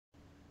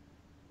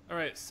All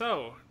right,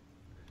 so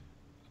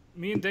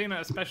me and Dana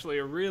especially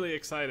are really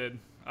excited.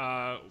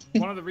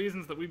 One of the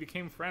reasons that we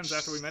became friends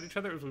after we met each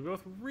other is we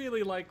both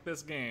really like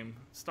this game,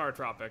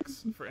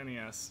 Startropics, for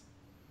NES.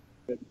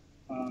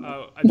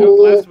 I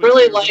joked last week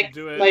really we were going to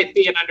do it. Might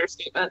be an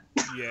understatement.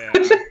 Yeah.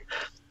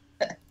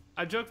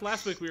 I joked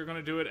last week we were going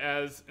to do it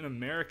as an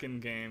American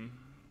game,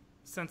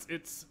 since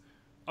it's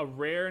a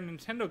rare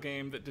Nintendo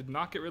game that did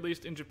not get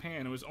released in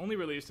Japan. It was only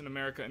released in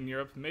America and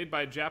Europe, made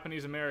by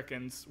Japanese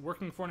Americans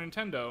working for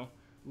Nintendo,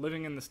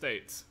 living in the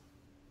States.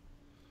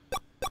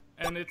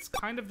 And it's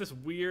kind of this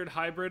weird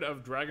hybrid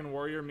of Dragon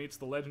Warrior meets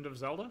The Legend of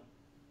Zelda.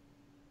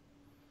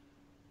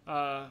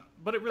 But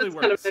it really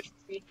works. Kind of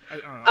interesting. I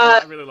don't know.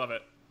 I really love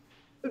it.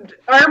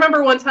 I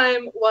remember one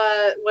time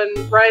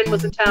when Ryan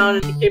was in town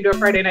and he came to a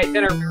Friday night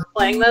dinner, we were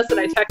playing this, and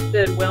I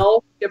texted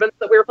Will Gibbons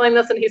that we were playing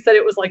this, and he said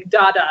it was like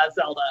Dada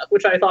Zelda,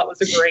 which I thought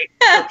was a great.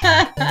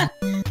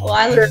 Well,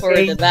 I look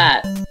forward to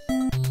that.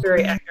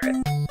 Very accurate.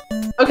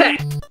 Okay.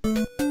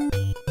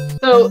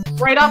 So,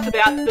 right off the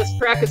bat, this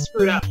track is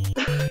screwed up.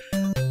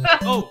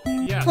 Oh,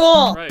 yeah.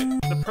 Cool. Right.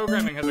 The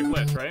programming has a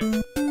glitch, right?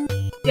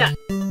 Yeah.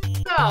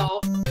 So,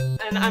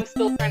 and I'm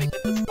still trying to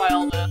get this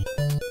file to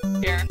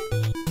here.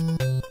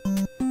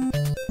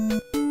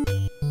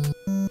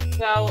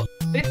 So,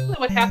 basically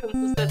what happens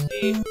is that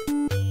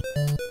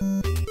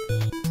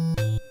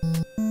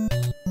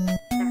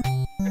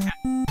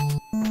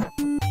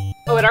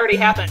Oh, it already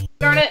happened.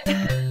 Darn it!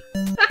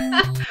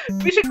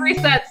 We should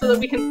reset so that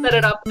we can set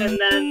it up and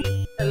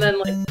then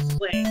like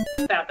explain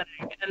what's happening,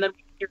 and then we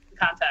can hear the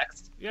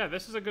context. Yeah,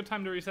 this is a good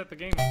time to reset the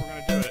game if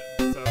we're gonna do it.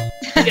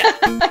 Yeah.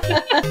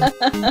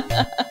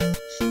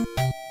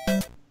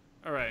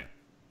 All right.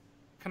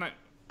 Can I?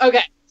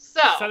 Okay.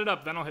 So set it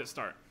up, then I'll hit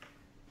start.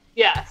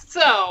 Yeah,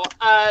 so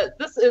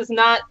this is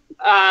not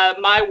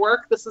my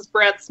work. This is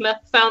Brad Smith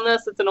found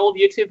this. It's an old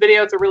YouTube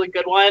video. It's a really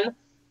good one.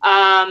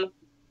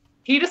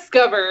 He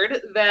discovered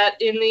that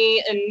in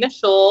the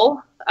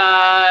initial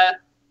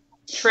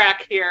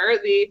track here,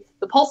 the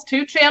Pulse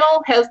 2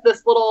 channel has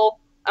this little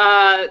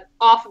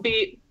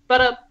offbeat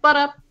ba-da,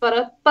 ba-da,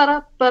 ba-da,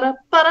 ba-da, ba-da,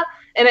 ba-da,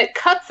 and it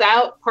cuts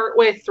out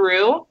partway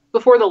through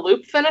before the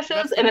loop finishes.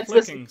 That's and the it's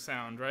this clicking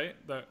sound, right?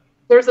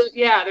 There's a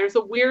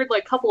weird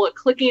like couple of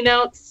clicky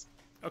notes.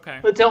 Okay.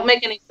 That don't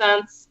make any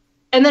sense.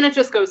 And then it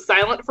just goes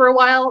silent for a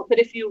while. But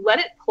if you let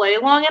it play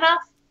long enough,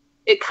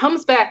 it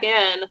comes back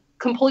in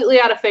completely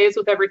out of phase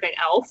with everything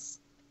else.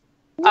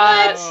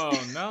 Oh,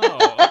 no.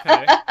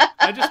 Okay.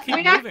 I just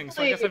keep moving,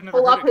 so I guess I've never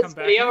heard it come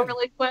back in.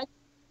 Really quick.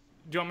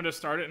 Do you want me to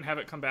start it and have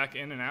it come back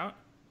in and out?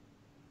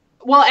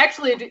 Well,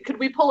 actually, could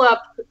we pull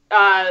up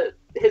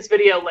his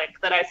video link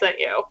that I sent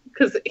you?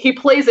 Because he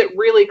plays it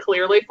really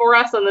clearly for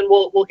us, and then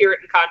we'll hear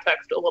it in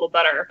context a little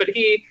better. But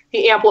he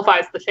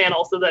amplifies the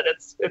channel so that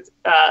it's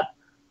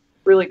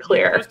really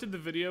clear. You posted the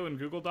video in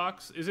Google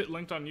Docs. Is it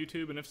linked on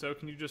YouTube? And if so,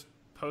 can you just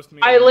post me?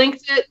 I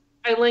linked it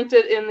in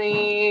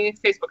the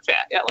Facebook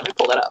chat. Yeah, let me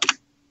pull that up.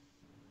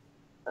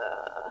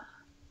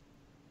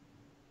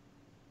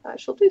 I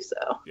shall do so.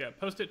 Yeah,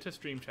 post it to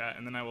Stream Chat,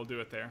 and then I will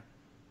do it there.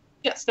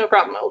 Yes, no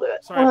problem. I will do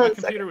it. Sorry, my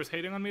computer was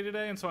hating on me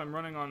today, and so I'm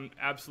running on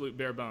absolute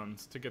bare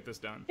bones to get this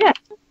done. Yeah,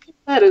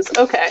 that is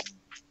okay.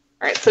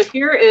 All right, so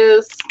here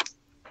is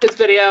his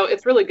video.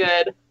 It's really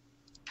good.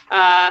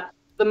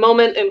 The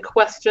moment in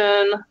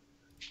question.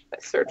 I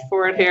search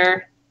for it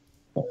here.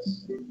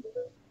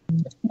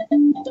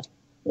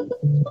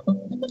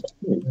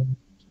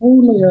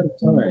 Totally out of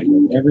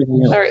time.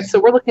 Everything else. All right, so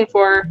we're looking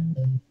for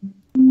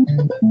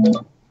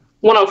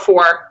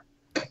 104.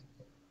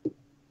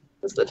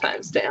 Is the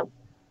timestamp.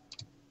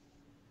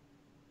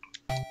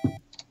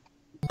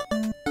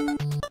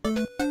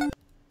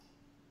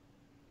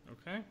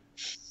 Okay.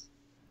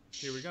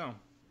 Here we go.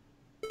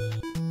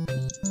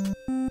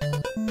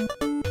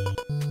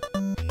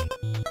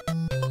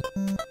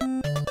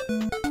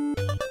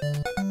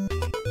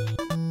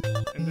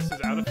 And this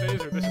is out of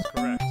phase, or this is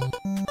correct?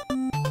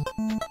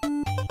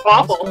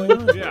 Awful.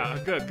 Yeah,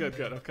 good,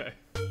 okay.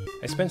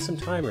 I spent some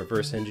time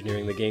reverse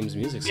engineering the game's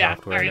music Yeah,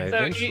 software, all right, and so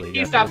I eventually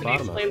you got stop to the and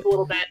bottom of explains it. a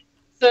little bit.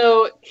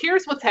 So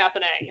here's what's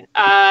happening.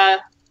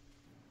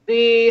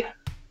 There's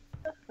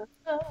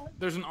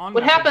an on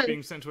What message happened-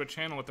 being sent to a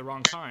channel at the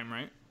wrong time,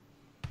 right?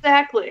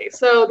 Exactly.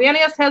 So the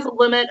NES has a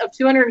limit of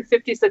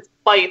 256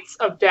 bytes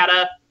of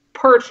data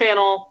per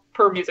channel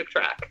per music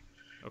track.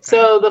 Okay.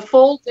 So the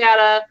full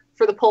data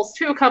for the Pulse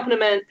 2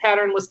 accompaniment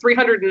pattern was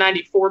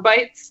 394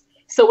 bytes.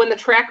 So when the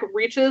track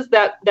reaches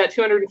that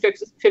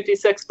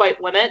 256 byte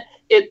limit,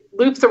 it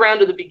loops around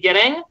to the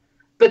beginning,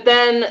 but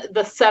then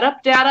the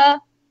setup data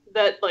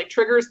that like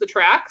triggers the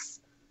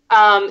tracks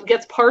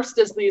gets parsed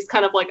as these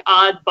kind of like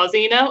odd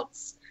buzzy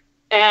notes.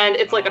 And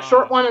it's like a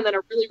short one and then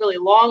a really, really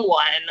long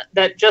one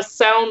that just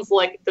sounds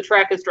like the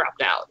track is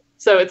dropped out.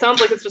 So it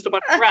sounds like it's just a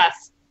bunch of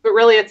rests, but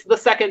really it's the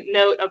second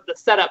note of the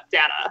setup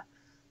data.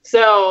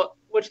 So,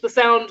 which the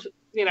sound,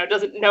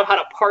 doesn't know how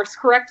to parse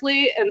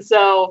correctly. And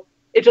so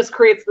it just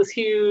creates this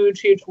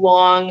huge, huge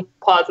long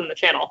pause in the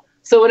channel.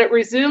 So when it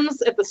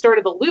resumes at the start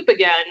of the loop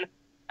again,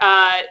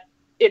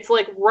 it's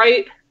like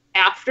right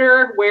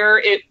after where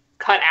it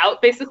cut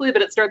out, basically,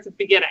 but it starts at the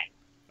beginning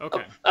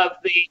Okay. of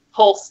the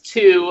Pulse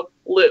 2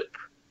 loop.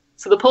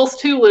 So the Pulse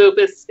 2 loop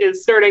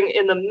is starting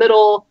in the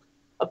middle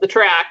of the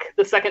track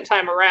the second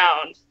time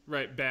around.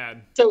 Right,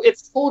 bad. So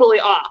it's totally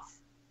off.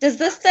 Does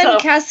this then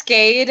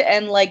cascade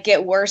and like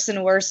get worse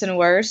and worse and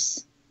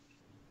worse?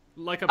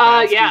 Like a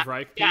bad yeah, Steve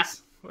Reich yeah.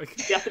 piece?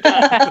 Like... Yes, it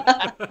does.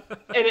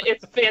 And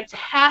it's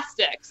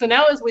fantastic. So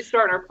now as we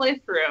start our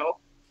playthrough,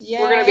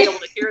 we're going to be able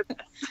to hear this.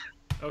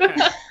 Okay.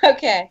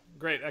 Okay.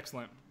 Great,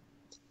 excellent.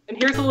 And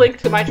here's a link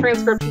to my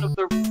transcription of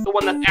the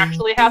one that's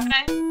actually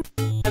happening.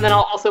 And then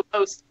I'll also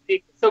post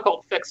the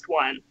so-called fixed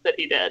one that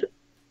he did.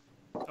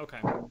 Okay.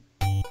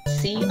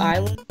 Sea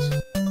Island?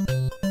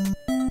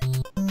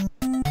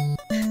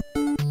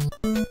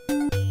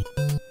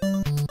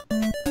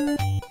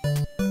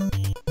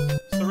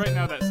 So right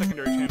now that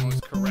secondary channel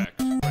is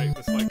correct, right?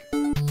 This like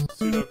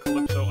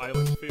pseudo-calypso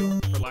island feel,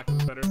 for lack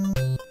of a better...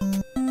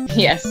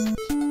 Yes.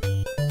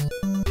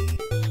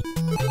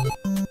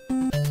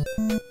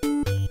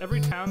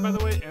 Every town, by the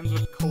way, ends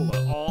with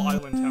cola. All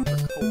island towns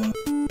are cola.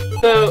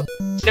 So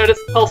notice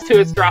Pulse 2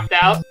 is dropped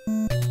out.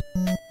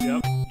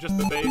 Yep, just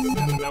the bass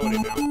and the melody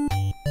now.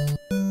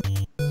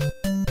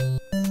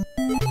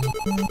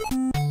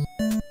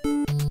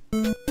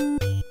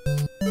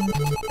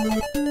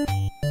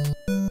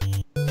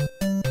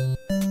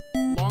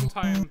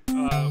 Long-time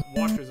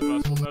watchers of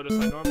us will notice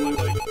I normally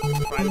like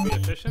try to be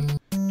efficient.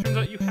 Turns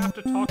out you have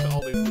to talk to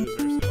all these losers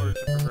in order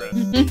to progress.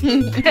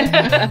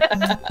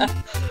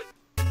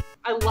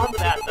 I love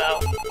that, though.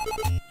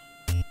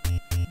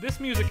 This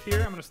music here,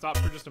 I'm going to stop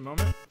for just a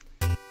moment,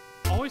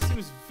 always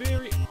seems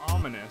very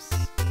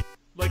ominous.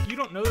 Like, you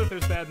don't know that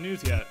there's bad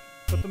news yet,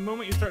 but the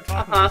moment you start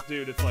talking to this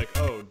dude, it's like,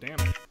 oh, damn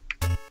it.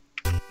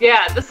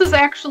 Yeah, this is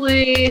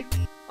actually...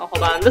 Oh,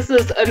 hold on. This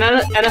is an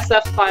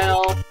NSF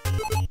file.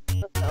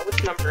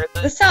 Which number is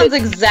it? This sounds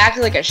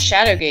exactly like a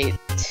Shadowgate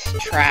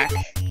track.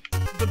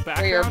 The background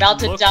where you're about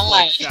to looks die.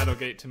 like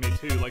Shadowgate to me,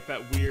 too. Like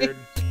that weird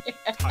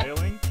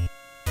tiling.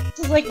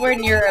 This is like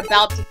when you're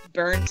about to be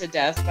burned to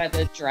death by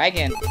the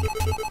dragon.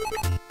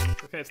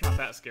 Okay, it's not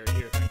that scary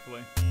here,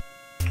 thankfully.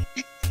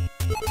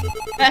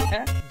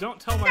 Don't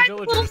tell my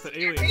villagers that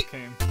aliens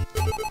came.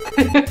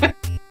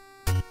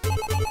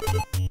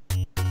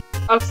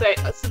 Okay,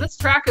 so this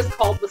track is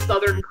called The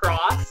Southern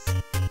Cross.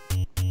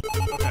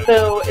 Okay.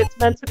 So it's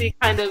meant to be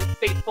kind of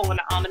fateful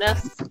and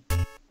ominous.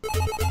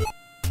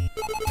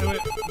 Anyway,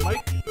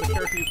 Mike, the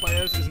character you play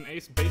as, is an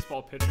ace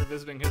baseball pitcher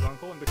visiting his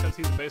uncle, and because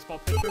he's a baseball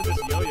pitcher, this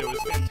yo-yo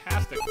is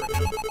fantastic for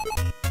him.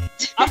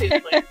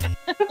 Obviously.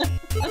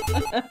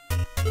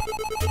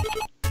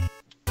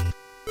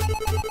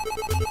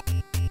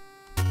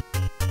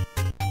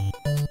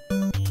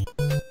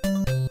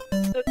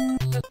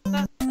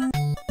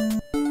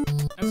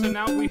 And so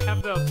now we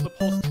have the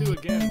Pulse 2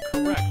 again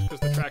correct, because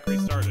the track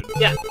restarted.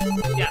 Yeah,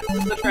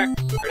 the track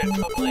started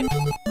totally.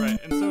 Right,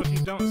 and so if you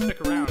don't stick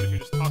around, if you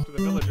just talk to the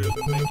villagers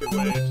and make your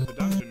way to the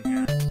dungeon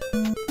here,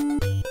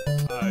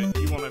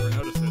 you won't ever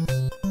notice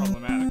it's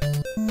problematic.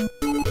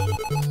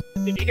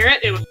 Did you hear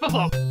it? It was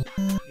boom.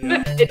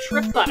 Yeah. It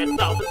trips on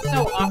itself. It's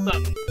so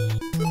awesome.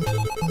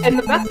 And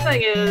the best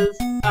thing is,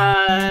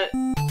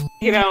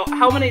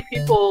 how many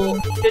people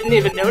didn't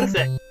even notice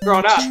it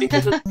growing up,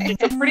 because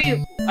it's a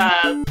pretty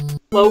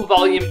low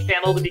volume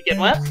channel to begin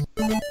with.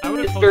 I would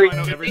have told you I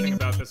know everything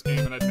about this game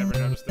and I'd never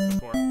noticed it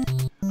before.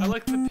 I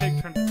like that the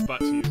pig turned its butt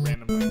to you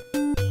randomly.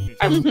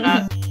 I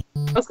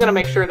was gonna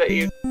make sure that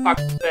you talked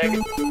to the pig.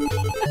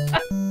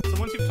 So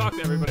once you've talked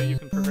to everybody, you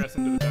can progress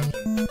into the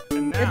dungeon.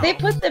 And now, Did they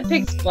put the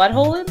pig's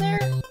butthole in there?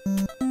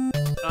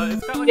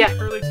 it's got like a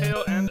curly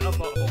tail and a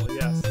butthole,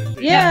 yes,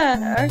 indeed.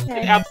 Yeah,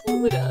 okay. It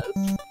absolutely does.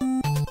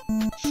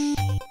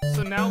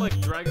 So now, like,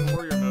 Dragon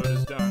Warrior mode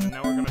is done, and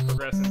now we're gonna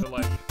progress into,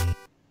 like,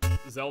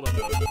 Zelda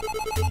mode.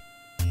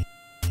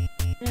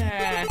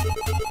 Yeah.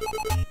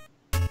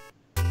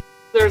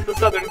 There's the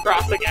Southern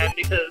Cross again,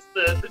 because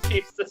the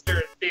chief's sister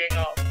is being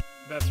all...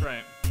 That's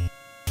right.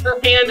 Her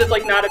hand is,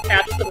 like, not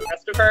attached to the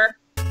rest of her.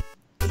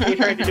 She's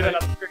trying to do it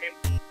on the screen.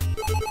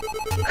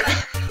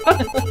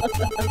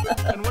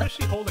 And what is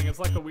she holding? It's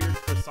like a weird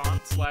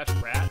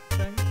croissant/rat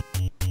thing?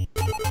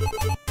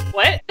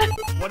 What?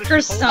 What is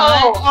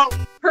Croissant? she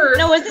holding? Her...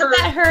 No, isn't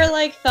that her,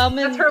 like, thumb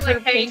and That's her,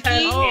 like, pinky?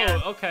 hang ten. Oh, Yeah.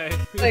 okay.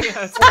 Like-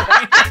 Yes.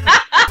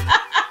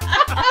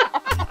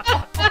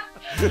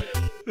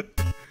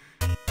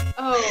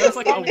 Oh, That's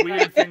like a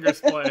weird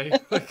fingers play.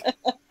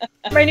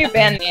 My new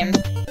band name.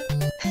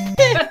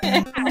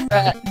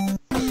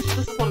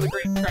 This is one of the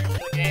great tracks in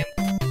the game.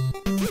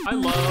 I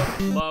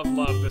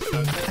love this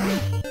dungeon.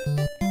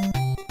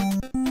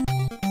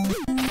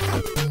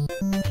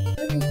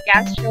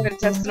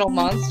 Gastrointestinal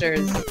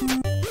monsters.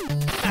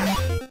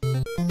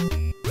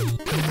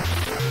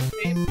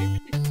 They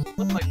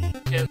look like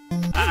his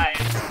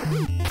eyes.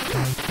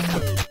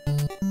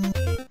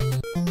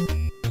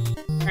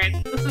 Alright,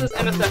 this is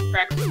NSF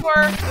track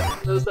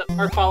 4. Those that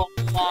are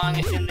following along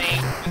in the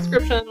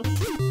descriptions.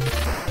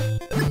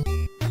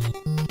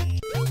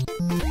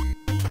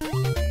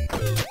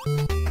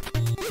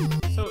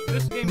 So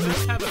this game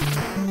does have a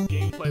few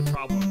gameplay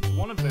problems.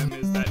 One of them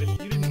is that if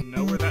you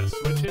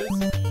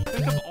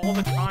all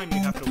the time you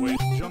have to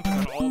waste jumping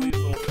on all these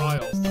little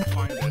tiles to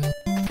find it.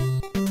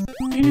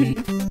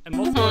 And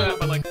multiply that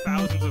by like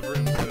thousands of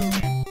rooms in this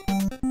game.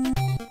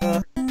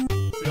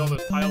 See all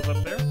those tiles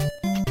up there?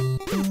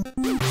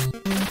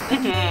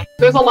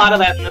 There's a lot of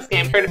that in this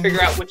game, trying to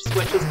figure out which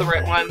switch is the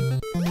right one.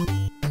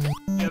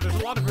 Yeah, there's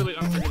a lot of really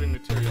unforgiving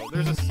material.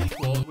 There's a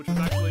sequel, which was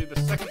actually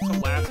the second to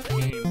last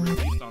game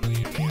released on the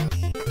NES.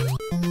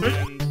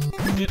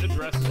 And it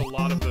addresses a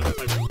lot of those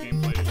types of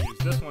gameplay issues.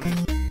 This one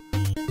is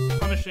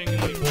punishing in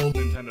the old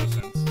Nintendo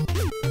sense.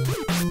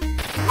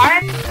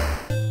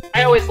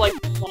 I always like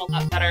this one a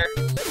lot better.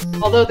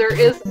 Although there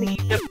is an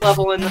Egypt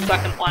level in the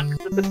second one,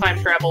 because it's a time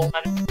travel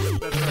one.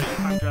 That's right, you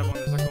time travel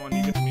in the second one,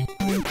 you get to meet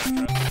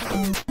Cleopatra.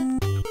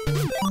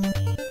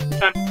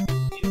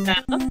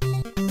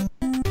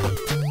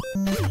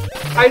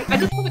 I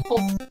just want to call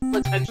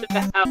attention to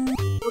how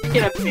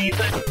freaking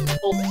amazing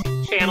whole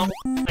channel,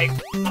 like,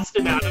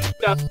 busted out of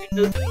stuff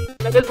is.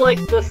 That is like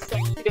the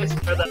sexiest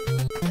rhythm.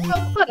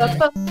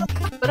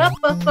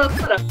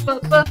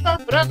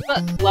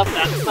 Love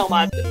that so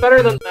much. It's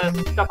better than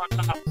the stuff on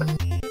top.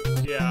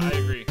 Yeah, I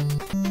agree.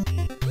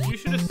 You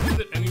should assume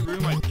that any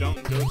room I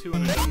don't go to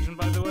in a dungeon,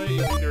 by the way,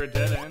 is either a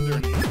dead end or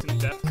an instant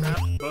death trap,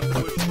 both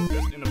of which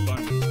exist in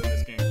abundance in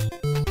this game.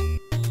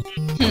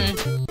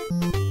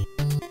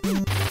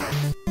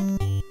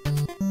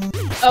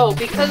 Oh,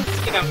 because,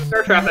 you know,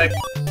 Startropics,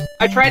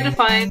 I tried to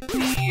find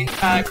the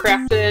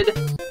crafted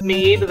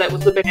mead that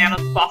was the Banana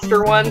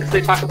Foster one, because they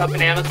talk about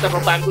bananas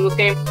several times in this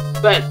game,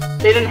 but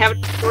they didn't have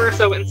it before,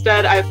 so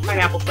instead I have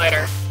pineapple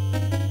cider.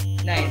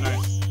 Nice. Oh,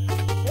 nice.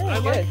 I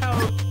like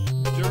how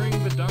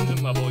during the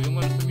dungeon level, you'll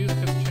notice the music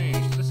has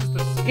changed. This is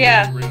the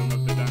secret room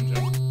of the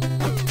dungeon.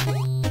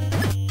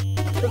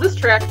 So this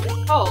track is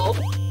called,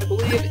 I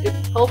believe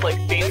it's called like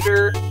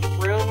Danger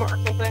Room or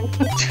something.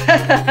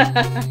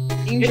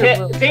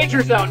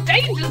 Danger Zone!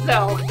 Danger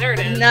Zone! There it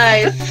is.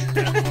 Nice.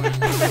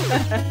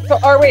 So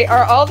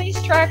are all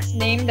these tracks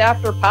named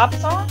after pop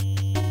songs?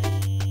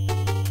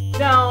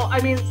 No,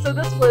 I mean, so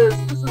this is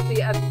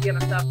the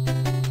NSF.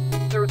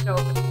 There was no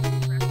track.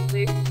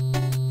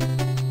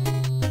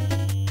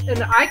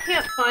 And I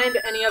can't find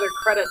any other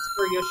credits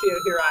for Yoshio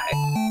Hirai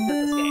in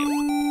this game.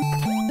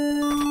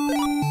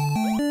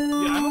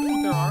 Yeah, I don't think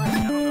there are any.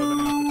 I don't know of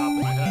any off the top of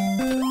my head.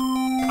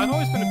 I've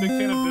always been a big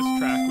fan of this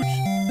track, which,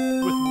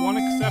 with one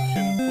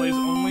exception, plays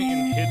only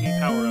in hidden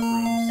power-up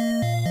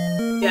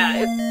rooms.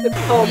 Yeah, it's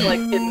called, like,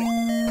 hidden.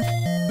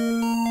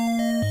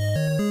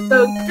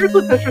 So, here's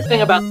what's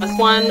interesting about this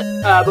one,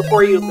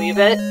 before you leave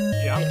it.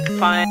 Yeah. It's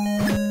fine.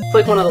 It's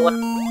like one of the left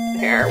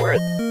here, where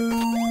it's...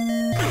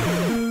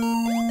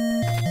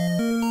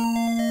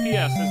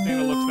 P.S. as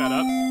Dana looks that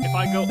up, if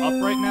I go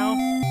up right now,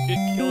 it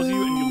kills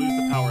you and you lose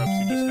the power-ups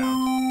you just found.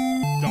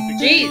 Don't be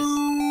greedy. Jeez.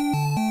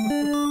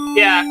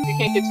 Yeah, you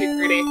can't get too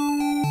greedy.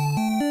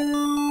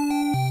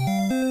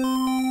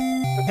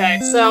 Okay,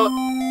 so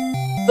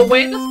the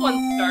way this one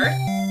starts,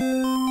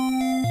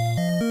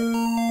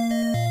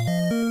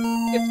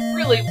 it's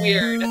really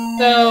weird.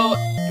 So,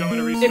 Do you want me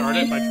to restart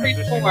it by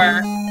transitioning?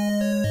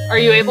 Are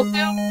you able to?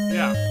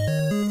 Yeah.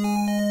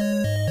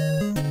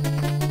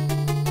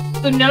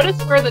 So notice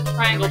where the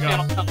triangle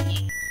channel comes in.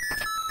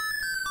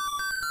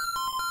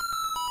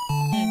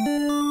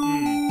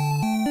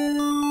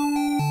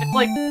 It's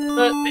like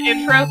the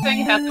intro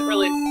thing hasn't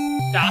really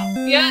stopped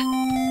yet.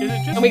 Is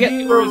it just And we me, get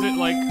or through- is it,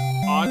 like,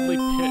 oddly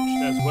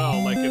pitched as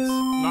well? Like, it's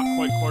not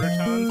quite quarter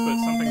tones, but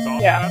something's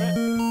off Yeah. about it?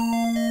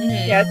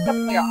 Yeah, it's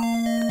definitely off.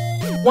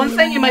 One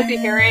thing you might be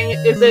hearing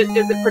is it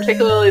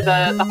particularly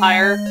the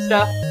higher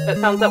stuff that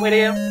sounds that way to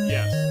you?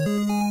 Yes.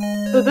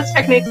 So this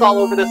technique's all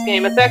over this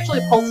game. It's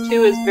actually Pulse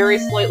 2 is very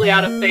slightly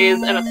out of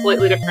phase and a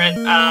slightly different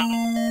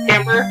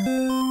timbre.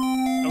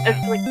 Okay.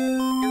 And like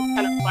you're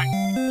kind of like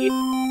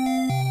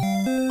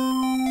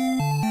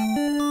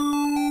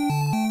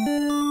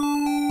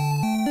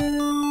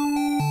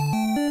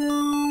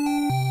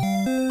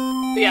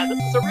but yeah, this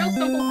is a real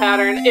simple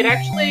pattern. It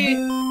actually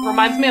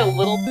reminds me a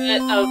little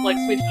bit of like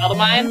Sweet Child of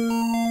Mine.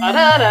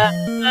 Da-da-da,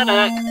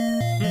 da-da.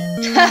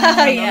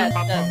 Another Yeah,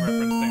 pop song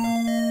reference, Dana.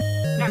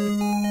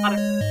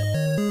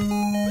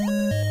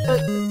 It's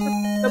just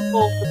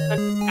simple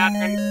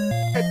pattern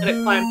that it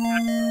climbs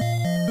back.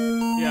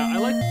 Yeah, I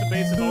like that the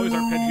bass is always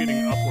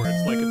arpeggiating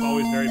upwards, like it's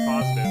always very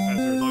positive. As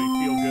a result, you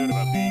feel good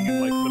about being in,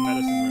 like, the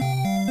medicine room.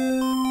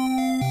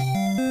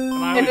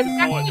 And I always And it's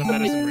did call it the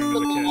actually medicine room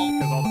as a kid,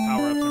 because all the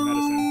power-ups are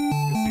medicine.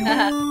 You see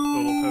the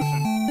little potion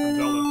from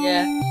Zelda.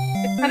 Yeah.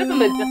 It's kind of a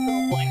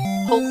medicinal like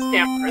pulse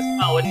stamper as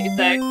well, wouldn't you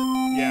say?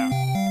 Yeah.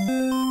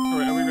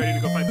 Alright, are we ready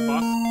to go fight the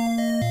boss?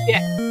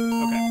 Yeah.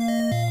 Okay.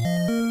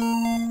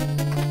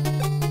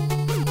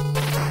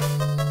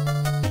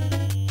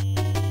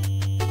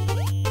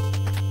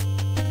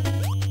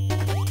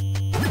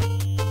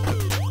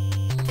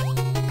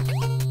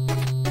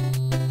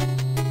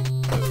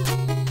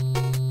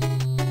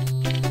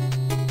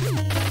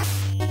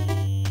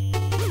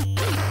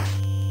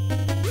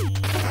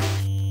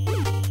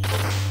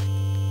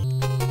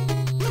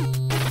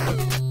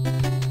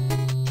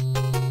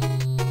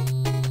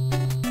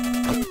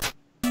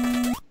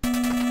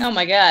 Oh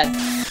my god.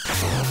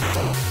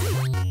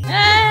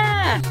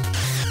 Ah!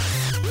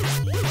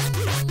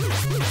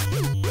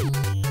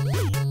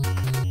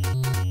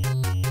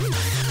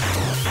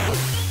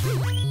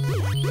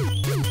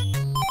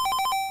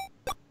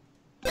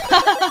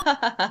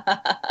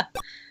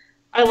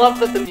 I love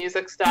that the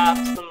music stops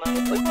and then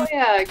it's like, oh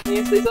yeah, I can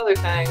use these other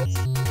things.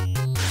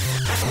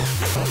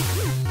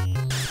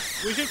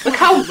 We should Look put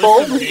how a list of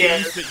bold he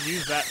games is. that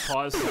use that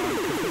pause sound.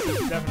 This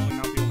is definitely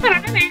not the only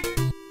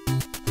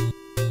one.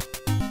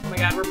 Oh my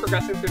god, we're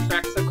progressing through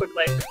tracks so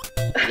quickly.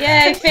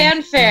 Yay,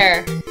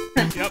 fanfare!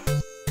 Yep.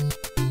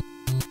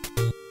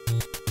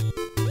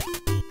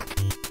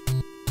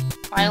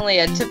 Finally,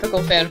 a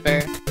typical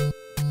fanfare.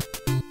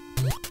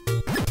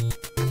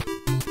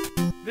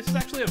 This is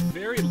actually a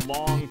very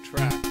long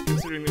track,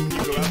 considering that when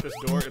you go out this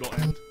door, it'll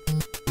end.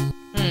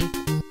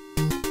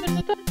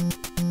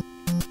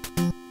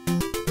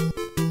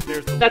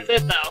 There's the That's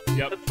loop. it though.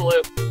 Yep. That's the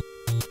loop.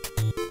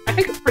 I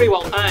think it's pretty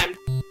well timed.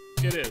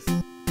 It is.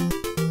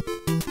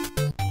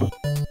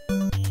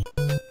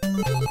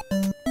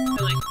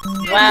 Really.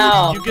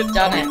 Wow, You get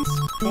done points.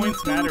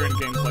 Points matter in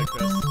games like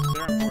this.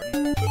 They're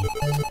important.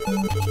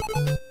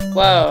 it.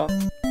 Whoa.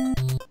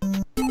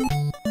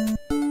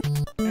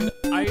 And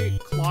I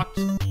clocked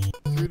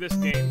through this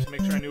game to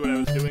make sure I knew what I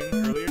was doing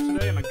earlier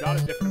today, and I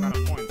got a different amount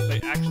of points. They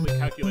actually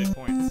calculate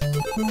points,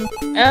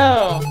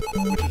 Oh.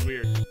 which is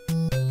weird.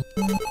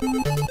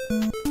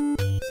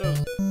 So,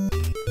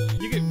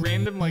 you get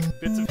random, like,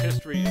 bits of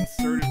history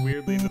inserted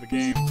weirdly into the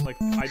game. Like,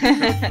 ID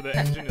code for the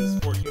engine is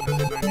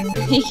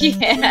 1492.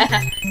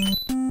 Yeah.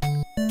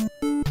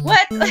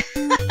 What?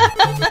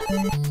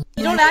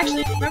 You don't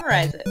actually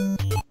memorize it.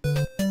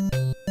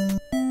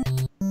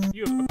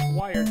 You have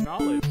acquired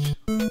knowledge.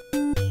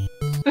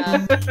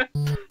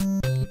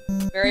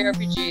 Very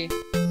RPG.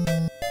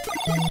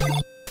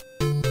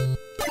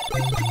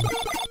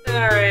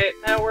 Alright,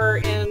 now we're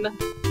in...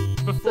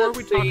 Before we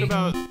Let's talk see.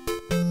 about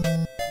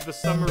the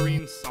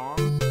submarine song,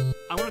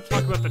 I want to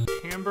talk about the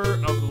timbre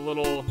of the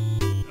little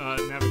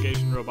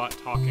navigation robot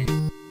talking.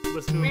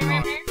 Listen to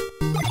him talk.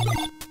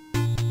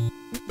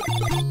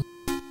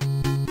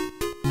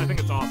 I think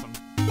it's awesome.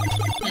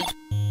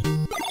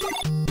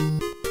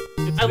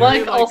 It's I very,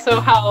 like also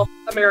how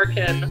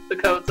American the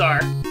codes are.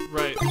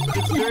 Right.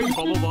 It's very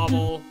bubble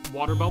bobble,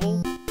 water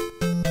bubble.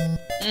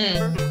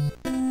 Mm.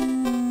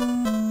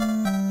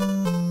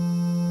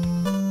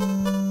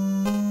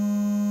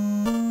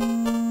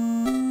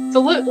 So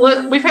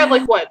look, we've had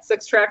like what,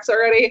 6 tracks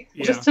already?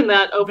 Yeah. Just in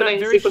that opening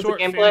That very sequence of short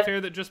gameplay. fanfare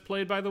that just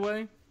played, by the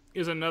way,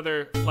 is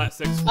another flat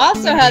 6. Flat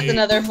Also 7, has 8.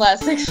 another flat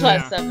 6,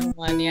 flat Yeah. 7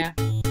 one, yeah.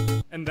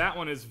 And that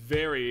one is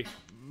very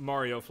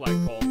Mario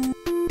flagpole.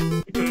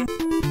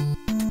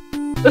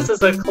 This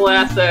is a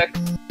classic.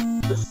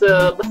 The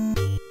sub.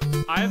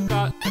 I've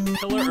got a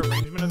killer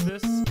arrangement of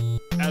this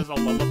as a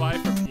lullaby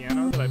for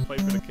piano that I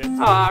played for the kids.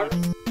 Aw.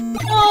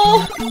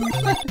 No!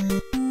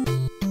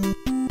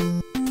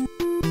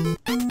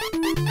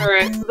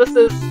 Alright, so this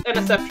is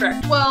NSF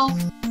track 12.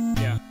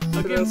 Yeah.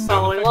 Again, those sound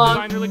following effect along.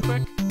 design really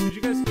quick. Did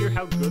you guys hear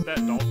how good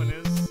that dolphin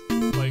is?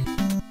 Like,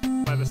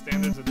 by the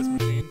standards of this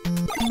machine?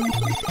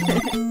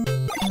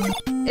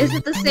 Is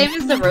it the same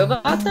as the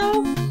robot,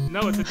 though?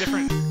 No, it's a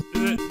different...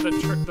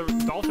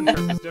 The dolphin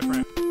chirp is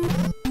different.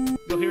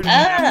 You'll hear it in the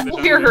Ah, after the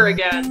We'll hear dungeon. her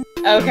again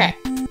Okay.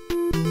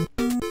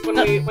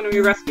 when we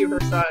rescue her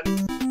son.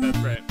 That's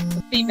right.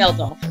 The female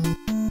dolphin.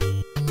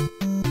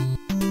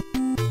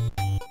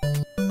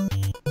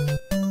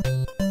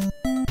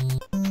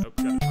 Oh,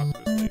 gotta talk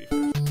to this lady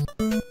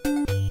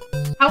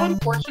first. How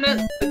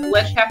unfortunate the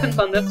glitch happens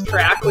on this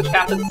track, which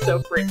happens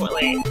so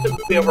frequently, because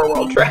it's the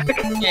overworld track.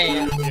 Yeah,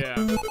 yeah. Yeah.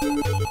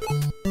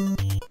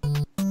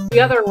 The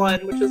other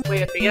one, which is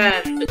way at the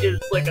end, is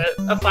like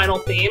a final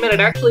theme, and it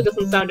actually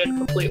doesn't sound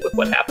incomplete with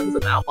what happens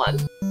in that one.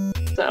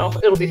 So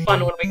it'll be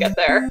fun when we get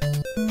there.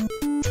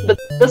 But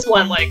this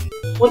one, like,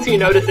 once you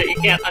notice it, you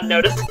can't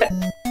unnotice it.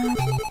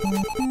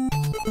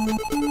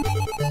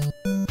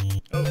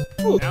 Oh,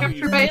 Ooh, now capture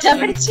you- by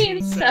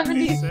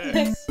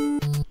 1776.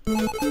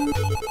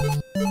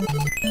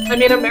 I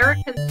mean,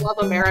 Americans love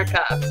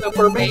America, so if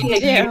we're making a They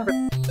game do. for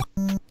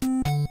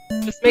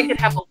just make it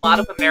have a lot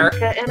of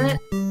America in it.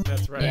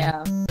 That's right.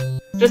 Yeah.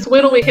 Just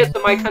wait till we hit the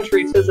My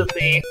Country 'Tis of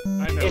Thee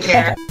I know. in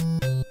here.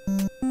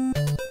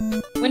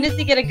 When does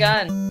he get a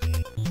gun?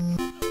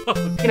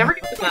 He never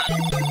gets a gun.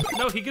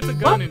 No, he gets a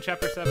gun in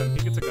Chapter 7. He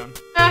gets a gun.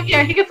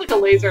 Yeah, he gets like a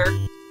laser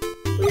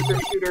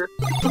shooter.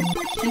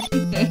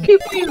 Pew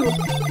pew.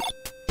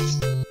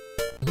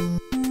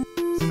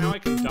 So now I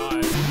can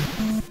dive,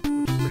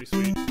 which is pretty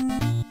sweet.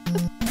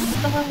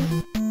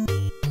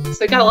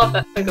 So you gotta love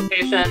that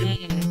syncopation.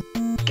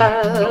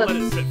 Don't let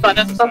it sit for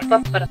just a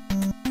second.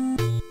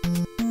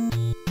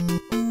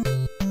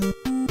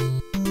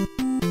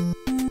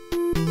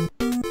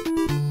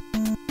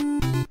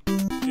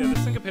 Yeah, the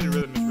syncopated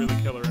rhythm is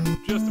really killer in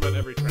just about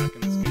every track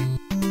in this game.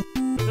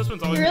 But this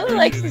one's always He been really very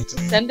likes soothing his to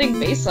me. descending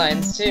bass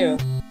lines, too.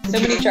 So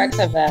many tracks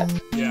have that.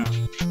 Yeah.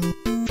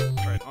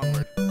 Alright,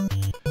 onward.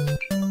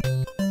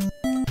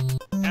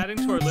 Adding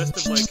to our list list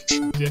of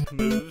like dick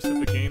moves that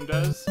the game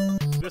does,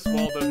 this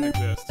wall doesn't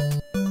exist.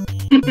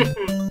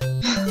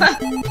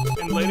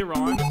 And later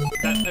on,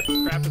 that type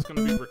of crap is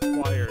going to be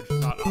required,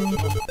 not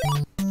optional.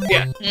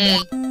 Yeah.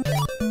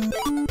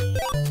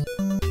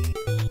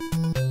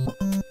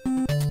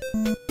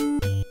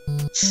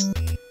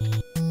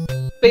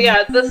 But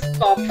yeah, this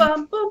bum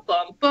bum bum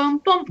bum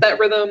bum bum, that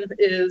rhythm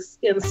is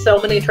in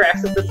so many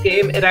tracks of this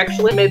game. It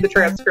actually made the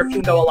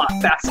transcription go a lot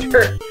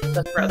faster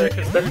than rather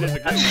Because there it is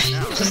again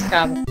now. Just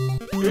come.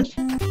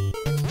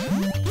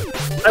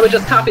 I would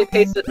just copy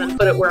paste it and then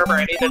put it wherever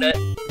I needed it,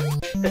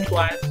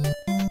 pitch-wise.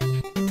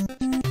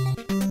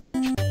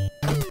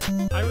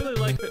 I really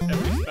like that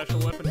every special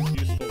weapon is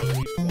useful at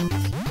least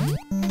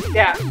once.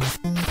 Yeah,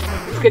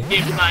 it's good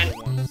game design.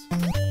 Once.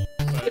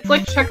 But It's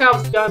like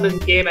Chekhov's gun in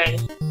gaming.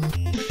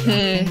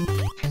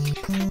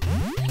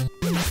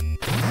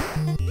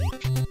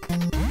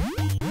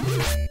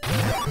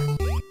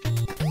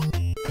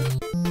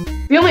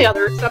 The only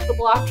other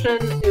acceptable option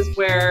is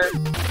where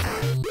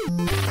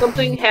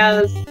something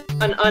has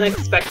an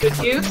unexpected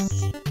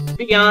use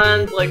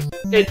beyond like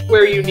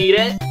where you need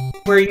it,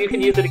 where you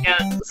can use it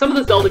again. Some of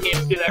the Zelda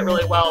games do that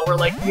really well, where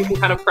like you can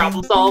kind of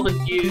problem solve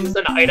and use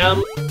an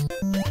item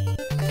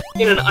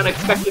in an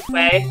unexpected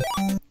way.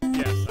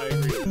 yes, I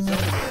agree. The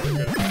Zelda games are good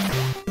at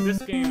that. This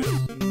game is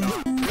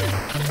not good at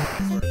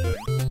that sort of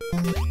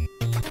thing.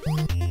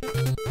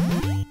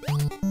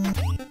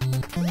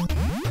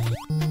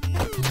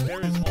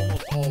 There is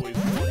almost always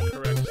one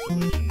correct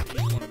solution to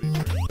each one of these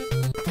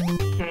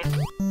rooms.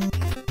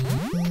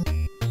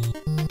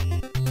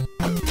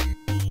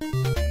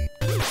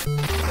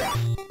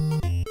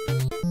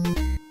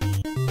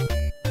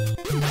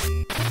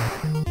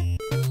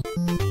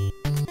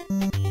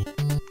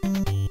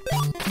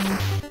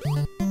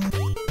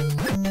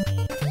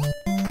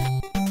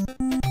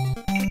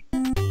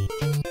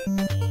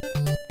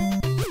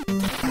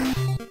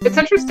 It's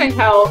interesting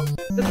how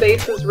the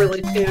bass is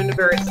really tuned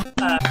very,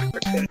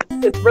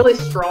 it's really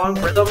strong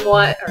rhythm.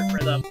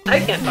 I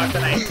can't talk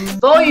tonight.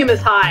 Volume is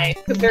high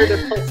compared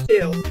to Pulse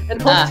 2, and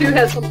Pulse 2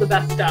 has some of the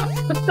best stuff.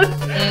 Yeah.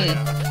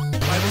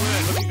 By the way,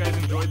 I hope you guys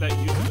enjoyed that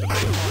use of the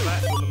bass and all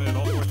that. We'll limit it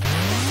all for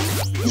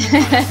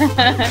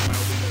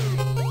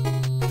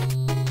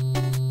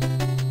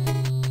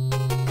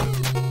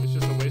It's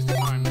just a waste of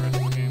time, the rest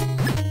of the game.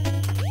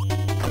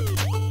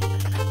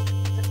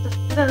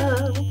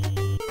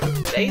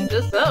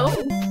 Danger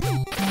zone.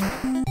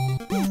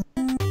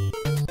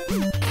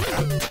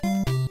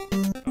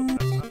 Oh,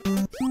 that's not excellent.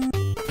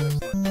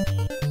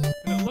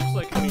 And it looks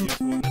like it'll be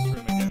useful in this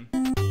room again.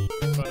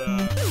 But,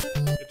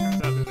 it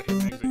turns out there's a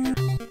hidden exit here.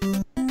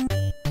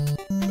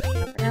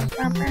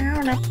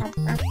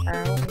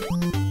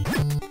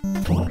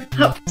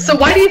 So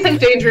why do you think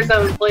Danger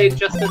Zone played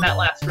just in that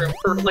last room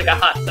for like a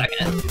hot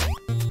second?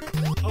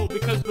 Oh,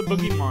 because the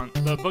Boogie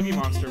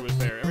Monster was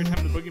there. Every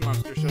time the Boogie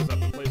Monster shows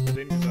up, it plays the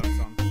Danger Zone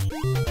song.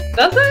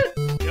 Does it?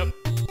 Yep.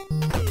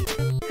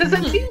 Because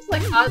it seems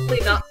like oddly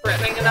not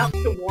threatening enough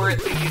to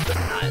warrant the use of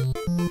that.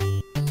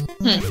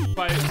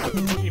 By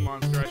the Boogie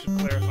Monster, I should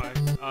clarify.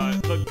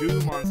 The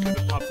goo monster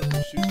that pops up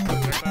and shoots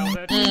projectiles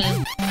at you.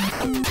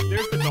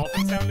 There's the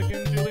dolphin sound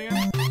again,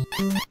 Julianne.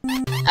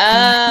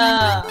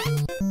 Ah,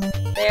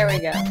 there we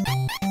go.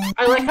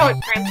 I like how it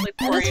translates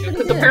for that's you, pretty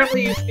because good.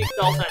 apparently you speak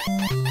Dolphin.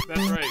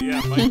 That's right,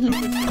 yeah, Mike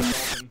totally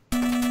speaks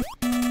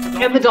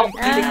dolphin. And the dolphin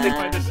is eating eaten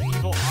by this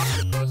evil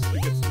octopus who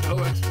gets no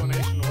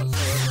explanation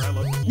whatsoever. I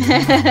love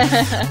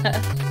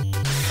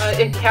it.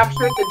 It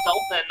captured the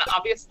dolphin,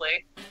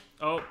 obviously.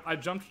 Oh, I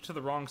jumped to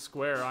the wrong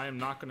square. I am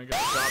not going to get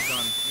the job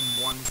done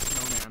in one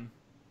snowman.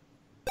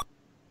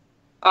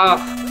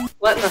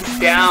 Letting us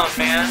down,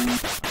 man.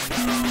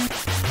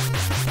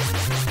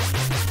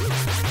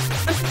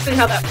 Interesting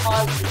how that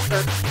pause just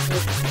starts to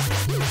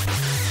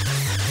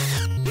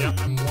move. Yep,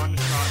 I'm one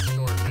shot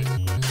short,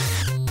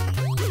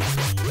 basically.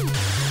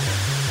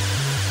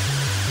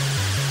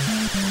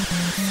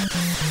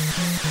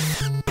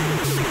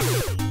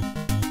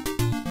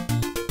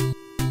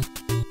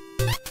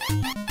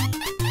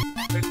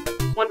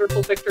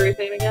 Wonderful victory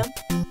theme again.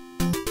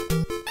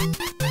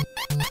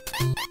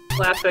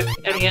 Classic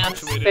NES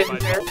Punctuated by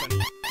fanfare. dolphin.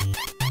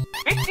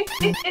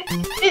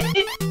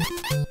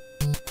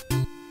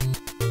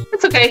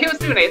 It's okay, he was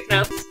doing eighth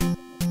notes.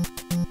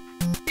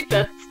 He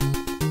fits.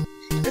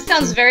 This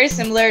sounds very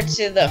similar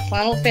to the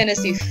Final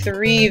Fantasy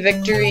III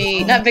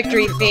victory, not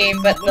victory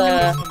theme, but Look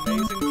at the...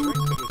 this amazing drink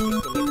that was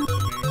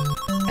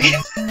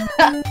just delivered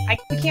to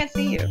me. We can't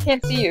see you.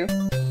 Can't see you.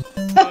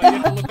 You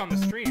have to look on the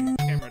stream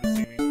camera to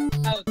see me.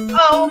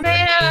 Oh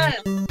man!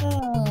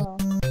 Oh.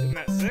 Isn't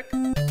that sick?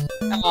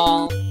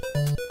 Oh.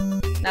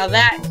 Now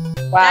that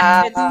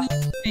Wow. fits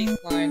the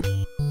baseline.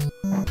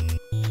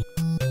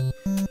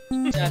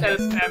 That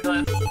is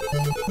fabulous.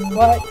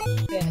 What?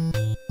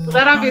 So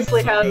that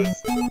obviously has,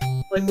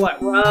 like,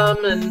 what,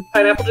 rum and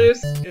pineapple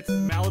juice? It's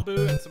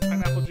Malibu and some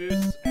pineapple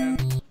juice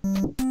and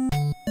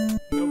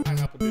no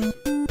pineapple juice.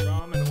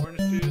 Rum and orange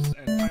juice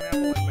and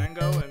pineapple and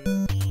mango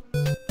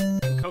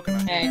and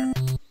coconut Hey. in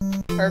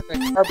there.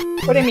 Perfect. Are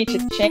putting me to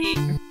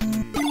shame.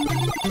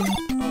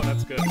 Oh,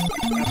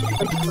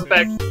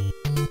 Perfect.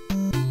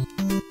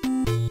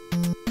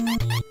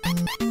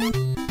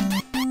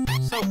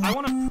 So I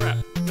want to prep.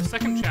 The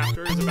second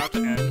chapter is about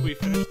to end. We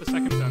finished the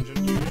second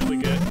dungeon. You usually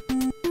get...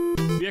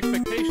 The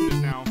expectation is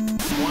now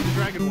one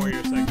Dragon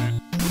Warrior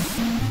segment,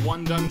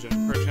 one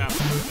dungeon per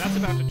chapter. That's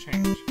about to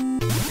change.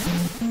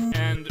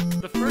 And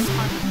the first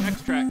time this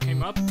next track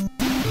came up,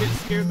 it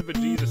scared the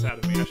bejesus out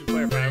of me. I should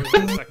clarify, I was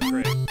in 2nd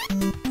grade.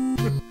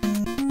 But,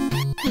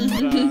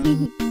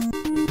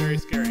 it was very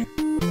scary.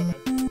 What's up, Ed?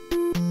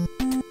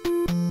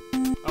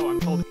 Oh, I'm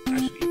told I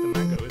should eat the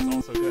mango. It's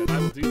also good. I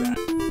will do that.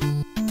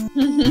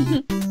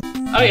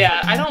 Oh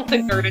yeah, I don't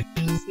think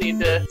garnishes need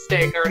to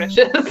stay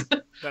garnishes.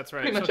 That's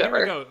right. Pretty much so here ever.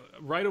 we go.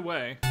 Right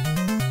away.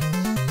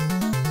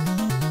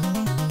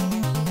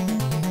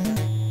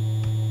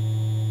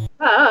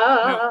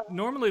 Now,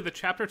 normally the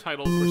chapter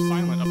titles were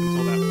silent up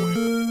until that point.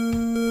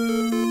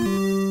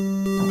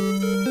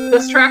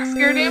 This track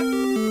scared you?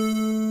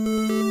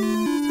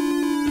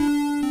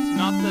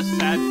 Not the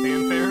sad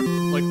fanfare,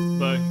 like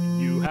the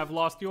 "You have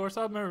lost your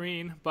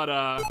submarine," but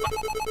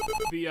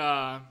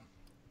the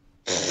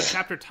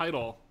chapter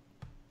title,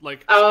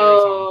 like scary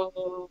song.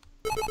 Oh,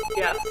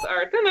 yes.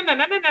 Or...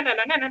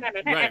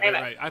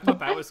 Right. I thought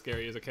that was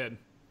scary as a kid.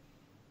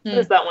 What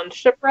is that one?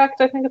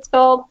 Shipwrecked, I think it's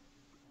called.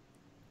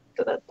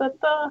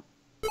 Da-da-da-da.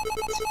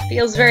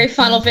 Feels very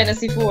Final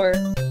Fantasy IV.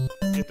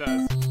 It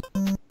does.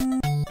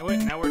 Oh wait,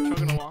 now we're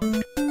chugging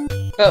along.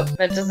 Oh,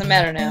 but it doesn't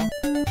matter now.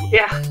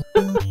 Yeah.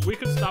 We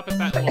could stop at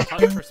that little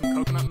hut for some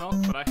coconut milk,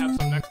 but I have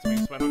some next to me,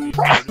 so I don't need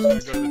to. We're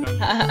just gonna go to the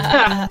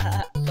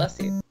dungeon. Bless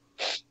you.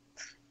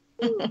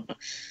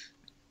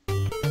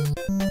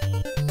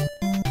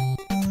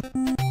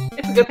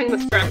 It's a good thing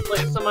this track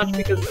plays so much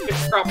because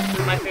it's probably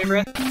my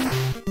favorite.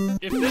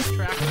 If this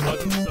track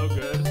wasn't so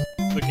good,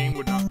 the game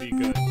would not be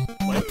good.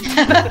 Like,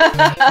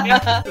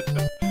 Yeah.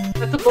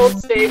 That's a bold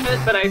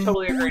statement, but I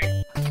totally agree.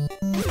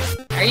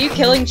 Are you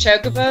killing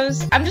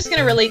chocobos? I'm just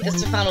gonna relate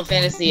this to Final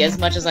Fantasy as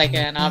much as I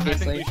can, I think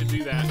obviously. we should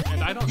do that.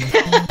 And I don't know.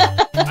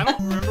 I don't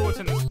remember what's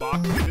in this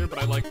box either, but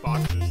I like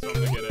boxes, so I'm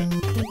gonna get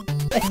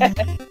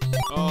it.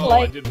 Oh,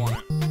 I did want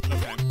it.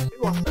 Okay. We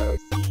want those.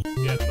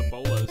 Yeah, it's the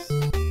bolas.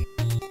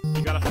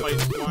 You gotta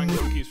fight flying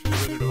monkeys from the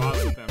Wizard of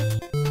Oz with them.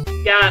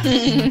 Yes.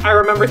 I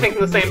remember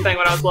thinking the same thing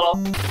when I was little.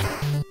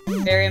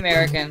 Very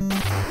American.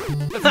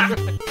 That's right.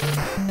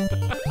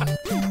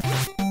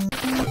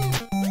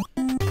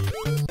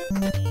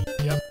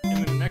 Yep, and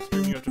in the next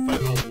room you have to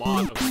fight a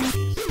lot of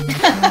monkeys.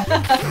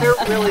 They're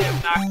really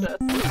obnoxious.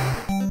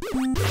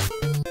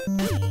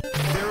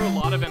 There are a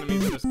lot of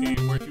enemies in this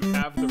game where if you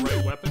have the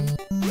right weapon,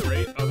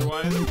 great,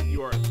 otherwise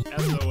you are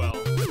SOL.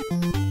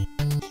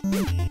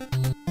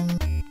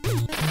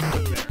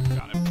 There,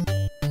 got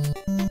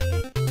it.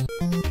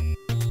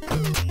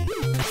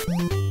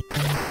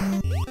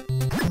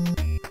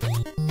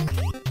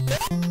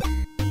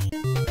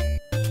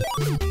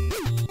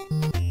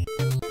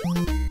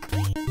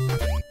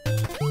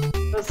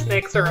 Those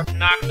snakes are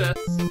obnoxious.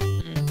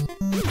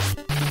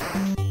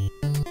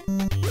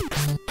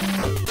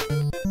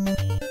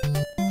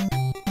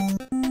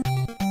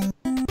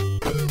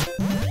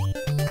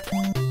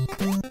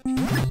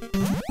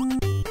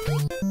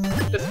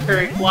 Just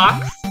carry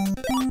blocks.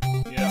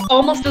 Yeah.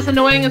 Almost as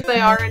annoying as they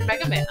are in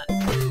Mega Man.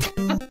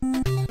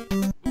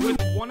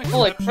 With one exception,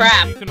 Holy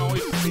crap. you can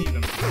always see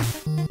them.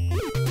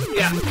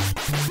 Yeah.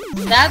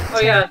 That's Oh,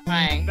 yeah.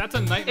 terrifying. That's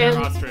a nightmare And-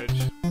 ostrich.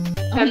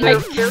 Oh And my they're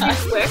very god.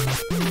 quick.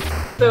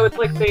 So it's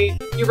like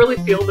you really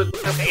feel them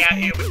coming at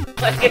you.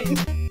 Like,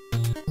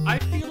 I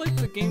feel like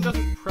the game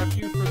doesn't prep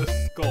you for the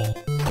skull.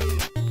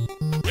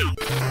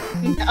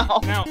 No.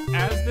 Now,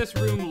 as this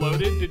room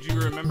loaded, did you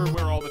remember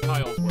where all the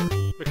tiles were?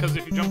 Because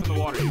if you jump in the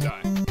water, you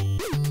die.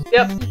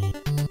 yep,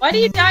 Why do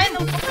you die in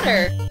the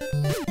water?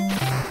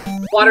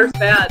 water's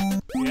bad.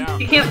 Yeah.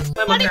 You can't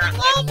swim What is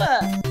apparently.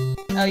 lava?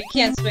 Oh, you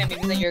can't swim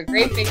because then you're a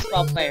great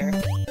baseball player.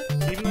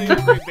 Even though you're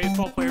a great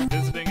baseball player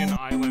visiting an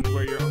island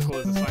where your uncle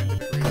is a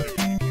scientific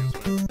researcher, you can't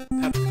swim.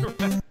 That's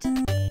correct.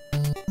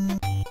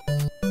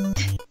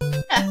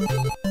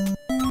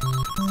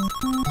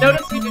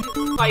 Notice you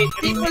didn't fight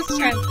anything. Seamless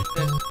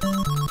transition.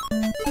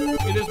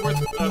 It is worth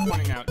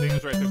pointing out,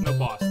 Dana's right, there's no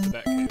boss to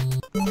that cave.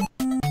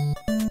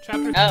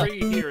 Chapter Oh. 3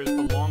 here is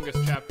the longest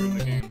chapter in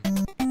the game.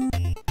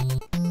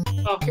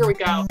 Oh, here we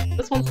go.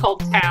 This one's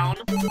called Town.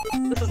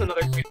 This is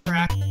another great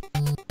track.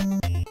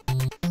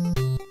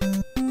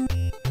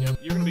 Yep,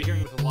 you're gonna be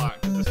hearing this a lot,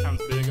 because this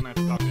town's big and I have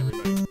to talk to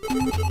everybody.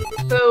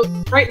 So,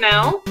 right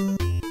now,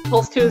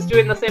 Pulse 2 is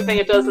doing the same thing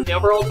it does in the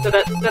overworld.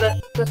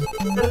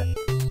 Da-da-da-da-da-da.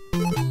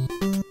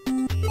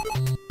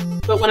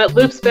 But when it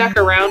loops back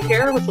around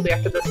here, which will be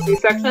after this C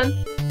section,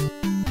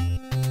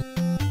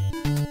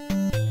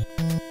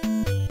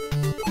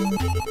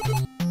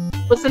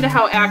 listen to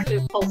how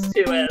active Pulse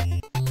 2 is.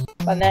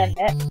 Banana.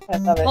 I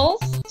love it.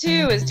 Pulse 2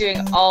 is doing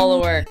all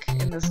the work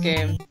in this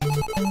game.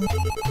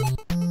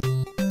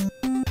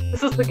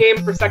 This is the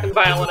game for second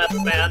violinist,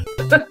 man.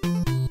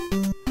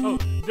 Oh,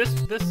 this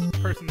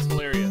person's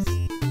hilarious.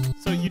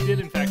 So you did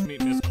in fact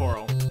meet Miss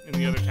Coral in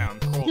the other town,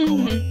 Coral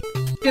Cola.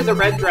 She has a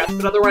red dress,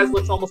 but otherwise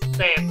looks almost the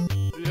same.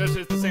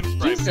 It's the same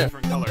sprite, Jesus.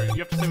 different color. You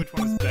have to say which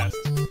one is best.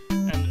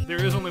 And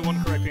there is only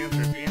one correct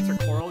answer. If you answer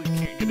coral, you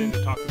can't get in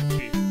to talk to the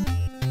chief.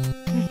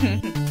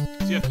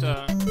 So you have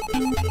to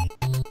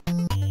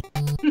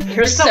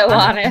You're so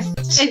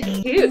honest.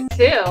 And cute,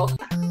 too.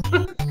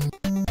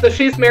 So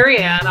she's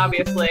Marianne,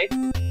 obviously.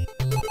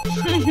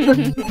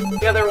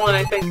 The other one,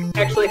 I think,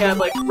 actually had,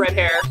 like, red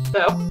hair,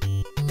 so...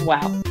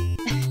 Wow.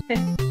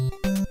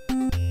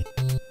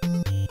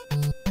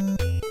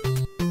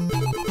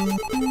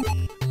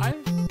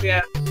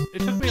 Yeah. It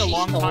took me a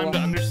long time to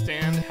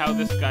understand how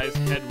this guy's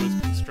head was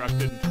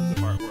constructed in terms of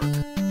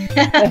artwork.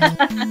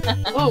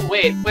 Oh,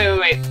 wait.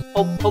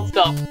 Hold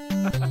still.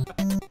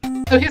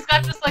 So he's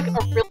got just, like, a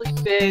really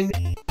big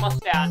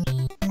mustache,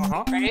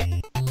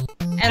 right?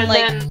 And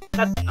like, then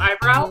that's an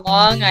eyebrow?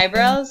 long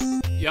eyebrows?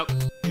 Yep,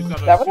 he's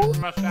got that a what it super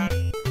mustache.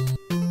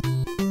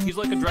 He's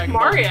like a Dragon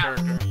Ball Mario.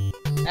 character.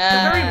 It's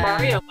a very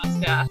Mario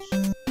mustache.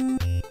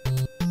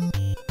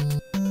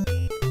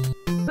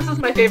 This is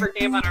my favorite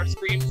game on our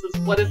streams, is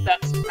What Is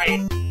That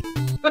Sprite?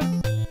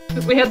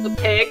 Because we had the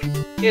pig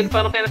in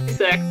Final Fantasy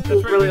VI,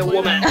 who's really a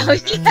woman. Oh,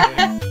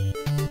 yeah.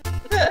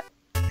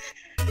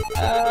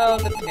 Oh,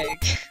 the pig.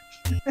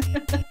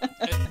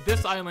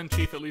 This island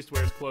chief at least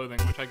wears clothing,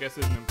 which I guess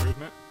is an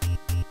improvement.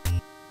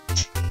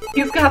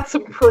 He's got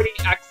some pretty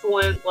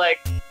excellent, like,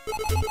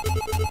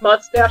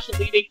 mustache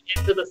leading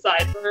into the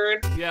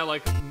sideburn. Yeah,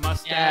 like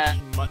mustache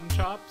mutton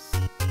chops.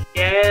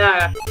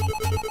 Yeah.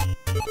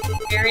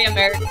 Very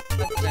American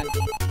president.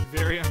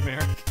 Very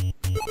American.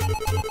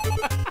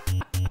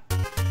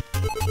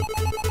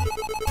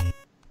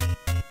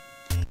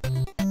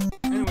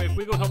 Anyway, if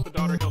we go help the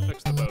daughter, he'll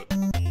fix the boat.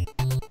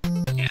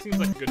 Yeah. Seems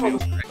like a good deal.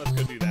 Let's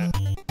go do that.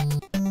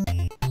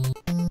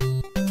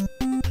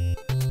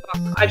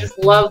 I just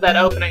love that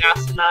opening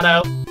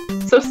ostinato.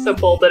 It's so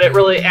simple, but it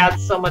really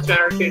adds so much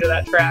energy to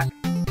that track.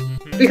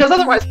 Mm-hmm. Because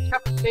otherwise, we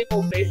have a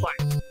stable bass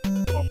line.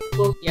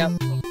 Yep.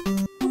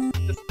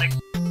 Just like.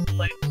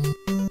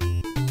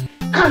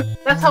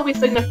 That's how we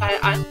signify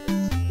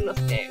islands in this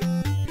game.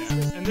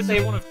 Yeah. And this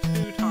is one of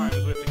 2 times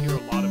we have to hear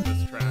a lot of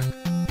this track.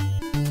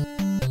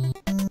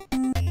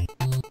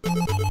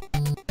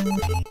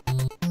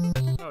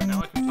 Oh,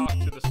 now I can talk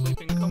to the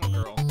sleeping coma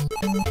girl.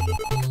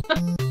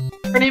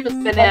 Her name is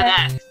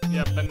Bananette.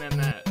 Yeah,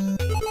 Bananette.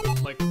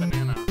 Like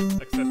banana,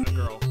 except a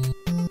girl.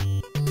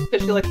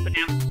 Because she likes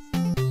bananas.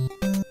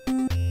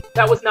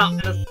 That was not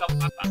Mena's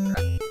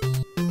Self-Contract.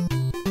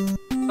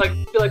 Like,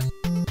 she likes...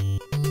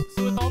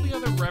 So with all the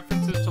other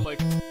references to, like,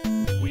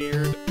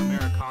 weird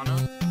Americana,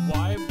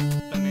 why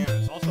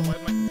bananas? Also, why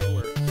is my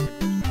controller kind of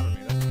glitching out of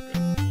me?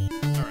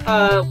 That's not good.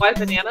 Alright. Why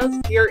bananas?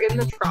 We're in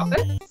the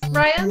tropics,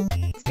 Ryan.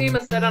 This game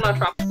is set on a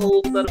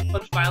tropical that is a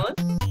bunch of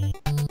islands.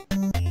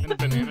 And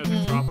bananas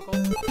are tropical?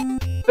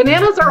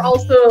 Bananas are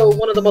also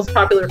one of the most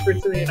popular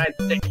fruits in the United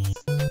States.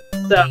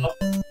 So,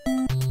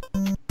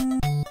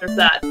 there's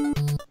that.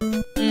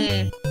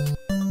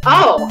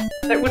 Oh!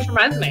 Which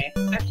reminds me,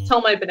 I have to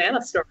tell my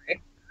banana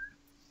story.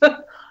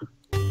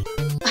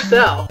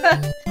 So.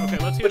 Okay,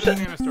 let's hear the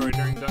banana story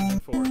during Dungeon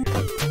 4 here.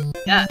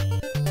 Yeah.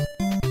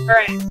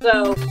 Alright,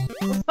 so,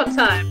 it was a fun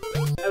time.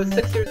 I was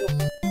 6 years old.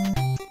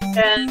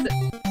 And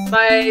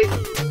my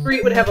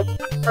street would have a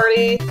block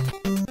party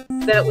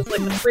that was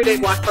like a 3-day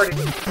block party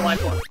from July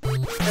 4th.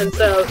 And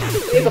so,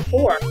 the day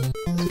before,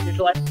 this would be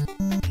July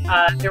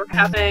 4th, they were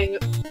having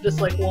just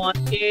like lawn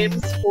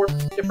games for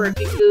different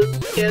ages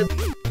of kids.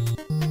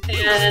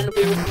 And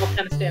we were all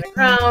kind of standing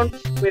around,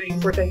 waiting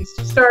for things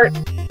to start.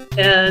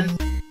 And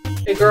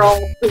a girl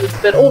who was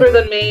a bit older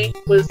than me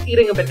was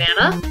eating a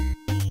banana.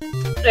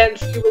 And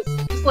she was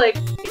just like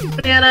eating a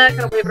banana,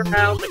 kind of waving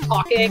around, like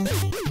talking.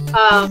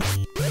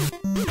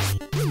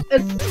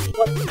 And she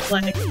was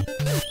like...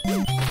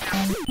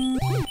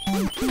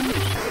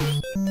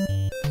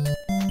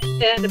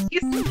 And a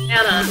piece of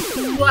banana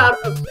flew out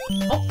of the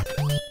mouth,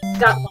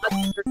 got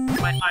lodged in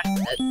my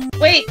eyelid.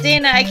 Wait,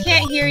 Dana, I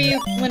can't hear you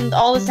when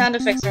all the sound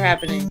effects are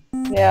happening.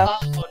 Yeah.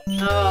 Oh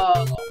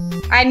no.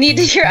 I need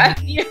to hear.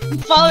 I'm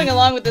following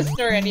along with this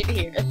story. I need to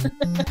hear it.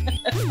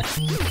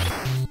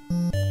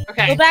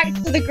 Okay. Go back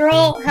to the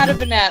girl had a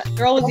banana.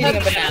 Girl was eating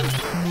a banana.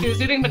 She was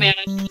eating a banana.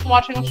 She was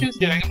watching what she was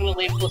doing. I'm gonna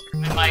lean closer to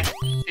my mic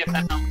and see if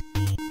that helps.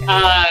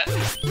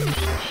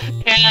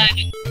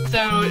 And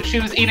so she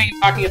was eating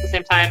and talking at the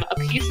same time. A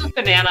piece of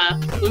banana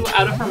flew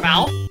out of her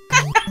mouth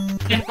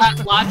and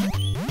got lodged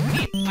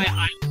beneath my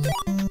eye.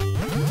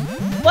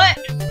 What?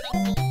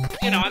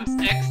 You know, I'm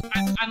 6.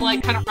 I'm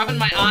like kind of rubbing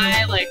my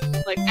eye, like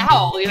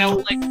ow, you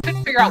know, like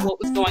couldn't figure out what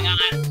was going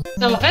on.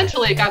 So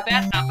eventually it got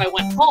bad enough. I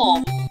went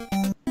home,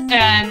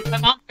 and my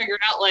mom figured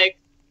out like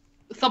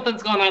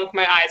something's going on with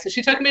my eye. So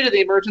she took me to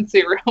the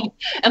emergency room,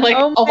 and like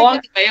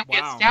along the way we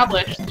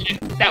established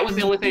that was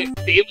the only thing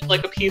to see was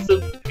like a piece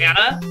of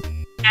banana.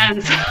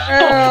 And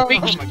so we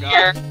keep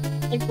here,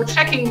 and we're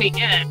checking me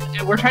in,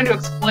 and we're trying to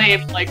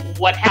explain like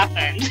what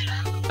happened.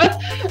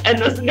 And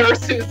this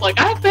nurse who's like,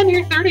 I've been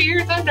here 30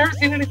 years, I've never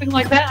seen anything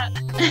like that.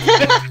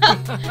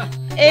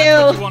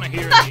 Ew. You want to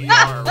hear in the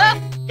ER,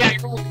 right? Yeah,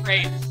 you're really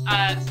great.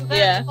 So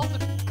then it's also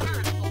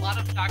true, a lot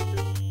of doctors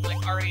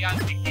like already on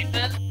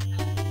vacation.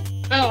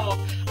 So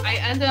we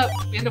end up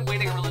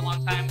waiting a really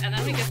long time, and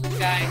then we get this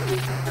guy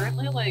who's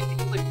apparently like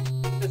he's like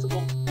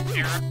physical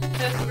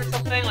therapist or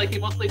something. Like he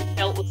mostly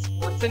dealt with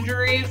sports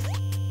injuries.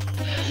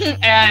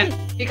 And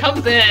he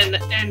comes in,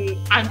 and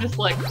I'm just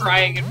like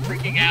crying and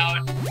freaking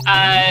out.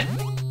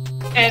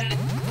 And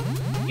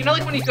you know,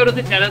 like when you go to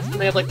the dentist and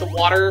they have like the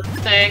water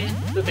thing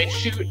that they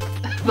shoot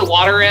the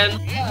water in?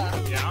 Yeah.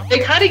 They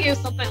kind of use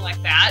something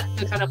like that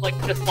to kind of like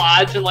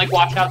dislodge and like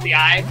wash out the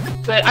eye.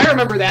 But I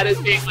remember that as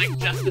being like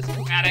just as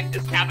traumatic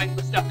as having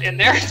the stuff in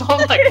there. So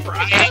I'm like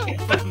crying,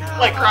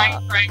 like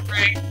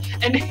crying.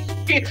 And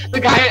the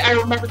guy, I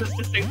remember this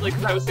distinctly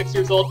because I was 6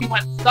 years old. He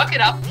went, "Suck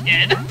it up,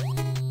 kid."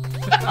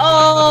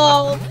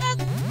 Oh,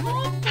 that's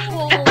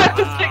awful. And I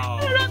was like,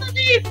 "Put it on the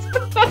knees."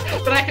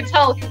 But I could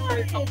tell he was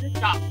very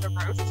shocked the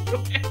roast.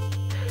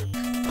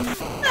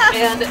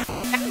 And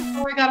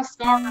before I got a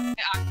scar on my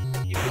eye,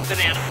 he was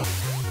banana.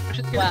 Which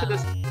is here to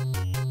this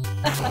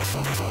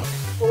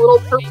a little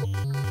purple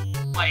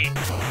light.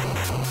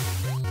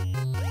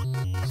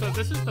 So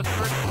this is the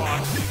first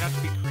boss you have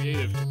to be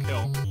creative to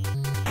kill.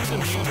 He's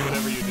immune to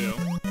whatever you do.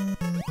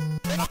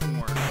 Nothing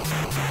works.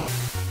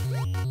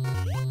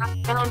 I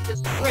found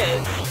his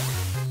fridge.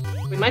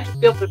 We might just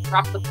be able to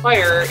drop the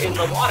fire in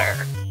the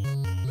water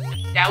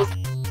and douse it.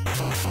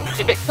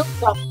 If it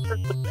kills us,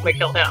 first we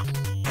kill him.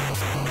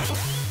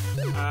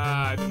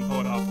 I didn't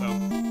pull it off though.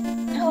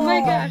 Oh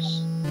my gosh.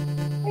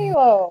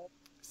 Halo.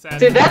 Sad.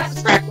 Dude, that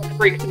track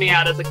freaked me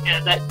out as a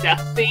kid, that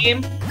death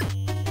theme.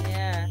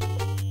 Yeah.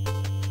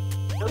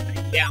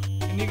 Yeah.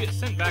 And you get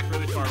sent back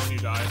really far when you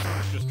die,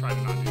 so just try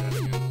to not do that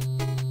again.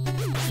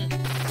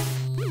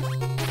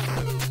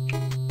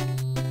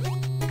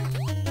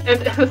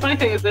 And the funny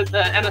thing is that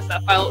the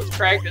NSF file was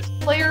tracked as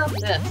player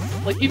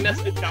miss. Like you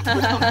missed a jump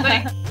or something.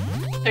 Like,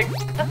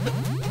 that's a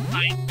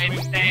fine way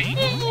to say.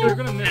 You're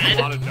gonna miss a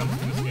lot of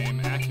jumps in this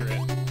game, accurate.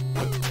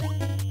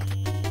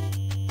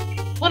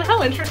 Well,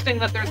 how interesting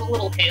that there's a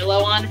little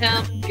halo on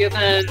him,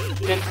 given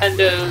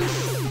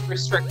Nintendo's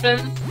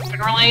restrictions,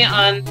 generally,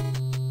 on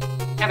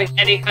having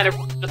any kind of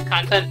religious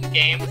content in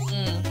games.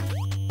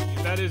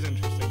 That is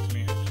interesting to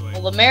me, actually.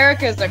 Well,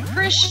 America is a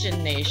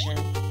Christian nation.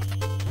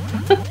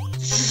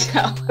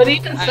 So, But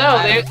even so,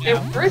 they're yeah.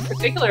 very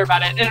particular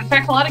about it. And in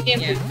fact, a lot of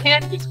games in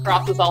Japan use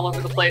crosses all over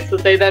the place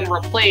that they then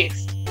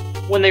replaced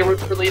when they were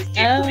released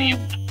to the US.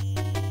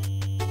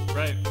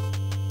 Right.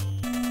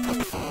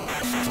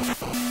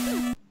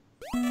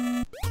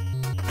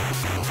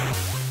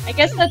 I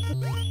guess that's a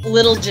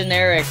little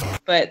generic,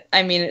 but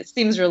I mean, it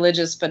seems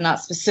religious, but not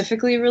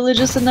specifically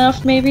religious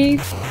enough, maybe?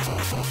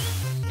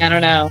 I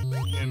don't know.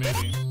 Yeah,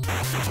 maybe.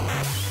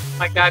 Oh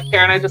my god,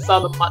 Karen, I just saw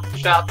the mutton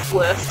shops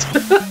list.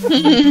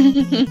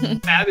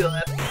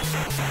 Fabulous.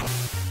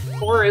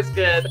 4 is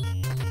good.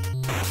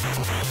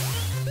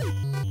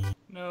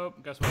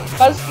 Nope, guess what?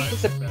 BuzzFeed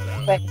is a Bad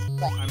out. thing.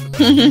 I'm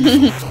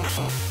the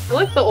best. I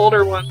like the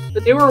older ones.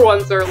 The newer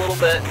ones are a little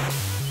bit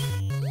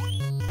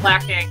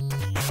lacking.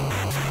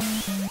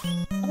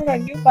 I don't know,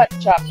 new button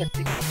chops are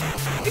pretty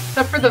good.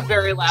 Except for the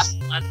very last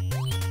one.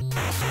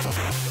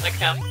 Like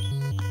him.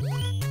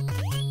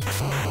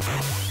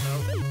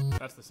 Nope,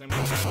 that's the same one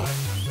as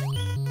last time.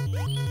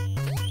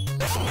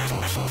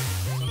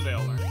 Someday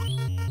I'll learn.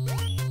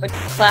 The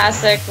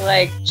classic,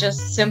 like,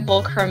 just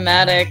simple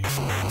chromatic,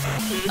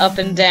 up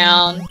and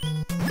down,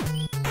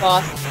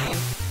 boss theme.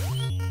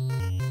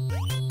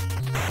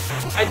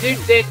 I do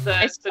dig the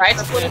tried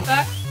triplet to.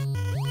 effect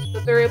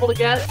that they're able to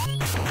get.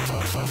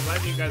 I'm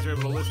glad you guys are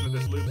able to listen to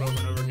this loop over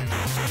and over again.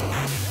 Things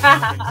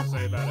to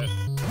say about it.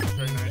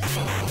 Very nice.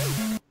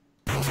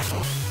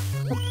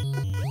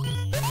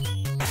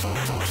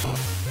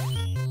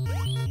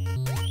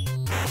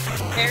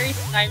 Very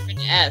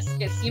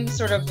siren-esque. It seems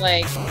sort of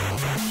like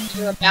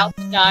you're about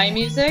to die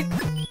music.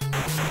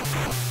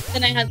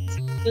 Then I had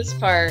this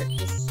part,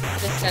 this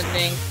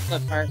descending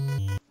flip part.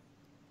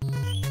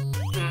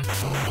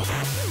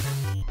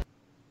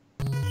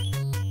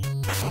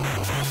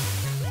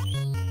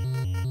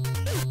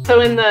 So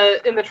in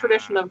the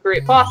tradition of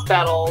great boss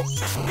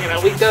battles, you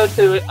know, we go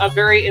to a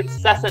very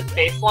incessant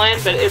bass line,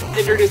 but it's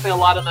introducing a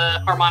lot of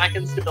the harmonic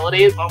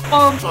instabilities. Bum,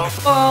 bum, bum,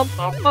 bum,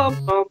 bum, bum,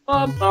 bum,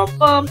 bum, bum,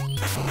 bum.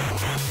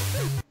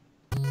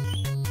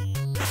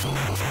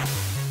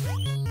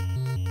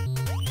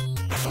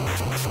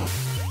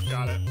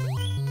 Got it.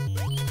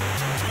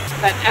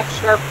 That F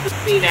sharp to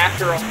C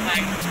natural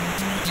thing.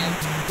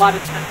 A lot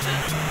of tension.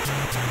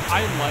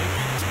 I like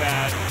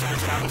that the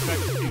sound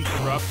effect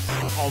interrupts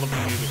all of the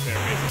music there,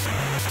 basically.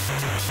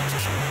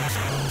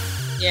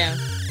 Yeah.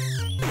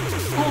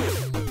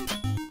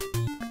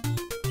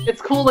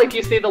 It's cool, like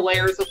you see the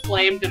layers of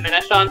flame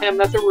diminish on him.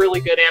 That's a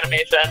really good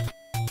animation.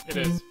 It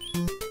is.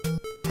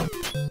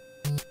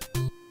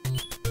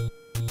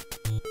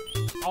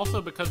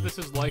 Also, because this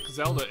is like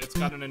Zelda, it's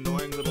got an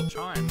annoying little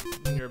chime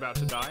when you're about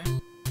to die.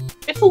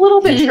 It's a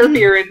little bit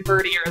chirpier and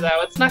birdier,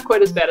 though. It's not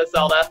quite as bad as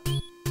Zelda.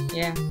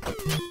 Yeah.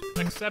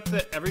 Except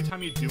that every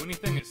time you do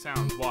anything, it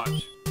sounds.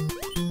 Watch.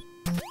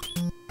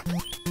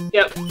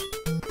 Yep.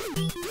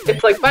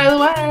 It's like, by the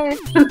way.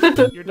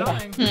 You're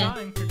dying, you're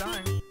dying, you're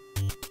dying.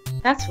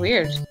 That's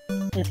weird.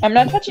 I'm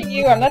not touching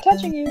you. I'm not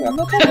touching you. I'm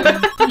not touching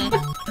you.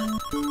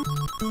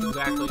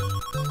 Exactly.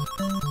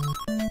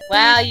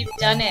 Wow, you've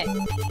done it.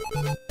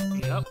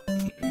 Yep.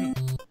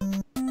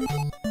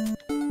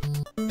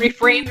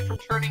 Refrain from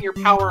turning your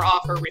power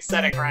off or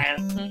resetting,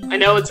 Ryan. I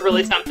know it's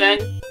really tempting.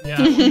 Yeah,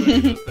 I won't do any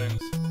of those things.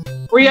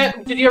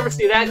 Did you ever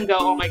see that and go,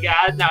 oh my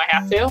god, now I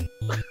have to?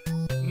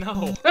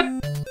 No.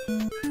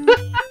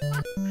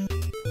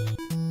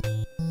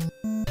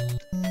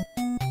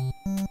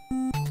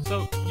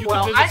 So, you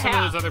can visit some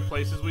of those other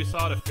places we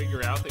saw to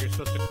figure out that you're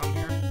supposed to come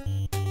here.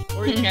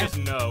 Or you can just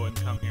know and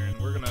come here, and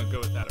we're gonna go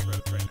with that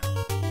approach right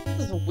now.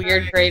 This is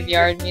weird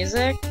graveyard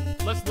music.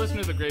 Let's listen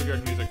to the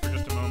graveyard music for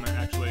just a moment,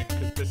 actually,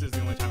 because this is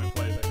the only time it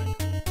plays, I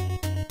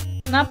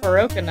think. Not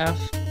Baroque enough.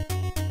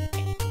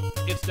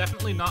 It's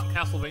definitely not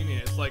Castlevania.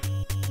 It's, like,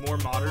 more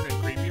modern and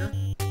creepier.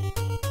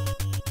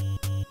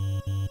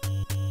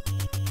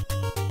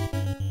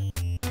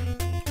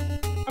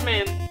 I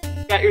mean,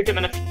 got your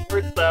diminished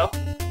words, though.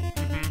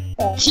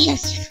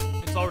 Yes.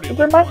 It's already It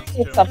a reminds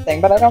me of something,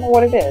 but I don't know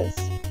what it is.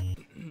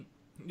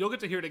 You'll get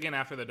to hear it again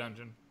after the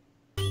dungeon.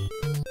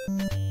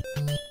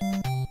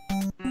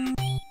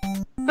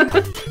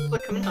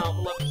 Look, coming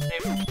home. Love his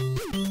name.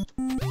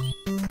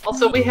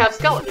 Also, we have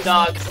skeleton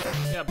dogs.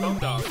 Yeah, bone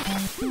dogs.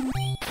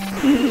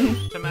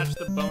 To match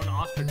the bone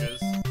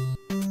ostriches.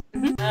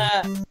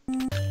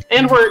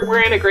 And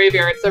we're in a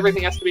graveyard, so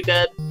everything has to be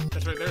dead.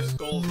 That's right, their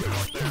skulls are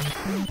out there.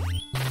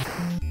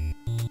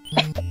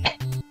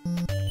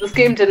 This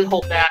game didn't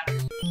hold back.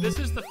 This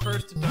is the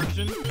first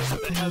dungeon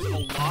that has a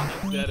lot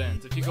of dead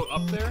ends. If you go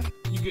up there,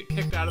 you get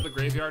kicked out of the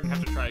graveyard and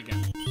have to try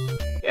again.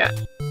 Yeah.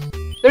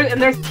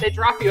 They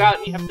drop you out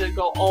and you have to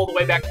go all the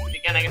way back to the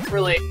beginning. It's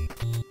really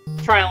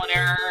trial and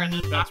error. And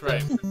then that's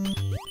right.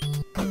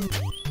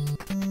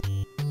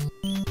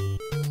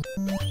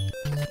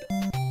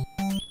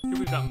 Here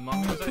we've got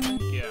mummies, I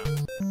think? Yeah.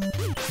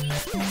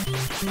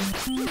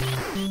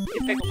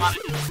 You pick a lot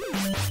of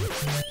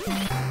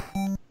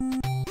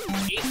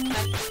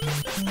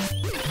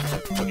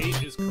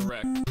Eight is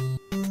correct.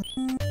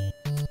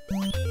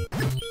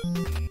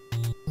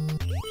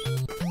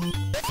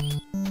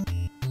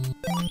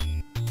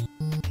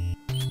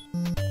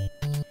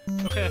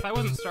 Okay, if I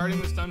wasn't starting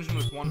this dungeon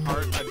with one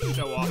heart, I'd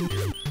show off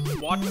here.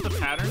 Watch the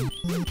pattern.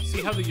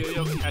 See how the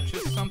yo-yo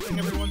catches something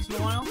every once in a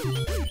while?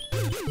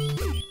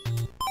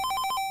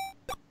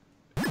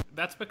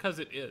 That's because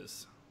it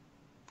is.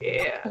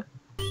 Yeah.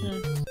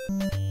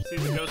 See,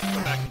 the ghosts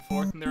go back and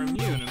forth, and they're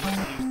immune unless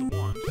you use the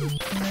wand.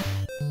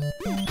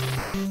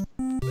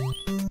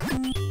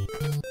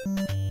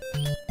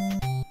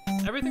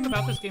 Everything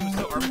about this game is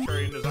so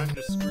arbitrary and designed to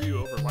just screw you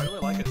over. Why do I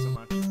like it so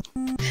much?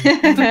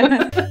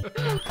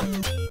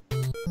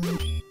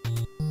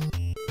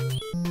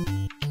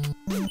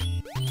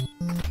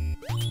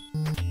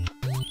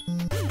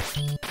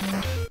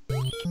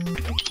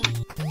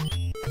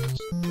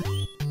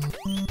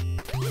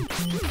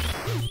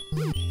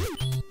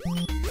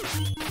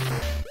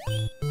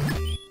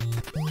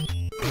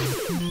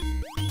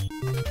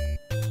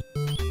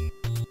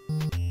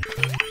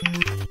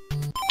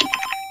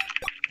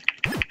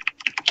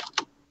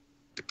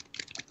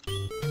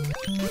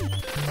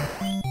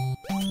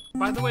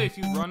 By the way, if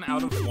you run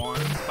out of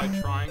wands by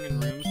trying in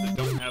rooms that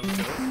don't have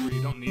ghosts, where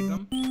you don't need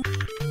them,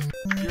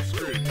 you're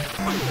screwed. You have to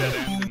find a dead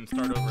end and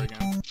start over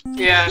again.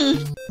 Yeah.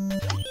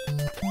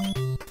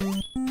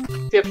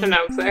 You have to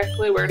know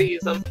exactly where to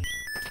use them.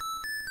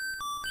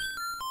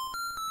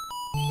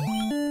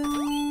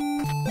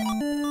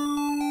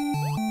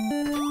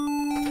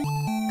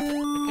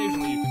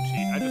 Occasionally you can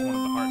cheat. I just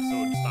wanted the heart so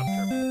it would stop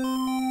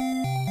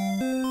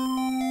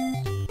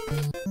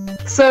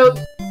chirping. So,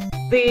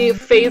 the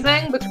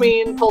phasing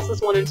between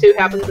pulses 1 and 2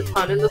 happens a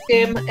ton in this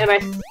game, and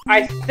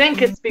I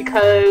think it's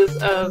because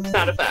of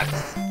sound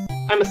effects.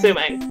 I'm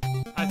assuming.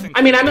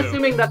 I'm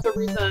assuming that's a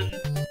reason.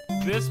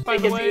 This, by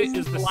the way,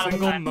 is the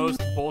single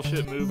most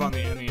bullshit move on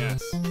the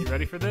NES. You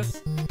ready for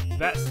this?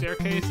 That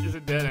staircase is a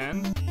dead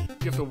end.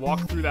 You have to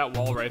walk through that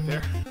wall right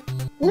there.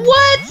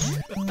 What?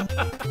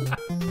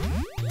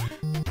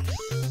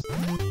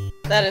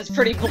 That is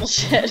pretty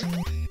bullshit.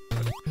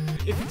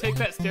 If you take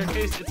that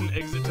staircase, it's an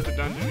exit to the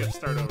dungeon. You have to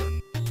start over.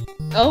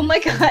 Oh my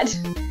god.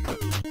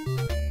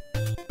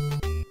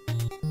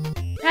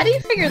 How do you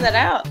figure that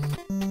out?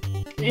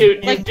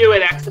 You do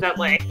it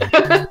accidentally.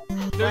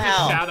 There's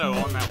a shadow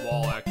on that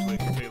wall, actually,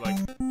 if you pay, like,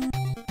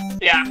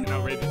 an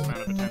outrageous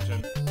amount of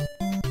attention.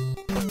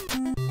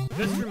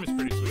 This room is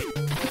pretty sweet.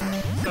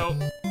 So,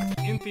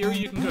 in theory,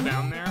 you can go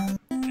down there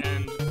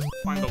and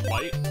find the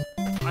light.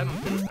 I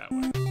don't do it that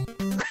way.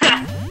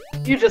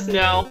 You just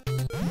know.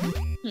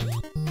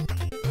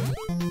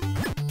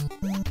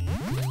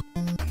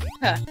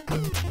 Huh.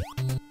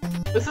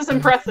 This is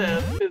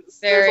impressive, because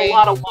there's a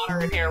lot of water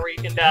in here where you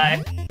can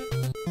die.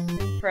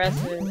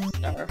 Impressive,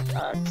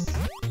 Startropics.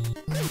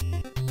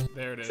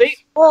 There it is. See?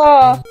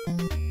 Oh.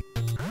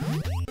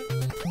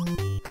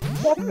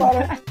 That's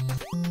better.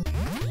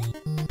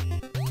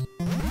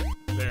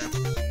 There.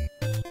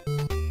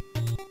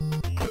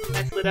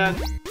 it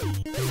ends.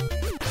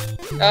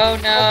 Oh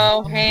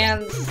no,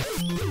 hands.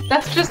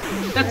 That's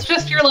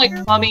just your like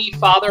mummy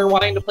father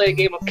wanting to play a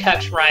game of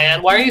catch,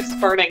 Ryan. Why are you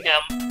spurning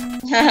him?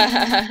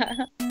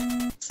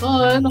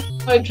 Son,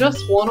 I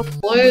just want to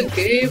play a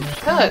game of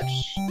catch.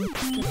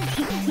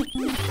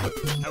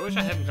 I wish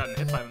I hadn't gotten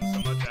hit by them so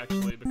much,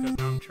 actually, because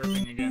now I'm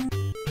chirping again.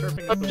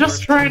 Chirping is I'm the just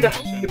worst trying to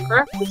combination. help you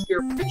practice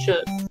your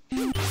pitches.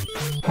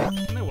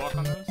 Can they walk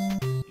on those?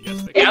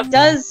 Yes, they can. It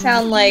does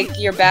sound like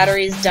your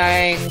battery's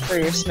dying for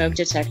your smoke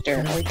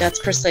detector. Like, that's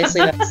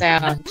precisely that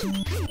sound.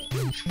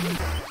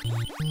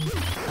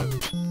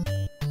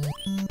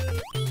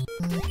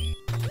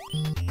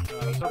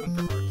 I was hoping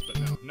for hearts, but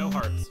no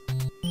hearts.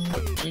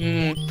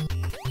 Mm.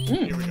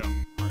 Here we go.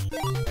 Hearts.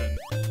 Good.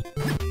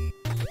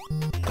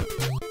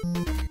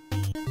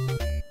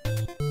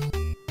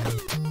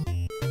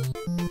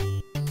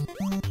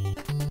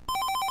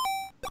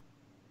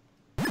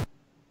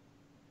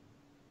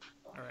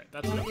 Alright,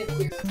 that's enough.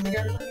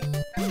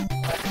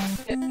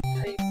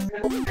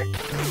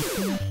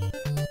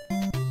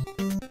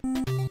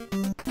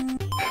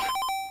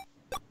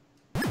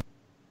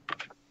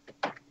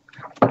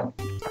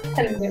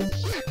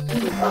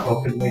 I'm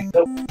hoping they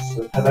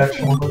have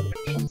actual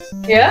motivations.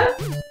 Yeah?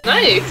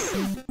 Nice!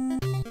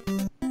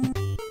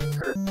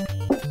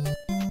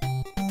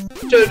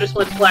 Joe just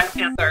went Black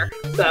Panther,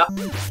 so.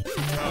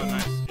 Oh,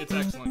 nice. It's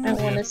excellent. I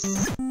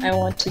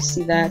want to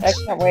see that. I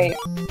can't wait.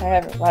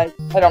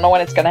 I don't know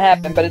when it's gonna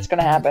happen, but it's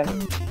gonna happen.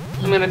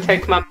 I'm gonna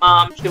take my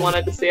mom, she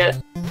wanted to see it.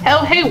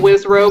 Oh, hey,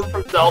 Wizrobe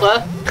from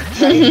Zelda.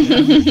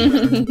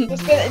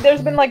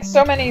 There's been like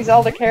so many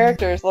Zelda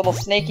characters, little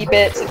snaky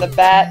bits and the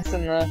bats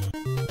and the...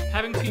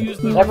 Having to use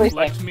the Everything.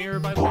 reflect mirror,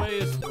 by the way,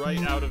 is right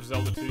out of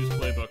Zelda 2's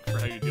playbook for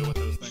how you deal with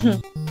those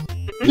things.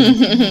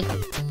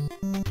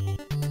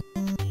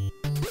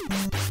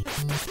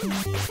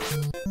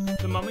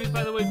 The mummies,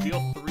 by the way, deal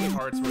 3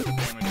 hearts worth of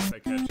damage if they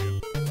catch you.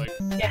 Like,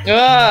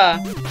 Ah!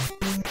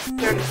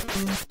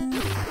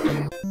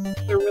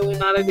 They're really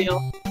not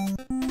ideal.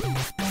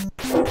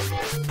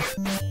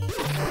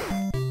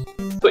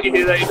 That's what you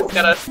do though, you just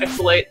gotta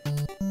isolate.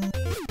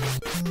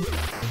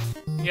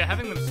 yeah,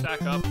 having them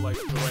stack up like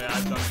the way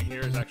I've done it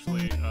here is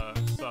actually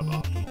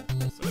suboptimal.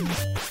 So,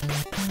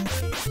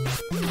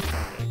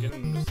 yeah,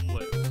 getting them to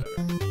split is better.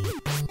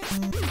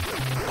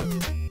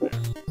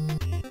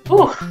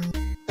 Ooh,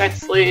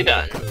 nicely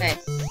done.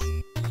 Nice.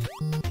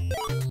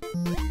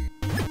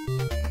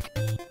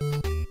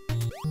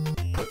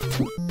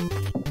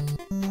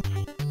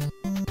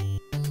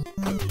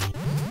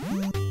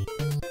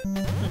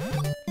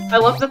 I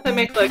love that they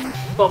make like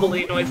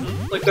bubbly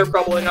noises, like they're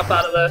bubbling up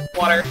out of the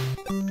water.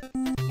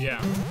 Yeah.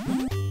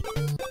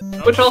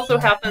 Which also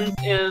happens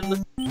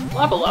in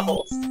lava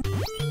levels.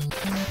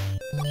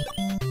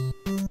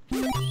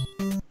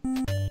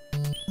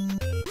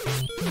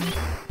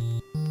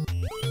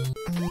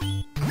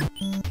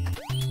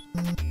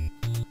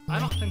 I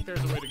don't think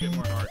there's a way to get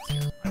more hearts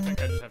here. I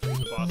think I just have to use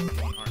the boss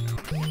with 1 heart now.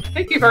 And I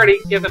can't I think you've already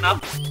given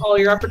up all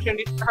your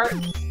opportunities for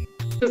hearts.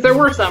 Because there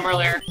were some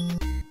earlier.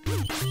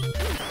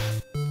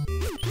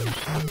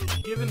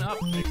 Giving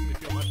up makes me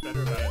feel much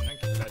better about it.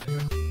 Thank you for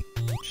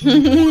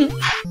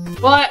that.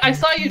 Well, I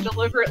saw you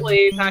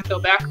deliberately not go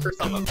back for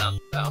some of them,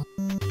 so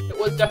it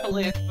was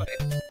definitely a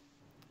choice.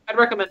 I'd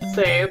recommend to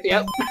save,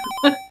 yep.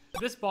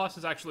 This boss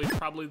is actually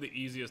probably the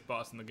easiest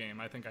boss in the game.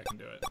 I think I can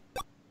do it.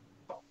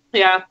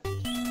 Yeah.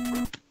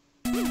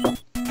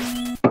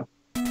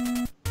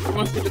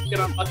 Unless you just get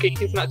unlucky,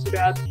 he's not too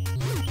bad.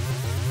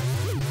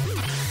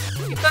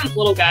 He sends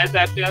little guys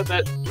at you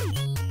that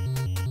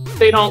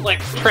they don't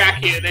like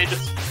track you, they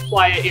just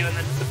fly at you and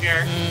then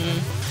disappear.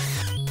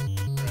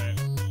 Right.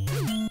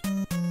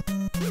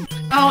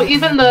 Oh,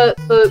 even the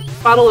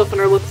bottle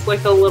opener looks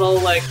like a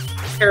little like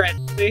parrot,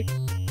 see?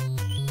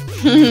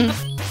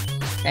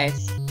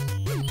 Nice.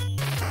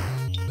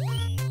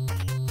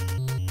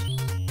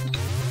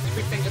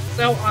 Everything is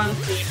so on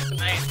theme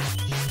tonight.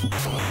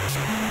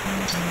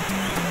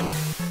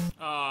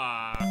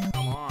 Ah,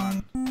 come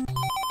on.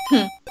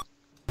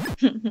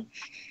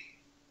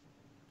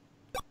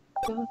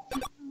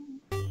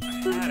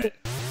 I had it.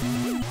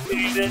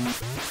 Made it.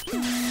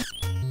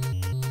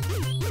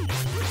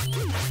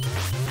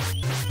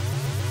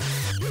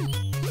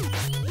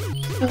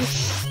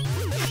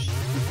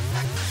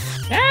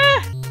 Ah!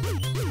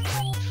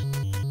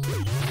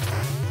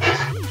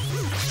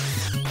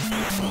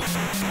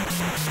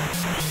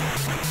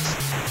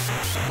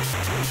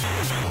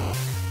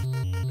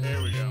 There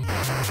we go.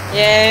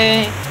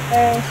 Yay!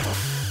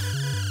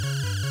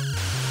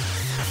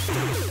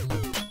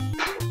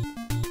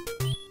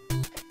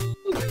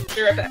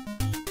 Be right back.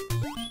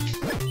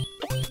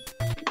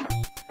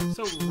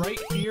 So right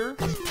here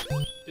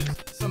is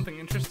something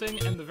interesting,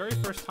 and the very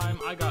first time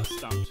I got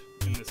stumped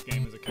in this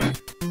game as a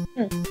kid.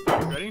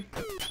 Ready?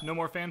 No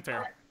more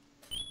fanfare.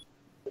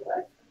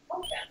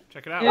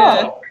 Check it out.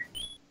 Yeah.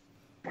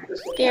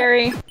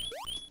 Scary.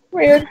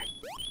 Weird.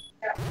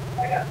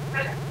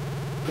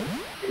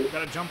 You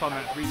gotta jump on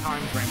that 3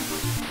 times randomly.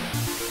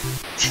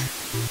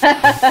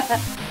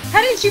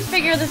 How did you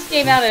figure this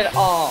game out at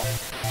all?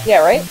 Yeah,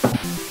 right?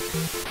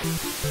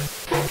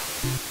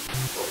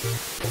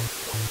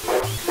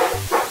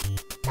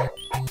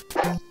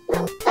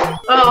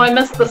 Oh, I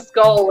missed the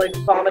skull, like,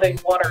 vomiting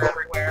water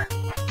everywhere.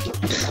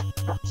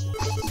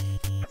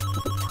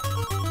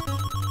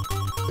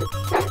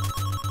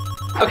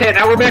 Okay,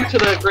 now we're back to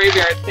the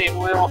graveyard theme. Do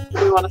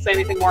we want to say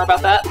anything more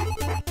about that?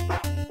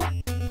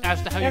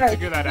 As to how you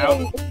figure that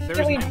out, there's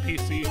an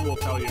NPC who will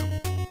tell you.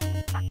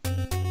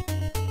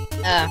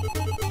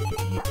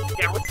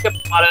 Yeah, we're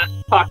skipping a lot of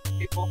talk to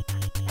people.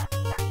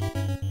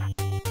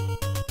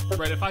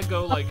 Right, if I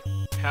go, like,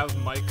 have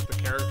Mike, the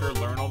character,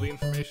 learn all the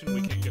information,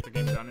 we can't get the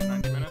game done in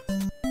 90 minutes.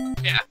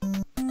 Yeah.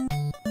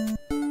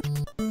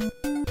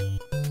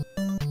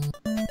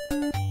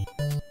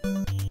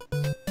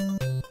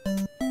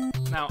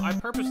 Now, I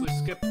purposely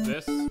skipped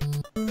this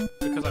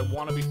because I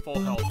want to be full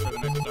health for the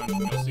next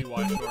dungeon. You'll see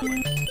why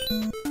shortly.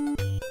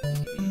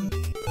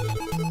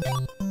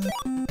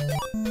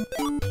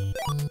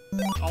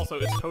 Also,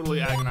 it's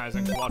totally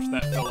agonizing to watch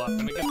that fill up,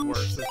 and it gets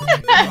worse as the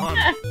game goes on.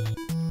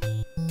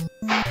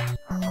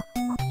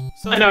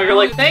 So I know, you're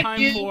like, thank time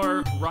you.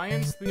 for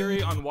Ryan's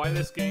theory on why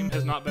this game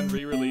has not been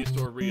re-released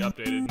or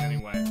re-updated in any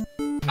way.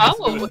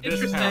 Oh,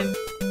 interesting.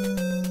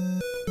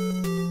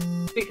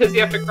 Because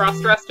you have to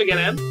cross-dress to get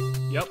in?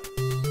 Yep.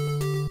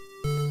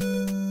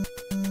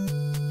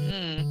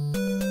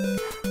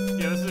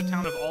 Yeah, this is a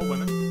town of all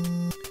women.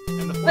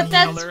 And the fortune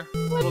teller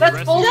will that's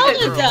dress bullshit. you as a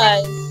Zelda girl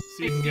does.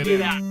 so you can get do in.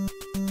 that.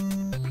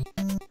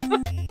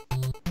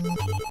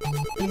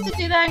 We used to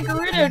do that in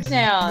Gerudo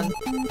Town.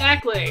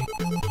 Exactly.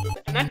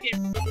 And that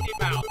game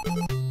came out.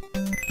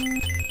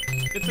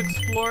 It's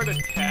explored a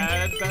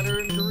tad better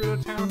in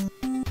Gerudo Town.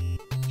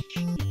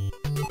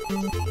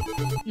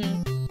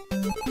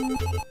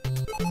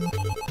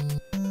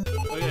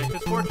 Oh yeah,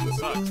 his fortune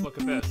sucks. Look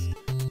at this.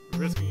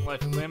 Risking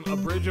life and limb, a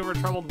bridge over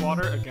troubled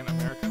water. Again,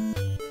 America.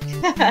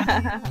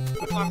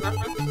 The song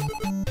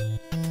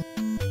reference.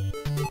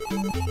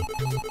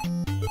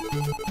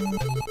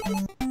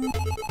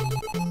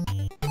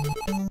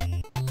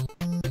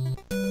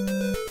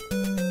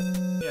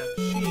 Yeah,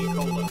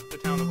 She-Cola, the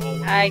town of all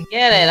women. I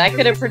get it. I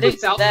could have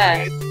predicted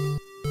that.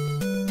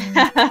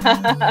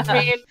 I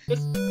mean, this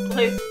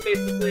place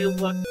basically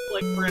looks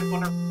like we're in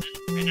Wonderland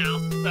right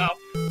now, so...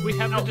 We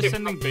have the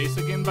descending bass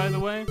again, by the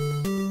way.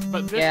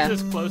 But this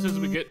is as close as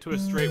we get to a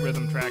straight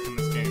rhythm track in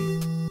this game.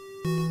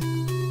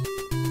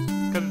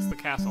 Because it's the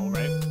castle,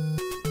 right?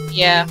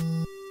 Yeah.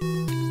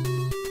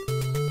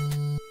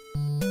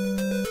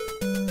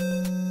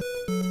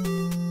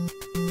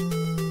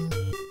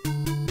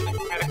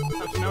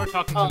 So now we're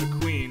talking to the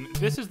queen.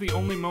 This is the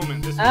only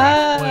moment this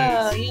track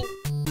plays.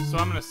 Yeah. So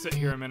I'm gonna sit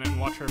here a minute and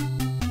watch her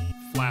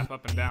flap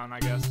up and down, I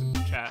guess, and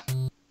chat.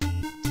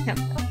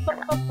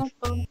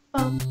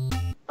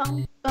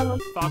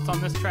 Thoughts on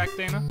this track,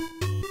 Dana?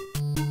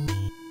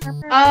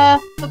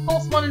 The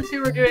Pulse 1 and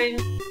 2 are doing...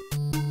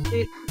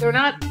 They're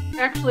not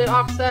actually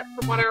offset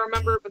from what I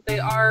remember, but they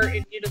are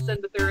in unison,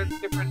 but they're in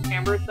different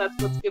timbres. That's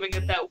what's giving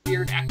it that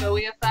weird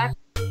echoey effect.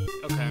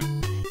 Okay.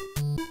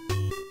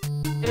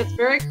 And it's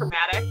very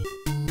chromatic.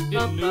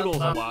 It noodles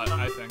a lot,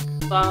 I think.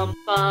 Bum,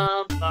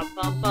 bum, bum,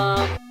 bum,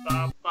 bum,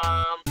 bum,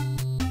 bum.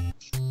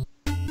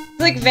 It's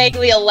like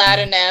vaguely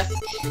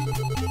Aladdin-esque.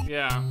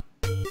 Yeah.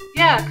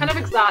 Yeah, kind of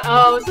exotic.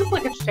 Oh, is this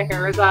like a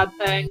Scheherazade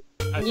thing?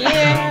 I think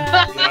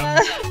Yeah. so. Yeah.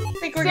 I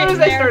think we're As soon getting as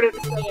I there. started to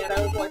say it,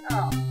 I was like,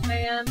 oh,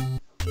 man.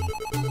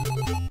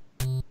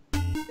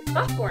 It's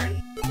popcorn.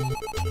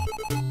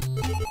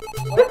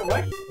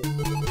 What?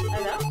 I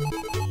know.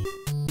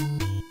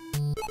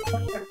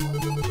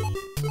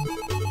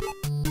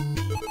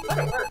 But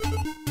it works.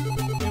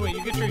 Anyway,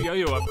 you get your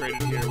yo-yo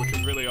upgraded here, which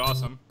is really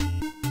awesome.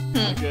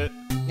 You get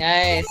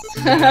Nice.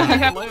 You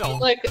have flail.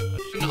 like A an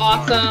shield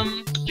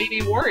awesome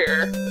lady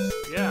warrior arm.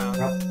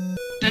 Yeah,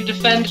 and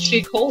defend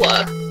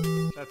She-Cola.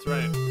 that's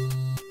right.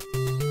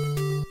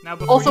 Now,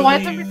 before Also, you why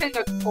is leave, everything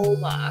a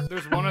cola?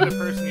 there's one other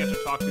person you have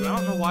to talk to. I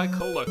don't know why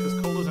cola, because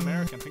cola's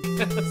American, I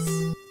guess.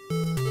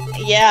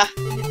 Yeah.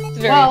 It's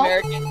very Well,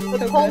 American. The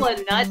So cola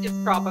nut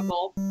is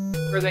tropical,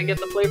 where they get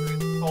the flavor of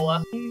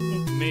cola.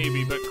 good.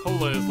 Maybe, but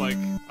cola is like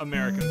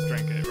Americans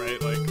drink it, right?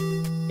 Like.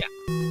 Yeah.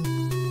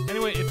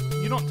 Anyway, if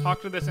you don't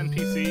talk to this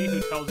NPC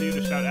who tells you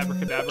to shout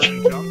abracadabra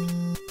and jump,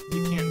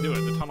 you can't do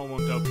it. The tunnel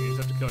won't open. You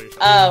just have to kill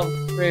yourself. Oh,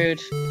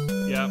 rude.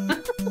 Yeah.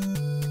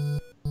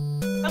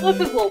 I love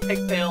his little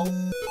pigtails.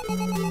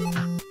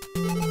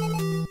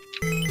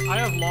 I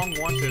have long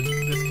wanted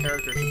this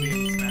character to be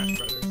in Smash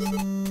Brothers.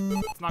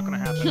 It's not gonna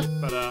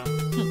happen, but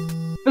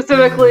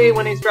Specifically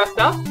when he's dressed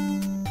up.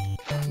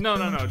 no,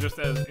 just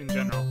as in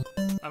general.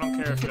 I don't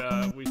care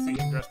if we see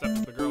him dressed up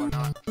as the girl or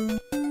not.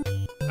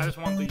 I just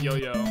want the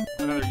yo-yo,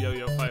 another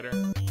yo-yo fighter.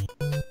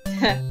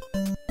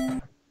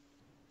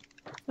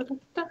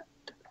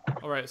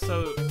 Alright,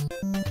 so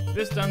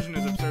this dungeon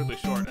is absurdly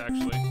short,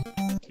 actually.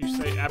 You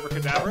say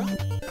abracadabra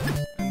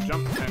and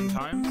jump 10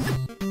 times.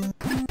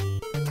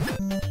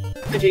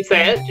 Did you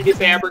say it? Did you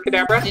say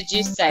abracadabra? Did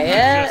you say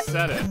I it? just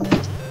said it.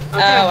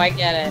 Oh, I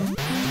get it.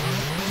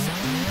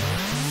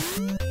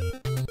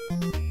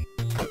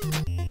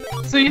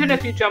 So even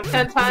if you jump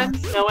 10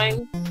 times,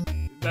 knowing...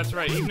 That's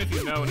right, even if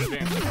you know in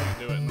advance you can't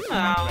do it. And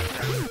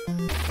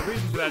the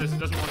reason for that is it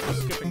doesn't want you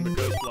skipping the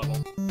ghost level.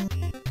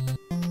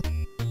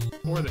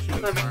 Or the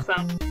shooting That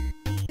star. makes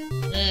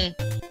sense.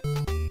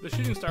 The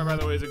shooting star, by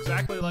the way, is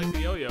exactly like the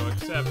yo-yo,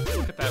 except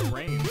look at that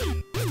range.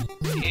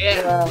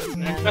 Yeah.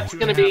 That's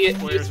gonna be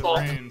useful.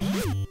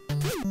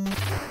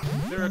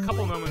 There are a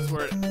couple moments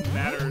where it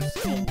matters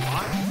a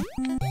lot.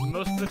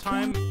 Most of the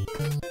time,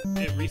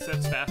 it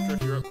resets faster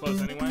if you're up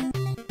close anyway.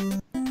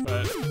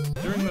 But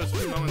during those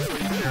few moments where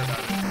you care about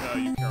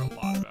it, you care a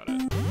lot about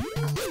it.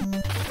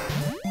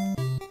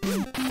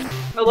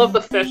 I love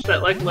the fish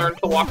that, like, learn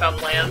to walk on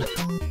land.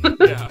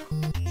 Yeah.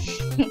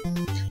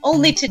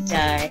 Only to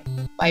die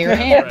by your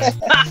hand.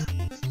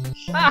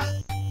 Right.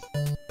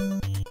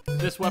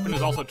 This weapon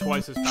is also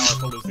twice as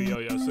powerful as the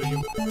yo-yo, so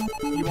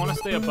you want to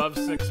stay above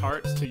 6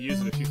 hearts to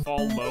use it. If you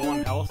fall low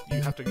on health,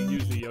 you have to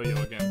use the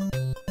yo-yo again.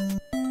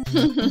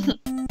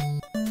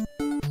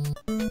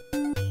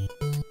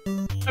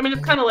 I mean,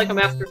 it's kind of like a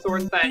Master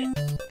Sword thing.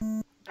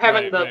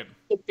 Having the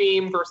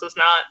beam versus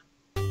not.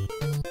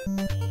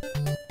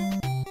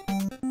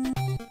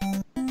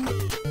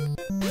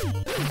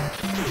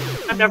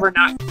 I'm never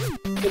not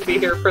going to be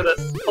here for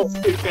this Pulse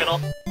 2 channel.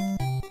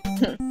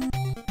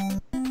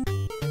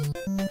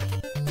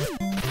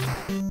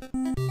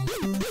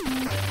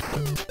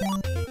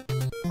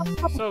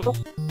 So,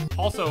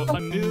 also, a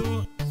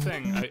new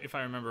thing, if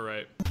I remember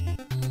right.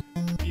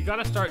 You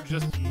gotta start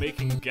just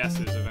making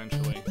guesses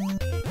eventually.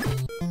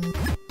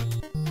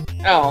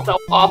 Oh. So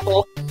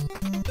awful.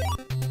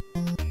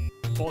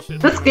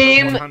 Bullshit. This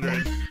game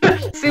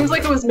 100. seems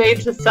like it was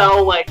made to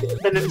sell, like,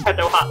 the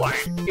Nintendo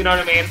hotline. You know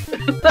what I mean?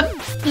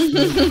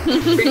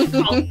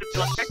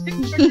 I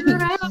can figure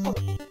it out.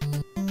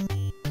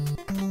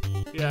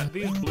 Yeah,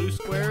 these blue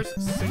squares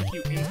sink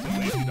you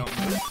instantly if you don't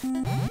move.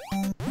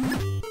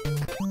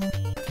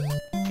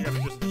 You gotta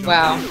just jump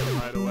Wow. into them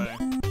right away.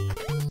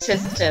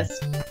 Tisk tisk.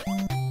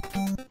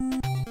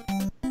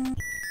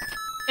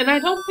 And I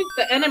don't think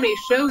the enemy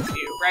shows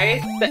you,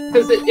 right?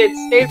 Because it It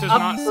stays does up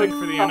not sync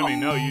for the top. enemy,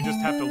 no, you just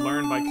have to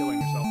learn by killing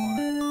yourself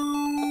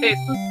on Okay,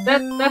 so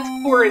that's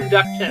poor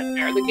induction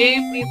there. The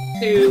game needs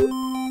to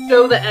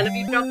show the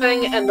enemy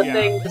jumping and the Yeah.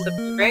 thing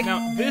disappearing. it.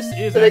 Now, this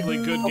is So they- actually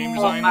good game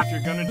design if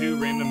you're gonna do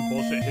random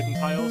bullshit hidden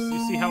tiles.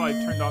 You see how I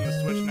turned on the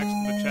switch next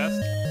to the chest?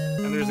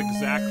 And there's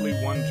exactly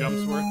 1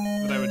 jump's worth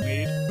that I would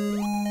need?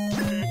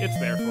 It's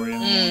there for you.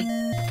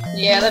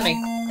 Yeah, that makes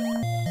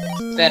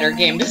better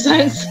game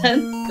design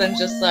sense than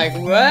just like,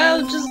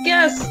 well, just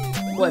guess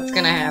what's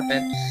gonna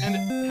happen. And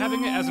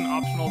having it as an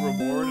optional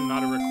reward and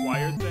not a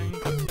required thing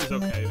is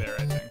okay there,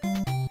 I think.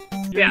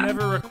 You're Yeah.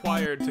 never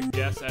required to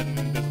guess at an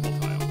invisible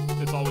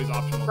tile. It's always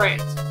optional. Right.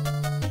 traits.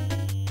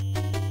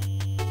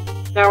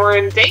 Now we're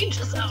in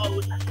danger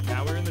zone.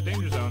 Now we're in the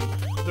danger zone.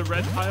 The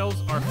red tiles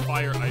are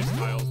fire ice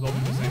tiles. They'll do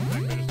the same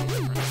thing, they're just a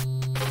little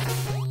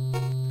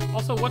different.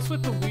 Also, what's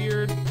with the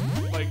weird,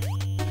 like,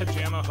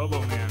 pajama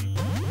hobo man?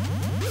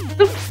 He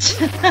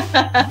looks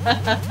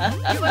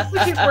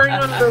like he's wearing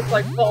one of those,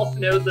 like, false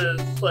noses.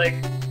 Like,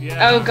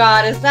 Yeah. Oh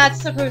god, is that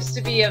supposed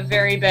to be a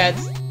very bad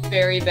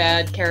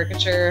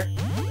caricature?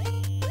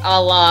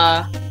 A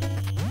la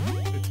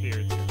It's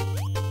here.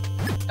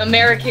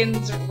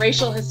 Americans'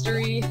 racial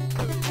history?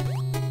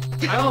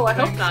 Oh, I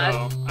hope think not.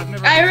 so. I've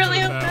never I understood really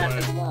it hope that not way.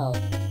 as well.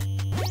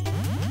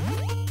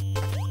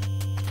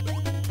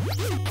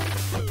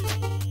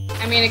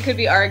 I mean, it could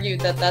be argued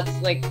that that's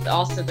like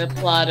also the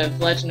plot of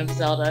Legend of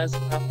Zelda as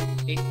well.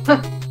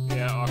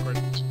 Yeah, awkward.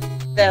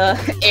 The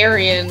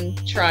Aryan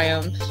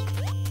triumph.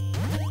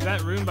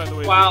 That room, by the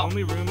way, Wow. is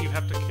the only room you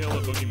have to kill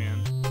a boogeyman.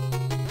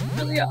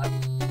 Really odd.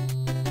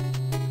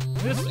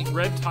 This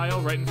red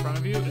tile right in front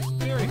of you is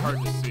very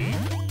hard to see.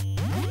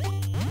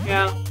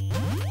 yeah.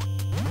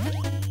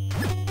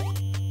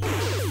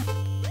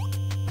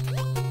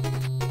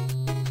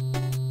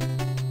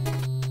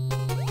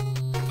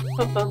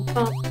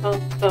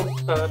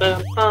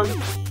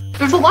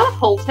 There's a lot of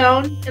whole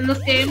tone in this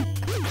game.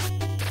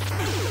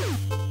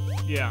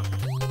 Yeah.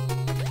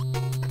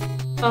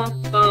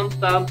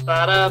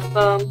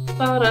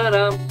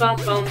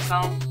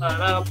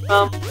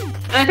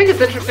 And I think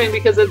it's interesting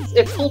because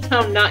it's full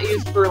tone not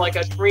used for like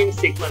a dream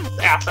sequence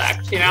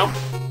affect, you know?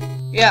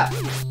 Yeah.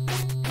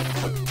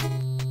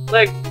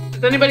 Like,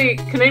 can anybody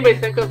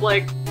think of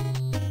like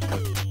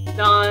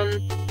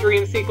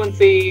non-dream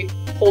sequency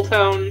whole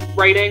tone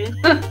writing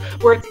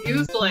where it's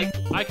used like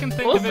I can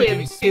think of mostly it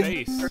in in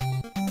space. space,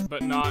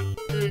 but not.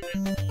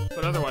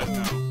 But otherwise,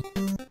 no.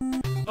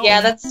 Oh,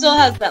 Yeah, that still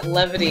has that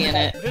levity in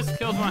it. This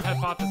kills my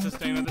hypothesis,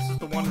 Dana. This is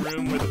the one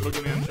room where the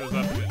boogeyman shows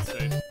up and it's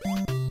safe.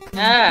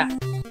 Ah.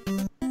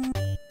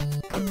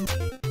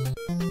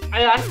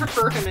 I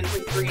prefer him in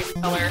his green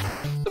color.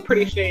 It's a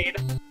pretty shade.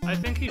 I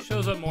think he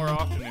shows up more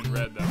often in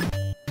red,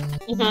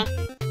 though.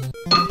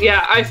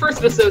 Yeah, I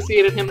first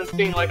associated him as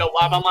being like a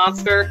lava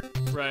monster,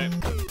 Right.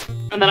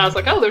 and then I was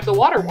like, oh, there's a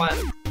water one.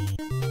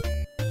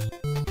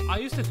 I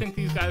used to think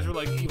these guys were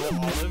like evil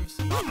olives,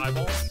 not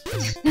eyeballs.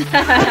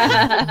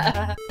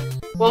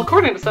 Well,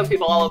 according to some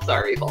people, olives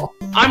are evil.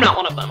 I'm not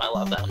one of them. I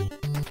love them.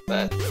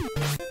 But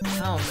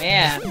Oh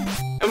man.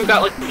 and we've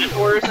got like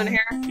minotaurs in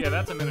here. Yeah,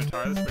 that's a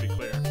Minotaur. That's pretty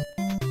clear.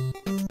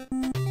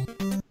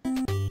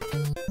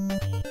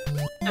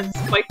 And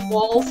spike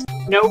walls.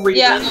 No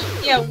reason.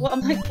 Yeah. Well,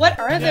 I'm like, what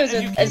are those?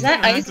 and you Is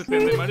that can't interact ice with them.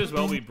 They cream? might as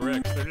well be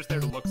bricks. They're just there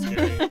to look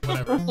scary.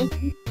 Whatever.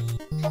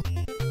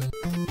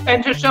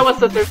 And to show us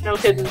that there's no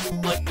hidden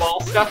like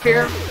wall stuff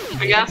here,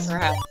 I guess.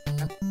 Perhaps.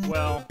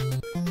 Well,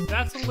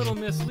 that's a little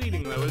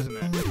misleading, though, isn't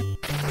it?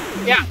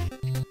 Yeah.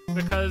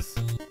 Because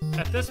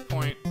at this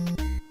point,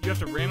 you have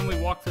to randomly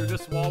walk through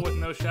this wall with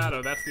no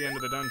shadow. That's the end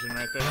of the dungeon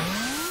right there.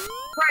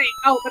 Right.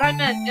 Oh, but I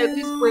meant at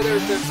least where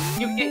there's a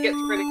you can't get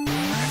through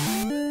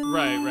it.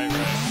 Right.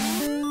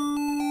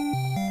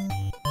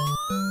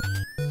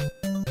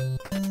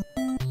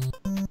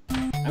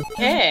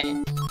 Okay.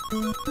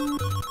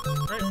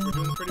 Right, we're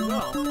doing pretty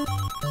well.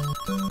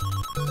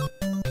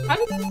 How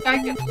does this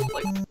guy get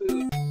like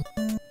food?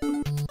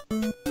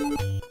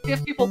 Do you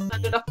have people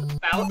send it up the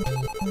spout?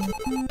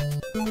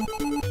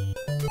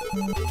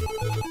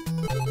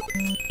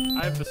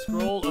 I have the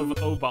Scroll of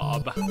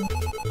Obob,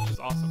 which is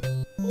awesome.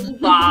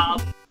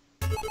 Bob.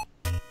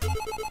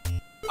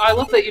 I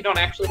love that you don't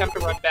actually have to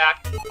run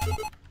back.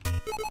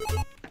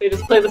 They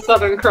just play the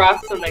Southern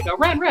Cross and they go,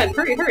 run,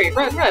 hurry,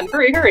 run,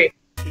 hurry.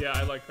 Yeah,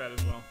 I like that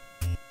as well.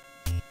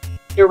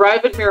 You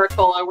arrive at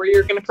Miracola where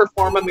you're going to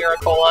perform a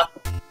Miracola.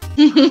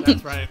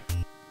 That's right.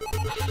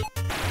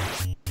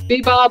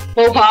 Bebop,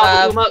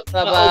 Bobop,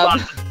 Bebop,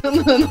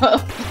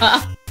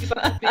 Bebop.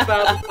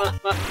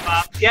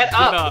 Bebop, get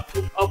up,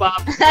 oh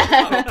Bob.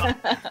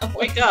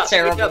 Wake up,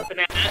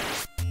 banana.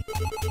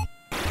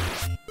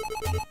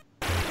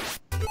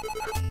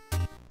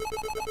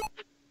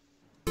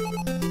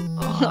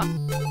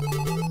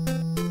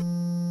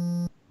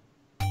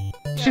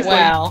 She's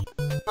Wow.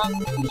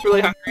 she's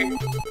really hungry.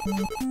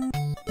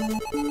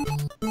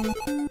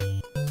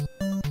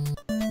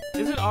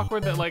 Is it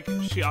awkward that, like,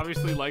 she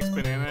obviously likes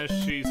bananas,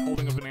 she's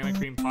holding a banana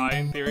cream pie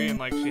in theory, and,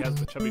 like, she has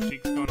the chubby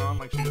cheeks going on,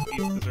 like she just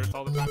eats desserts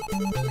all the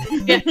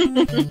time?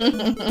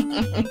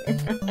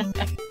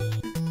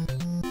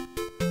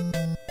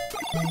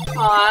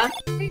 Aw,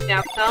 hey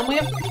Napcom, we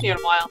haven't seen you in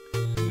a while.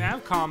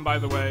 Navcom, by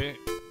the way,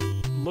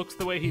 looks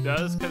the way he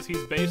does because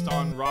he's based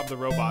on Rob the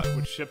Robot,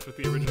 which shipped with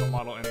the original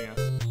model NES.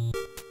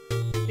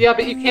 Yeah,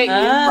 but you can't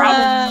use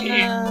Robin's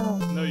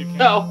game. No, you can't.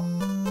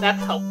 No, that's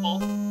helpful.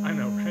 I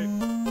know, right?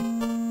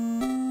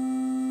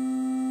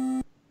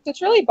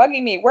 It's really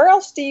bugging me. Where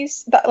else do you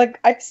like?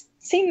 I've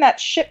seen that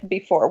ship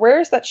before. Where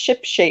is that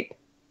ship shape?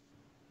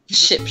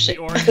 Ship. The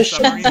orange The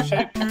ship. submarine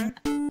shape, Karen?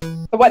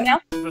 The what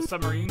now? The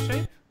submarine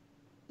shape?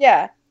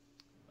 Yeah.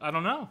 I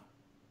don't know.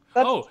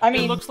 That's, I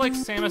mean, it looks like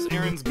Samus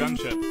Aran's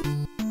gunship.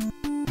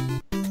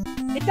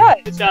 it does.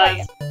 It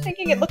does. I'm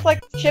thinking it looked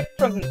like the ship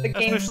from the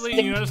game.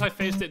 Especially, you notice I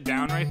faced it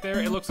down right there?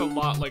 It looks a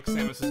lot like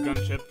Samus's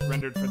gunship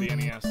rendered for the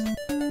NES.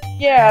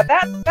 Yeah,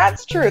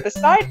 that's true. The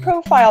side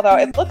profile though,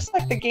 it looks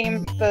like the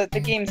game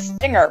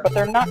Stinger, but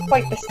they're not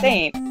quite the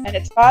same, and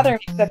it's bothering me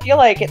because I feel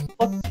like it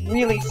looks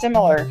really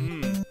similar.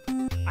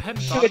 I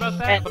hadn't thought about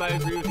that, but I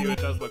agree with you. It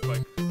does look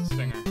like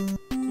Stinger.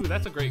 Ooh,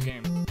 that's a great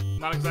game.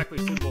 Not exactly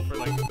suitable for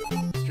like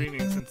streaming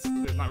since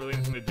there's not really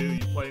anything to do.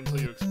 You play until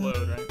you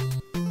explode, right?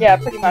 Yeah,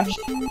 pretty much.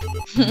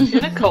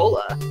 Tuna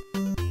cola.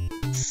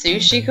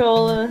 Sushi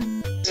cola.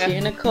 Yeah.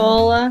 Tuna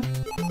cola.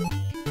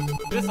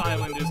 This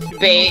island is tuna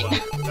Bait.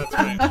 cola. That's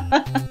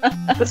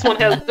right. This one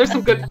there's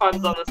some good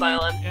puns on this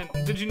island. And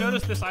did you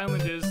notice this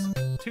island is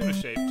tuna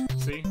shaped?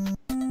 See?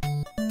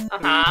 Uh-huh.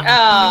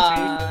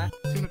 Ah.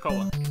 Tuna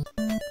cola.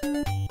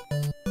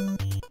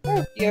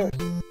 Oh, cute.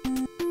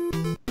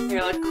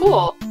 You're like,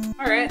 cool.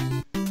 Alright.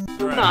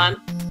 Moving on.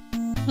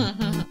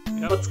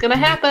 Yep. What's gonna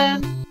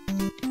happen?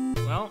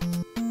 Well,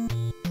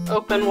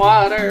 Open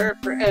water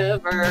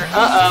forever.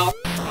 Uh-oh.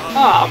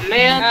 Oh,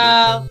 man.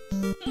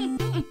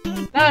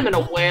 Now I'm in a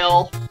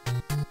whale.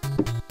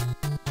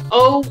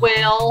 Oh,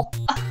 whale.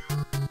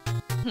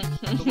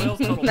 the whale's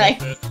total Nice.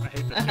 bullshit. I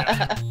hate this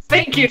guy.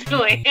 Thank you,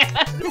 Julianne.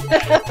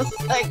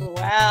 It's like,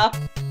 wow.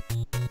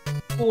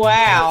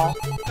 Wow.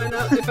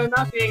 If I'm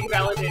not being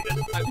validated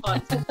with my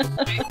puns.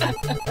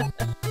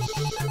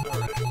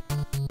 Alright.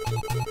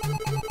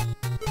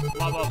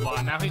 Blah blah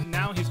blah. Now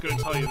he's gonna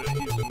tell you that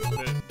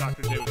that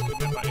Dr. J was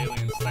kidnapped by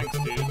aliens. Thanks,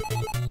 dude.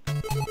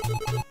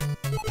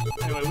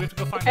 Anyway, we have to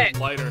go find his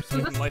lighter so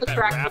we this can is light the that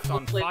track raft we'll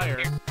on play fire.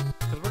 here.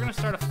 Because we're gonna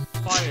start a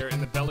fire in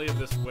the belly of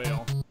this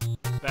whale.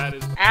 That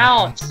is the plan.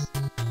 Ouch.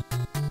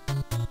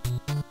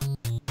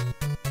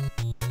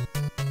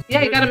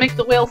 Yeah, you gotta make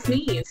the whale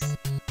sneeze.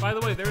 By the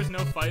way, there is no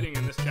fighting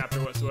in this chapter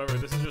whatsoever.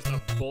 This is just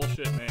a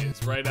bullshit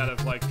maze, right out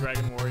of like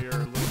Dragon Warrior or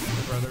Little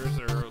Ninja Brothers,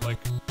 or like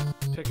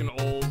pick an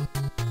old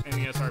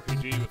NES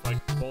RPG with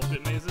like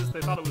bullshit mazes.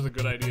 They thought it was a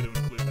good idea to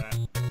include that.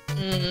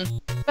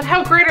 But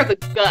how great are the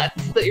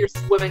guts that you're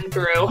swimming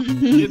through?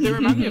 They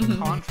remind me of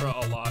Contra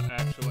a lot,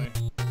 actually.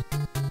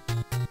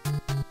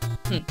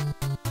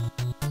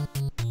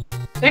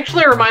 They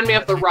actually remind me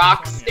of the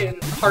rocks in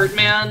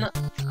Hardman,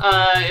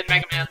 in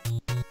Mega Man.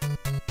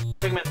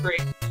 Mega Man 3.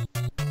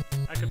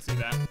 I could see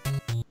that.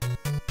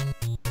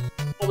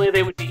 Usually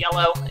they would be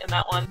yellow in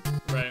that one.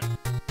 Right.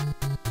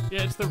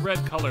 Yeah, it's the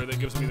red color that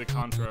gives me the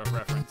Contra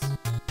reference,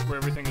 where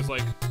everything is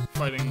like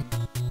fighting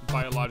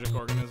biologic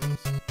organisms.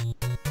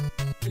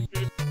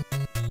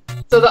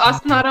 So the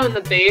ostinato in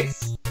the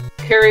bass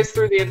carries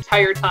through the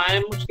entire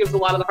time, which gives a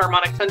lot of the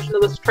harmonic tension to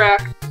this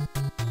track.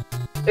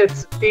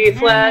 It's B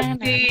flat,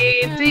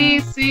 D,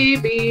 D, C,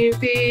 B,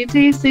 B,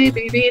 D, C,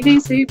 B, B, D,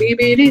 C, B,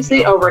 B, D,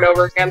 C, over and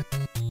over again.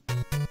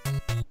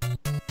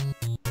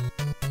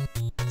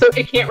 So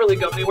it can't really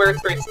go anywhere,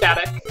 it's very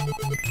static.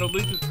 The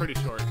loop is pretty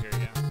short here,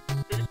 yeah.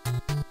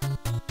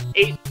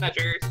 8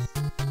 measures.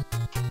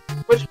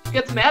 Which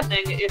gets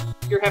maddening if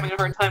you're having a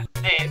hard time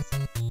with maze.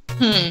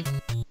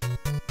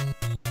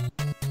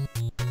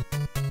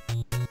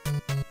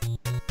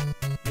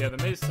 Yeah, the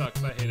maze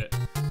sucks, I hate it.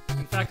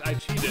 In fact, I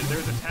cheated.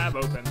 There's a tab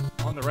open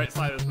on the right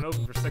side that's been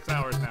open for 6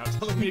 hours now,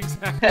 telling me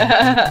exactly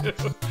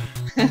what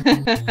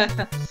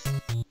to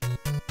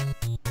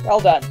do. Well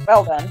done.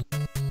 Well done.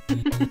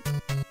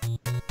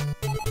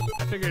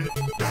 I figured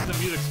this is a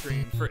music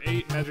stream. For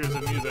 8 measures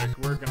of music,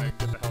 we're gonna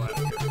get the hell out of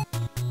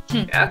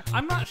here. Yeah.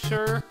 I'm not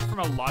sure, from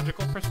a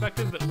logical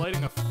perspective, that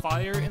lighting a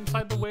fire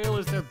inside the whale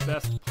is their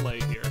best play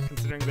here,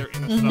 considering they're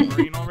in a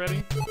submarine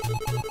already.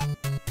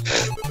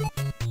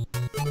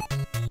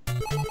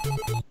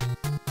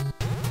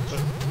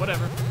 But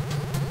whatever.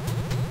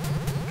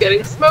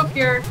 Getting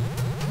smokier.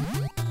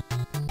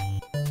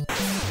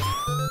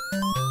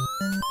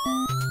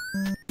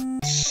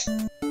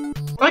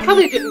 I like how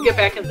they didn't get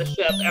back in the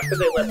ship after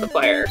they lit the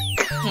fire.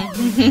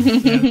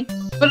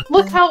 But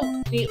look how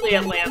neatly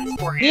it lands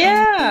for you.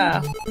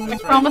 Yeah. I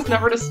promise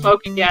never to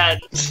smoke again.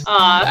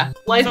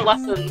 Life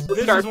lessons with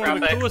This is one of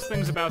the Startropics. coolest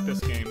things about this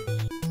game.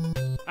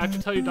 I have to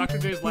tell you Dr.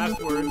 J's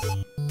last words,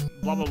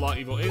 blah blah blah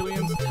evil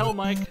aliens, tell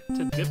Mike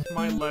to dip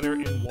my letter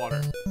in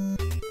water.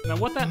 Now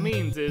what that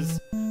means is,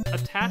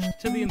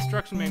 attached to the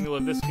instruction manual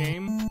of this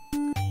game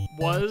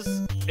was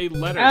a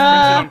letter printed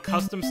on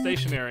custom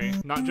stationery,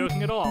 not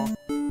joking at all,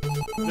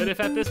 that if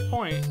at this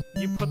point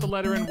you put the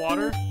letter in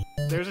water,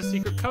 there's a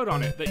secret code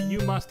on it that you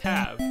must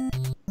have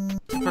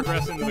to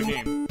progress into the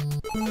game.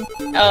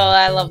 Oh,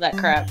 I love that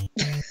crap.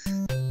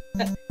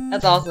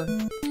 That's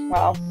awesome.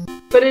 Wow.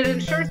 But it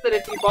ensures that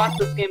if you bought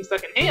this game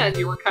secondhand,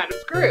 you were kind of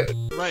screwed.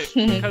 Right,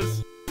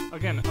 because,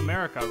 again,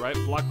 America, right?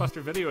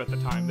 Blockbuster Video at the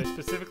time, they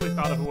specifically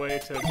thought of a way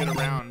to get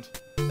around.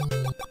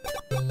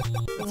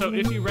 And so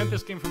if you rent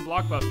this game from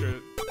Blockbuster,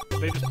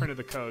 they just printed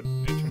the code,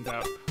 it turns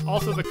out.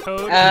 Also, the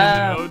code is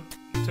an ode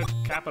to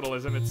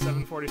capitalism, it's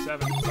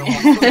 747.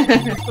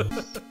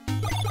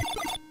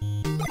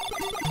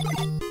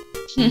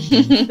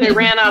 So They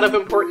ran out of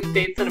important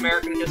dates in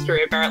American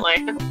history, apparently.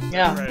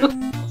 Yeah. right.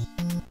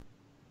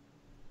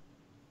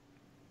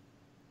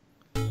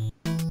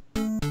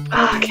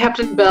 Ah,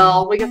 Captain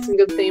Bell. We got some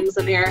good themes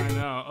in I here.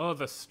 know. Oh,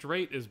 the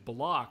strait is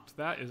blocked.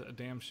 That is a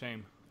damn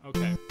shame.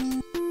 Okay.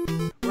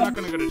 We're not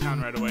gonna go to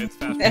town right away, it's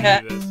fast when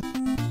we do this.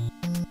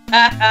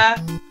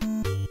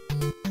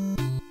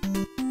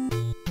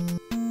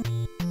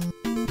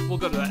 We'll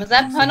go to that. Was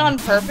that pun on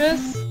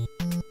purpose?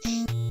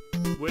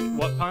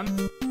 What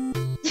pun?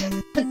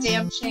 A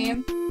damn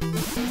shame.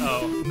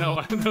 Oh, no,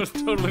 that was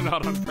totally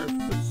not on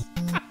purpose.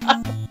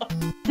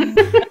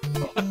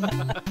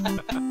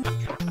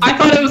 I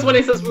thought it was when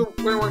he says we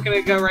weren't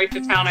going to go right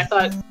to town. I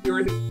thought you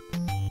were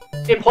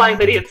implying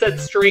that he had said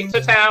straight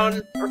to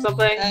town or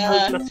something.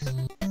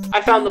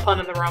 I found the pun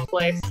in the wrong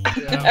place.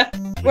 Yeah.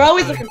 We're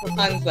always looking for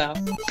puns, though.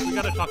 We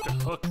gotta talk to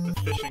Hook, the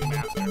fishing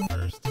master,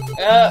 first.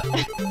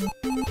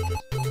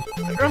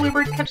 The early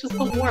bird catches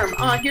the worm.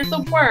 Ah, here's a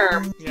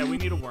worm. Yeah, we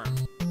need a worm.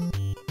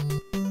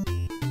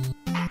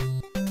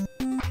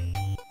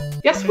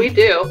 Yes, we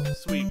do.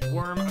 Sweet.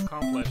 Worm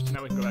accomplished.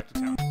 Now we can go back to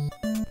town.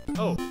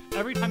 Oh,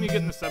 every time you get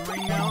in the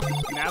submarine now,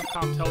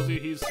 Navcom tells you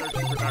he's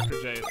searching for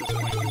Dr. J at this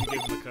point, and he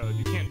gave him the code.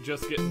 You can't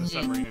just get in the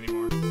submarine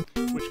anymore,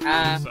 which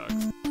kind of sucks.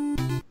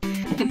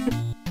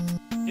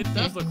 It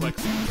does look like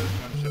Spencer's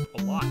gunship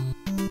a lot.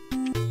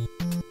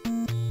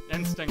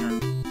 And Stinger.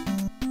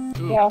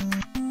 Ooh. Yeah.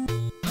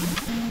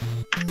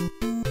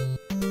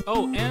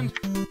 Oh, and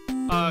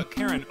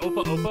Karen,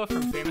 Opa Opa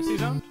from Fantasy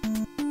Zone.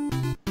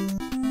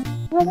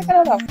 Well, I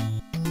don't know.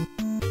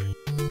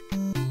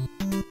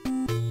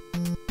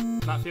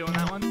 Not feeling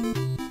that one?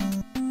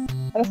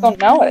 I just don't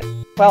know it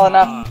well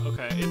enough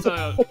Okay, it's to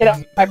a pick it up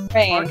in my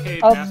brain.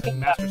 arcade I'll master, pick it up.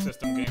 master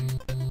system game.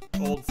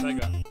 Old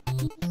Sega.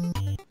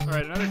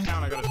 Alright, another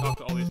town I gotta talk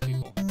to all these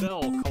people.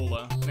 Bell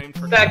Cola, named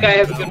for That guy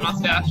has a Bell. good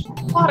mustache. A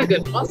lot of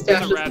good He mustaches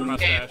has a rad in this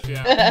game. mustache,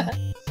 yeah.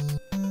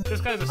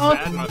 This guy's a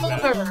sad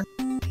mustache. Composer.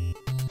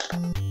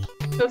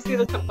 Go see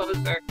the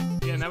composer.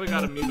 Yeah, now we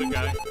got a music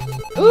guy.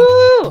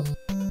 Ooh!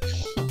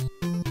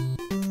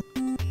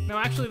 No,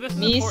 actually, this is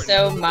Me important.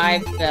 so my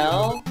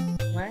bell.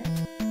 What?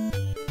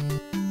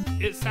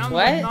 It sounds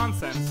What? like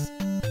nonsense,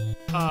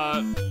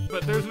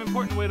 but there's an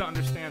important way to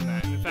understand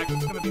that. And in fact,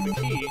 it's going to be the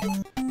key,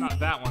 not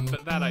that one,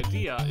 but that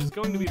idea is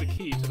going to be the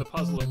key to the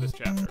puzzle of this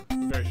chapter,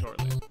 very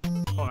shortly.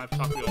 Hold on, I have to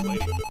talk to the old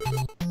lady.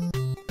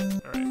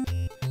 Alright.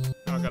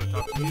 Now I gotta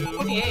talk to you,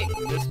 28.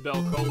 Miss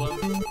Bell Cola.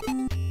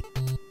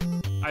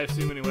 I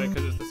assume anyway,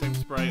 because it's the same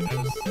sprite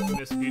as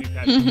Miss Beauty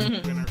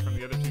Pageant winner from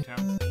the other two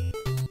towns.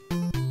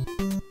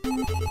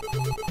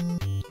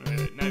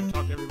 Alright, now you've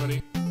talked to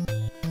everybody.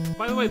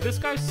 By the way, this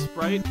guy's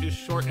sprite is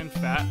short and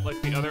fat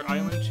like the other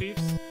island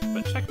chiefs,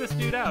 but check this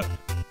dude out.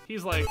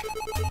 He's like...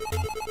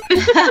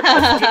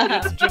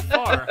 it's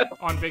Jafar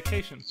on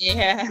vacation.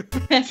 Yeah.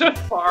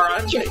 Jafar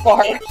on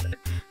Jafar. vacation.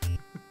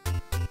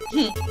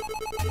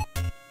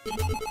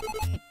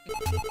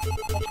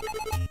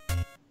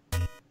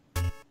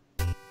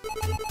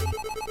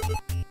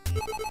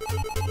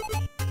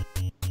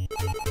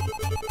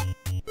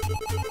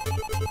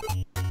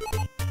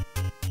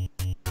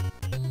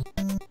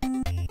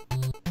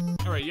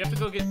 Alright, you have to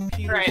go get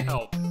Peter's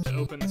help to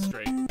open the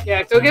strait.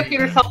 Yeah, go get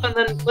Peter's help, and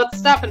then let's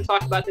stop and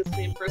talk about his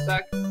theme for a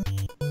sec.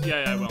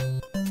 Yeah, I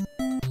will.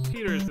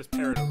 Peter is this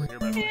parrot over here,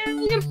 by the way.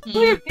 Yeah,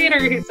 look at Peter,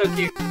 he's so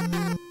cute.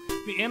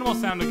 The animal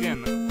sound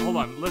again. Hold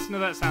on, listen to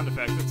that sound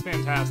effect. It's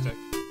fantastic.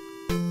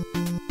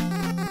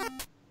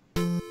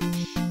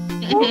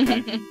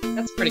 Okay.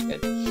 That's pretty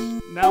good.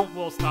 Now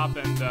we'll stop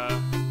and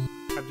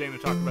have Dana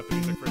talk about the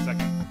music for a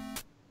second.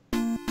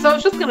 So I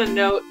was just gonna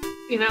note,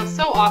 you know,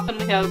 so often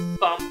we have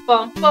bum,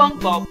 bum, bum,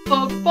 bum,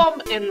 bum,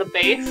 bum in the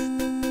bass.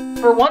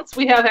 For once,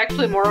 we have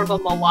actually more of a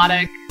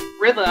melodic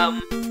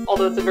rhythm,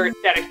 although it's a very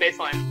static bass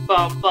line.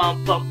 Bum,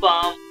 bum, bum,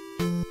 bum,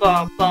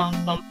 bum,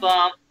 bum, bum,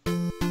 bum.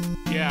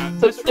 Yeah,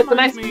 So this it's a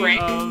reminds nice me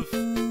break. of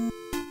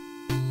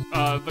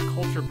the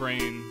Culture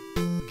Brain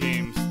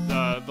games,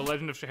 the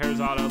Legend of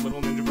Scheherazade,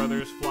 Little Ninja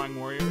Brothers, Flying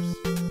Warriors.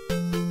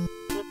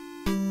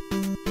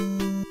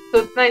 So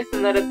it's nice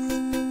in that it's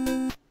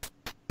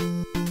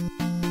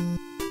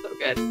so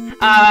good.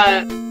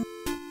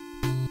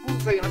 What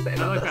was I gonna say I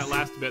about like this? that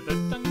last bit. That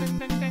ding ding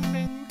ding ding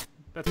ding.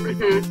 That's pretty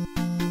fun.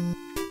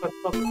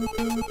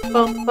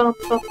 Bum, bum,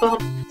 bum, bum.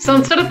 So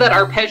instead of that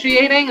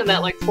arpeggiating and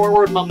that like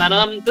forward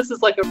momentum, this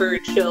is like a very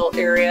chill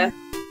area.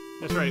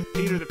 That's right.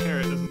 Peter the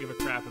parrot doesn't give a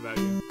crap about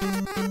you.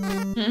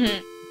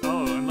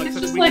 Oh, and like It's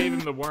since just we like- gave him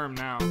the worm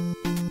now.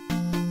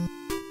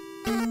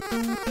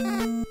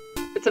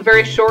 It's a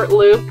very short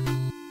loop.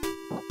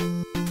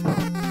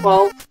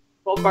 12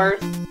 bars.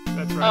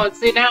 That's Oh, right. and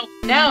see now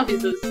he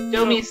says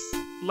do mi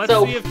Let's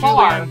so see if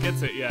far. Julianne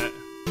gets it yet.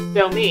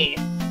 do mi.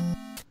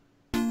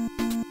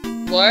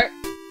 What?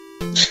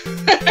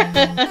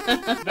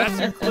 That's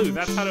your clue.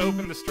 That's how to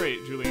open the strait,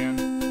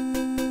 Julianne.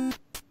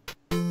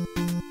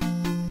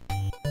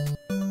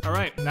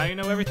 Alright, now you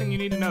know everything you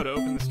need to know to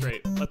open the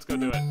strait. Let's go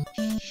do it.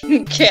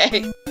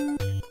 Okay.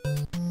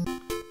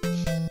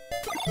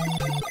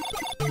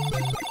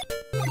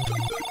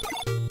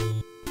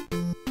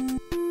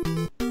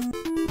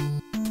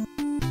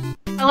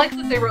 I like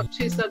that they wrote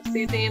 2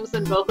 sub-C themes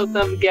and both of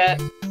them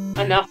get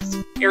enough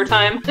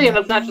airtime. You know,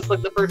 it's not just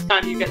like the first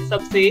time you get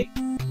sub-C.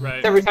 Right.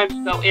 It's every time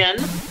you go in.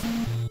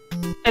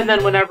 And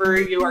then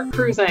whenever you are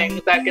cruising,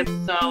 that gets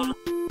its own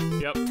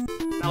Yep.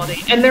 melody.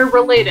 And they're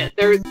related.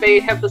 They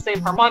have the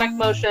same harmonic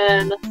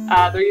motion.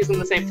 They're using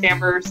the same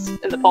timbres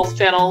in the pulse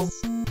channels.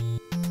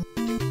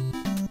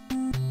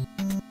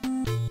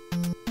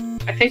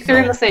 I think they're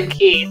in the same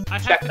key. I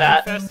have Check to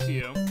that. confess to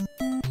you,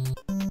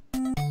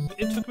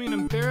 it took me an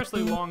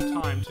embarrassingly long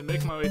time to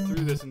make my way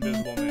through this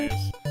invisible maze.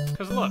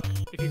 Because look,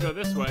 if you go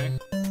this way...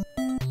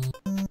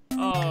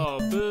 Oh,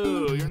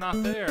 boo, you're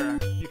not there.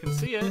 You can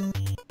see it.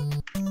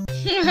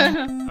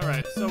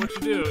 Alright, so what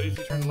you do is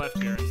you turn left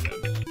here instead.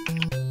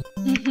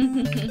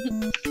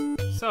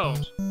 So,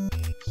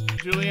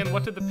 Julianne,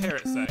 what did the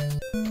parrot say?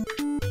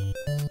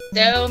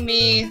 Know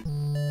me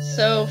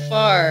so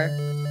far.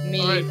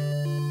 Me. Alright,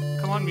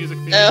 come on, music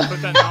theme, Oh.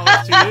 put that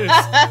knowledge to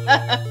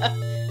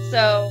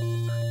So,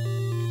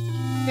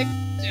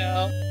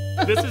 Joe.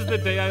 use. This is the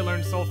day I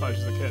learned solfege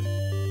as a kid.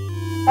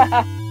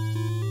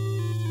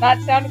 That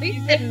sounded We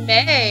easy. said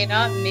May,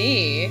 not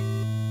me.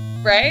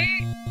 Right?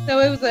 So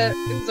it was a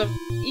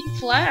E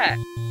flat.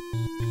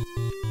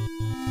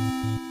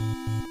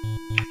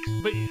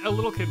 But a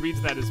little kid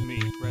reads that as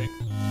me, right?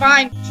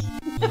 Fine.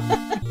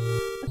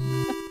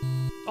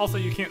 Also,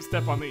 you can't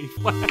step on the E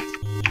flat.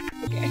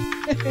 Okay.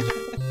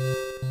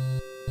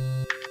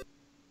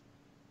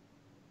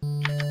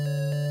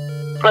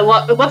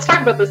 Let's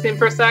talk about this theme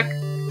for a sec,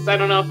 because I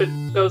don't know if it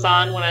goes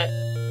on when it...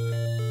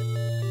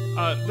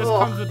 This Oh.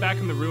 comes back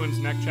in the Ruins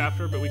next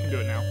chapter, but we can do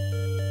it now.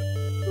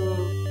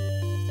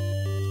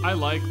 I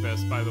like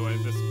this, by the way,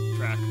 this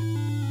track.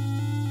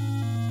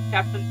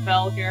 Captain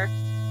Bell here.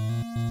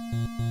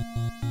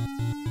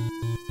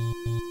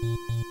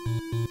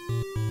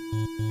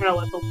 I'm gonna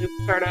let the loop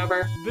start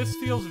over. This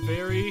feels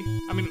very...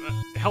 I mean,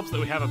 it helps that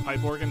we have a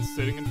pipe organ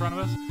sitting in front of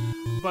us,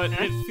 but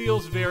Yeah. it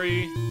feels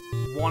very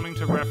wanting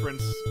to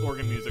reference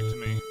organ music to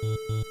me.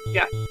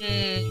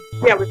 Mm.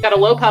 Yeah, we've got a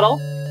low pedal.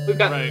 We've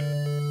got Right.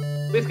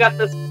 this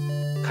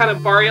kind of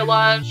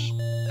variolage,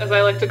 as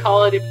I like to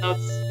call it, even though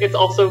it's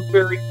also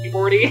very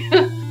keyboardy,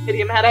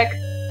 idiomatic.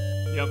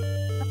 Yep.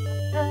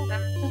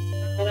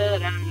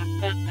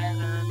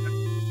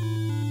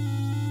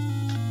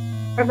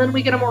 And then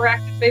we get a more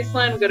active bass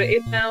line. We go to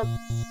 8th notes.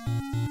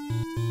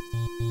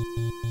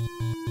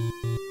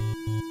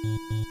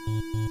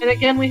 And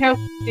again, we have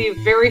the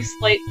very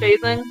slight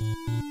phasing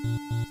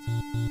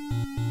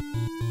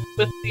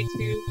with the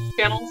two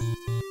channels.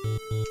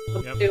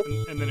 Yep,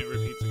 and then it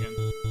repeats again.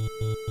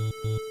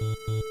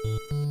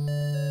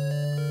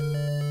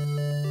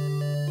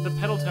 The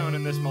pedal tone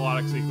in this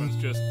melodic sequence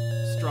just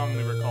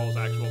strongly recalls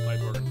actual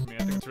pipe organ for me.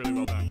 I think it's really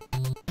well done.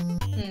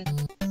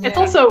 It's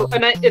also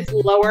it's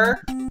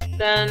lower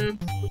than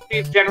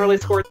we've generally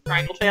scored the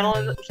triangle channel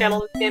in this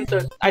game,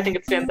 so I think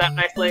it stands out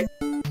nicely.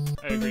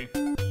 I agree.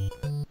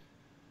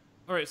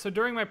 Alright, so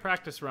during my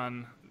practice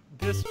run,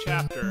 this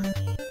chapter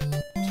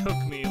took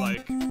me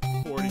like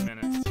 40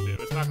 minutes to do.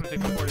 It's not going to take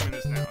me 40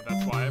 minutes now.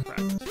 That's why I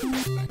practice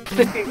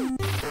this thing.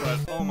 But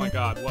oh my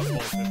god, what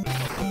bullshit this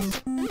level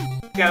is.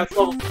 Yeah, it's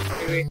level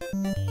 3.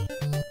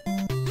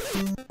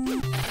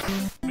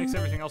 Makes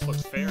everything else look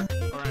fair.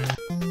 Alright.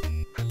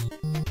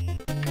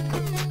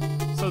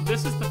 So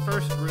this is the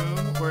first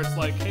room where it's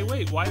like, hey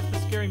wait, why is the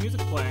scary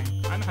music playing?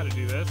 I know how to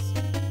do this.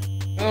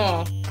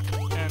 Oh.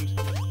 And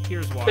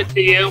here's why. Good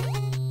to you.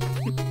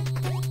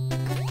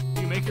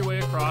 You make your way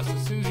across.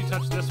 As soon as you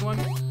touch this one,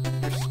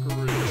 you're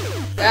screwed.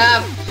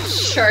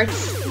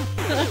 Shorts.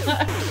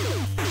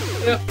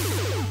 Yep.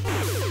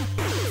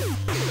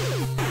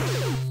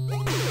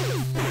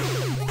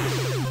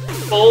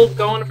 Bold,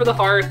 going for the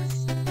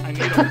hearts. I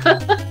need them.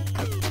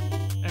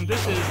 And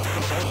this is the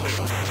bullshit.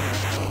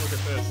 Look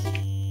at this.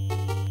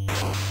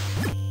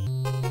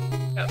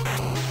 Yep.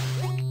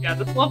 Yeah,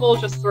 this level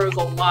just throws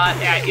a lot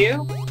at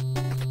you.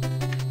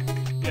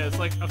 Yeah, it's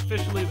like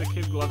officially the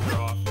kid gloves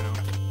are off now.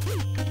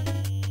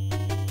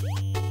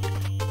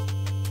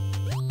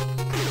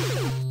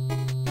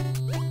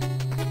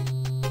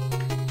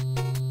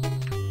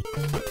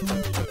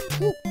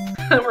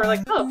 And we're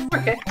like, oh,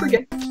 okay, we're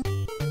good.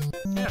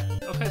 Yeah,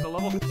 okay, the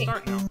level can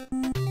start now.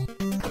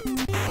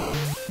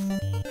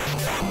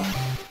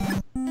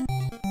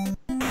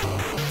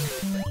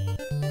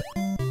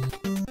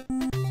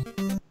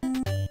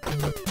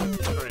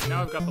 Alright,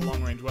 now I've got the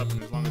long-range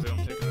weapon as long as they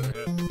don't take another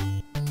hit.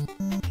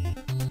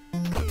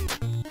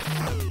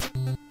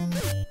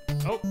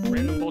 Oh,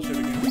 random bullshit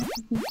again.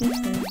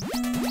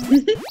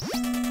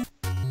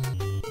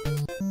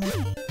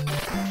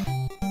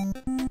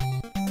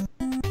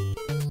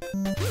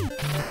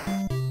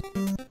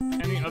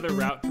 Any other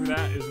route through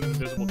that is an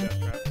invisible death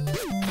trap.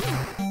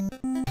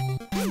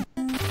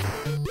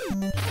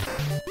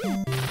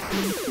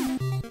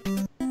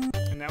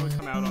 And now we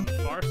come out on the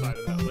far side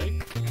of that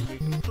lake, and we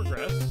can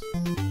progress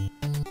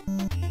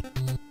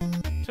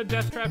to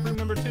death trap room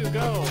number 2.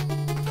 Go!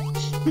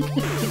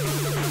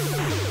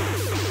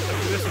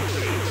 This one's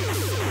pretty easy.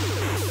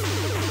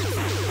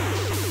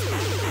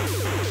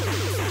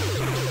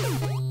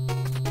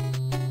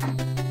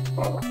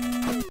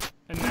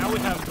 And now we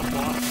have the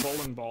boss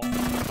bowling ball.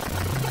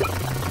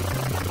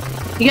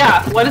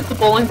 Yeah, what is the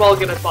bowling ball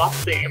gonna boss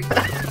theme?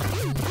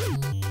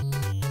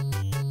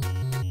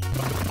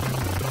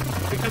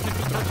 Because if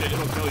you touch it,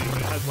 it'll kill you,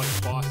 but it has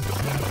like boss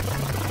status.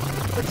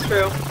 That's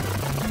true.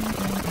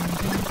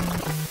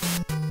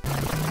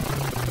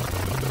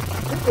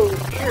 Ooh,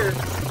 weird.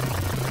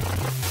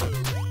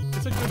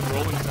 It's a good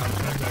rolling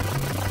soundtrack, actually.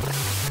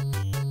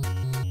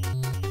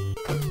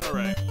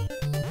 Alright.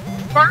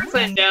 As far as I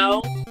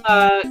know,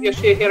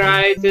 Yoshia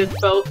Hirai did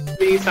both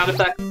the sound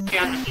effects and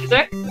the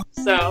music,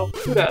 so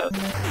kudos.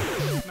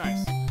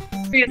 Nice.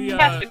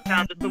 Fantastic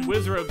sound. The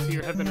wizrobes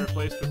here have been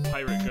replaced with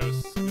pirate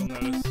ghosts, you'll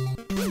notice.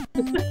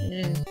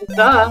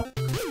 Duh.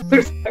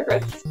 There's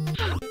pirates.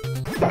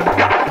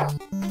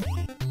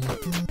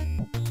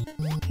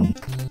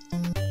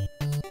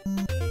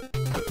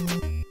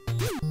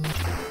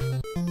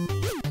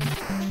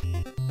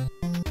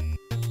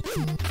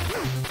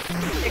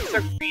 Snakes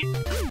are green.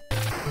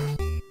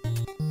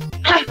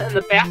 And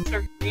the bats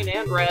are green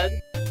and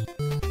red.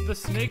 The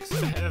snakes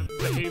have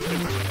behaved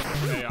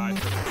differently AI.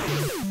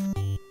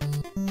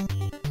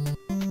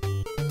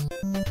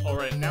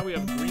 Alright, now we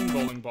have green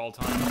bowling ball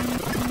time.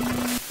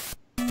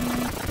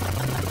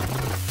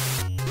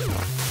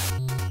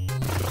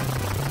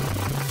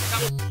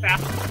 That was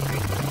faster.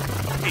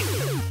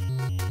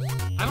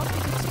 I don't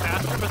think it's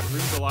faster, but the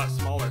room's a lot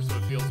smaller, so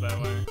it feels that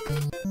way.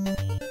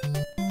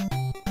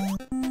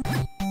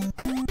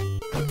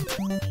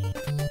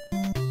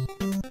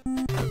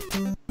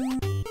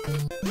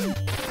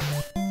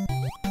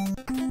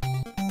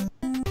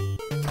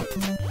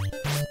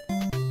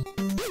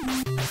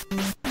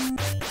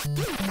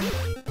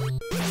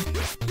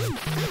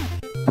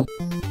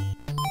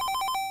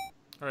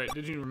 Alright,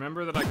 did you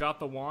remember that I got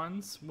the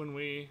wands when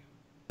we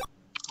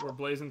were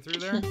blazing through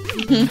there?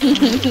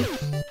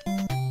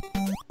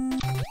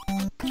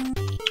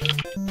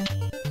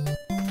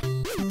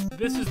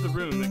 This is the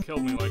room that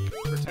killed me like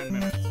for 10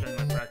 minutes during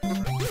my practice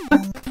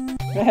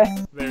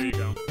run. There you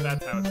go.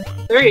 That's how it's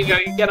done. There you go,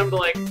 you get them to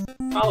like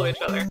follow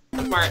each other.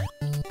 Smart.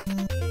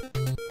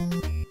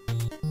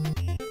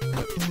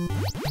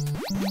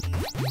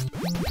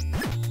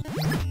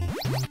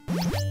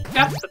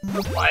 That's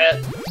so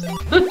quiet.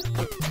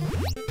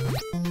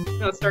 I'm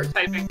gonna start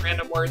typing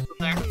random words in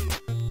there.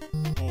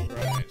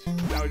 Alright.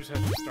 Now we just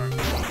have to start.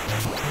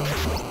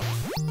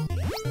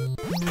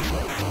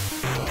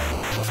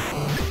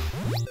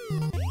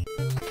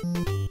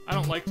 I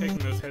don't like taking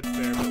those hits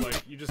there, but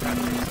like you just have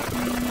to accept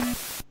it.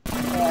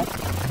 Yeah.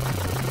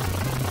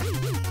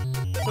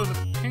 So the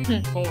pink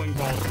bowling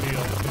ball's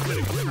deal is that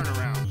it can turn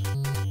around.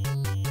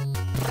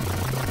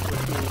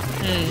 Which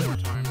will take more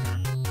time here.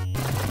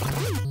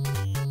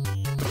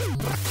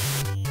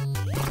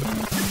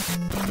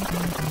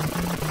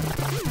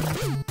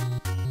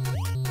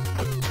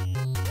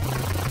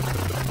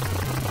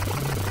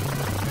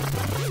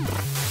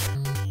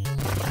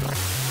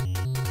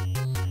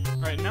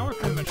 Alright, now we're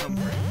pretty much home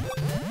free.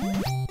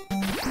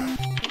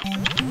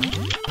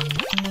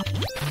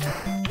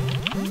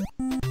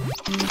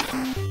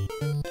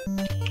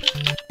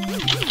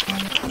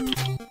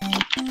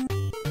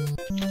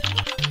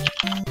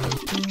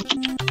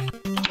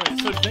 Right,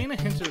 so Dana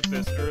hinted at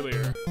this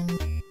earlier.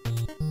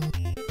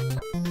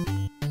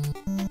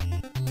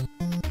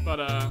 But,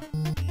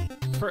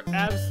 for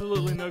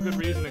absolutely no good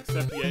reason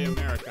except Yay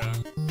America.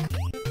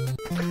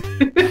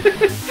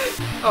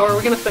 Oh, are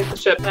we gonna sink the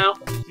ship now?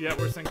 Yeah,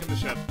 we're sinking the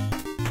ship.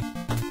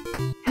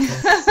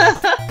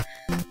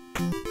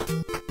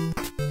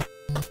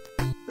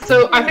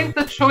 So I think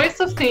the choice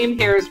of theme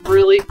here is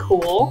really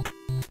cool.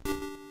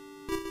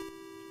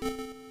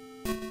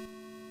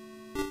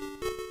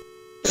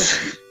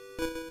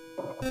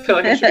 I feel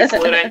like I should be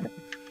saluting.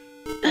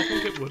 I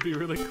think it would be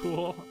really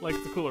cool,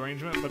 like the cool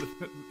arrangement, but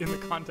in the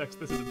context,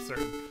 this is absurd.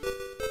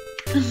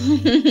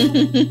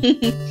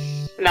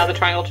 Now the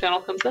triangle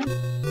channel comes in.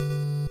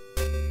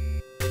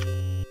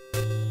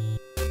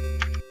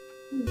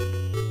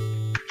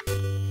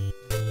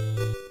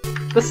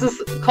 This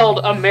is called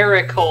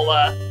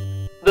Americola,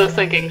 the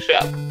sinking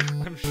ship.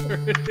 I'm sure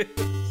it is.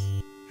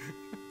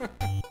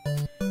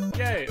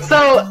 Yay!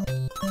 So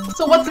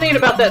what's neat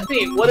about that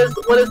theme? What is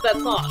that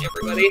song,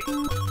 everybody?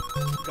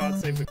 God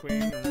Save the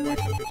Queen or White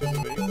Country to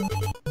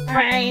the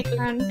Right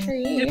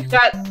country. It's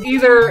got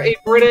either a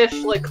British,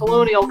 like,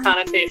 colonial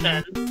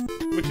connotation,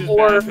 Which is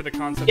or bad for the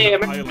concept Yay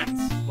of America.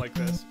 islands like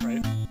this,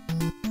 right?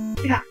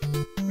 Yeah.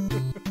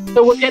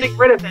 So we're getting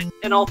rid of it,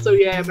 and also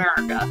Yay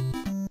America.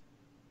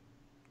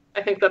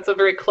 I think that's a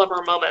very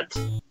clever moment.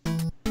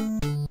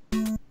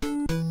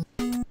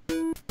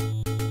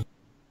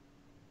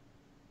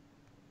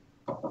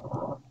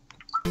 Oh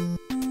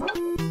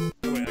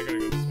wait, I gotta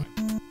go this way.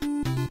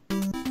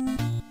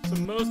 So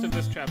most of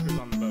this chapter's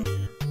on the boat here.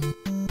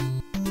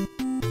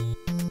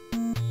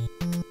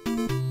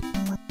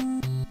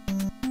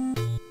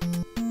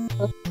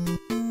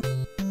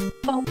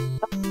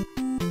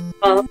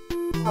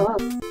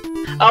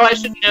 Oh, I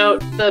should note,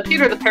 the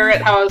Peter the Parrot,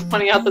 how I was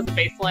pointing out that the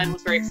bass line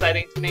was very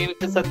exciting to me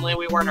because suddenly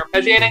we weren't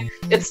arpeggiating.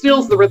 It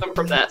steals the rhythm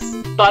from this.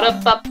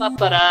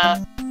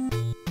 Ba-da-ba-ba-ba-da.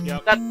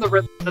 Yep. That's the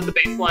rhythm that the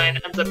bass line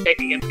ends up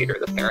taking in Peter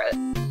the Parrot.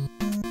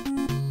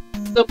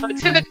 So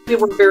motivically,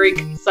 we're very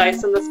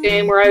concise in this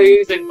game. We're either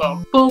using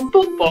boom, boom,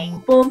 boom,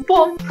 boom, boom,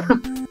 boom.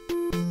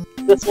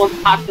 This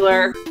one's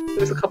popular.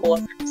 There's a couple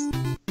others.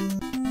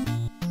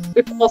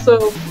 It's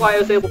also why I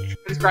was able to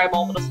transcribe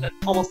almost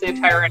the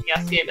entire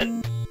NES game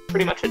in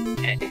pretty much a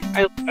day.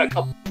 I looked at a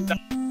couple of them.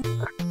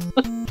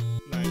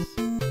 Nice.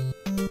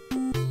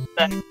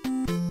 Then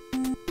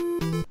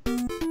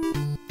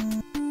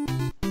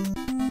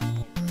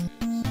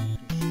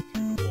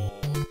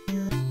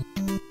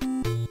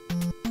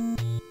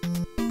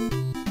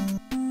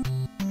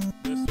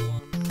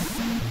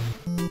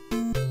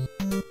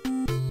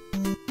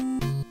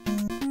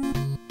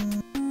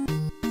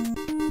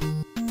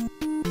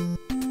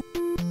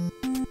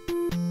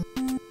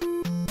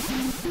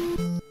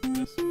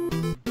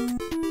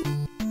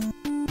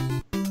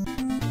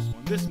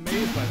This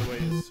maze, by the way,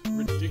 is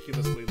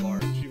ridiculously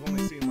large. You've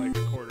only seen like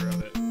a quarter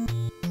of it.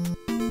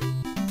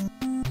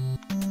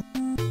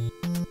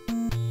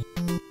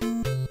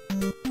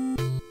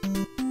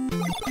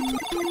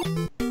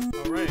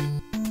 Alright.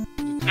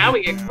 now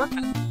we get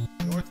working.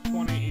 North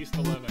 20, East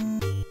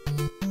 11.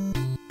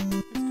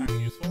 It's kind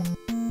of useful.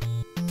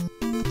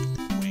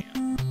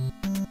 Wham.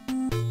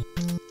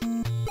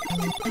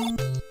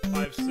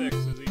 5, 6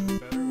 is even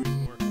better. We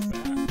can work with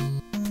that.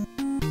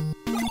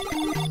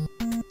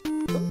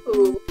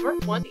 Ooh,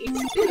 North 1,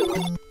 East 2.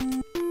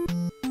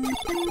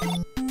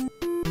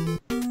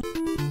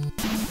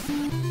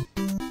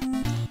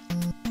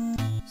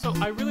 So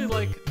I really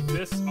like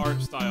this art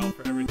style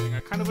for everything. I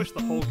kind of wish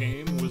the whole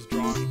game was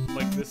drawn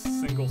like this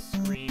single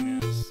screen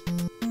is.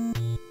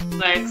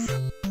 Nice.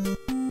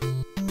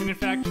 And in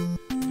fact,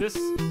 this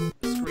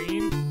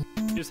screen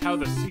is how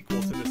the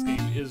sequel to this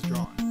game is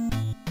drawn.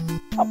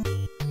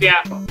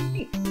 Yeah.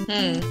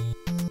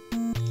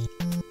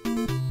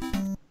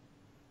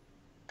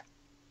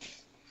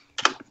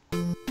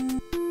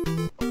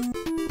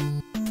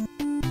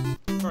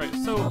 Alright,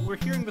 so we're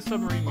hearing the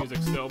submarine music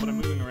still, but I'm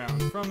moving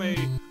around. From a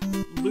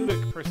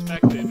ludic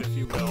perspective, if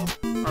you will,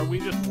 are we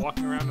just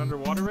walking around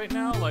underwater right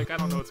now? Like, I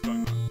don't know what's going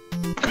on.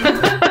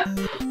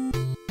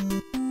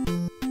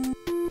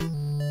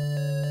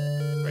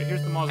 Right,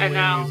 here's the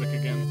mausoleum music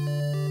again.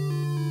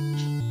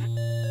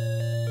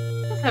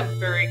 It does have a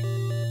very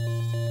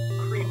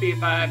creepy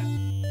vibe.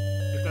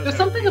 It does There's have a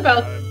something neat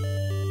about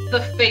vibe. the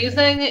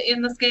phasing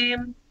in this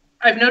game.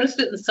 I've noticed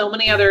it in so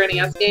many other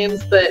NES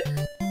games, but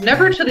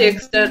never to the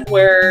extent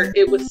where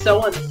it was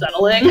so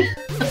unsettling.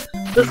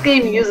 This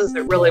game uses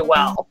it really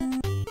well.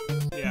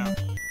 Yeah.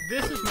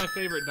 This is my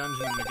favorite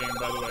dungeon in the game,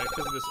 by the way,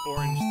 because of this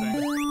orange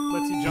thing.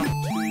 Lets you jump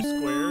 2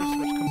 squares,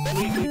 which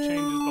completely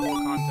changes the whole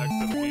context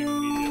of the game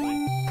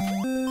immediately.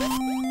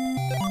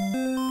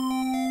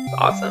 It's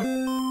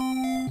awesome.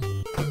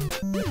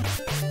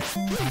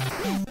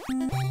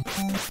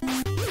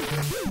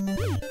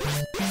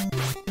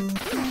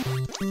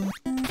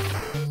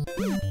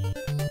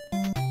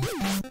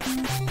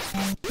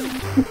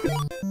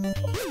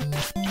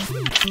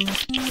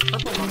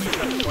 Purple mummies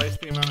have twice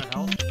the amount of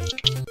health,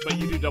 but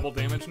you do double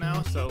damage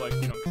now, so, like,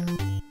 you don't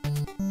care.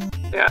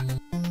 Yeah.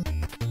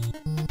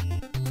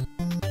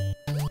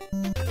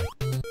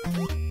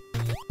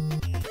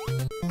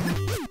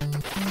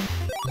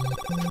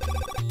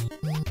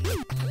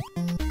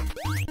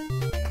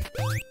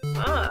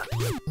 Ah.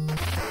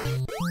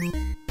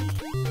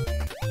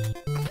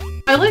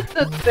 I like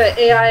that the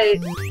AI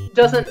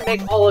doesn't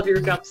make all of your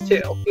jumps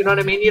too. You know what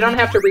I mean? You don't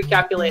have to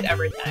recalculate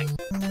everything.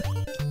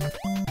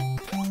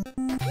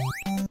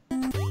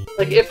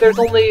 Like, if there's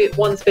only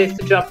one space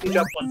to jump, you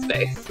jump one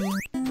space.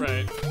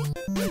 Right.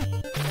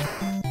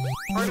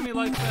 Part of me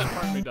likes that,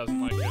 part of me doesn't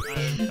like it. I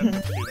have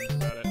mixed feelings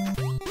about it.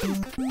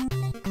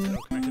 So,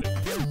 can I hit it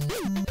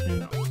from here?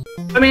 No.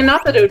 I mean,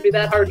 not that it would be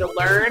that hard to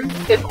learn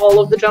if all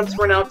of the jumps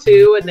were now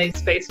 2 and they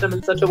spaced them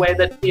in such a way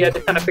that you had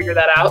to kind of figure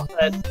that out,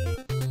 but...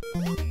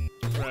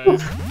 Right.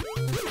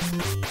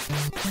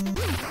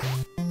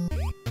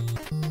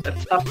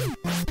 That's tough.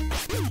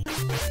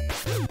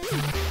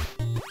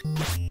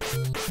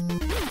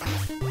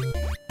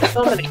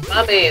 So many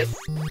mummies.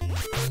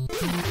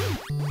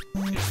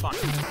 It's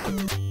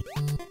fine.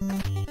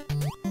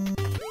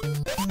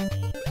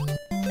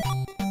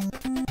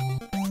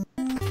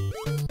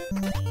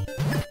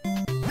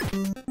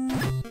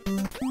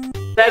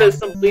 That is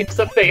some leaps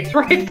of faith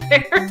right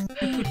there.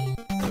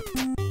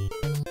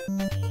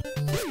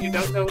 You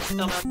don't know what's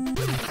coming.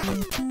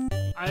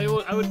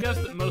 I would guess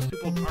that most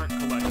people aren't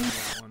collecting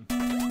that one.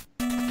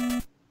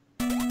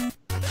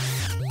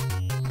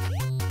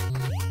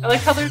 I like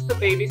how there's the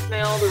baby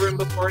snail the room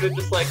before to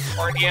just like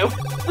warn you.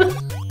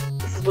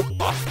 This is what the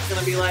boss is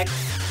gonna be like.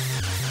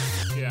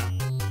 Yeah.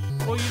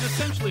 Well, you've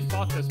essentially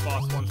fought this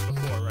boss once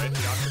before, right?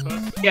 The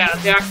octopus? Yeah,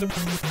 the octopus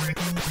is great.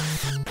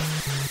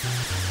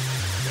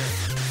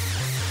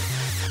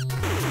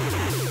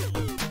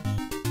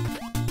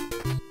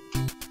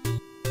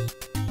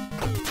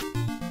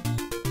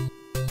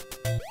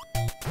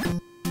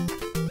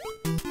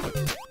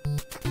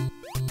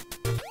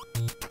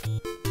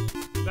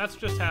 That's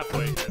just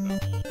halfway here, though.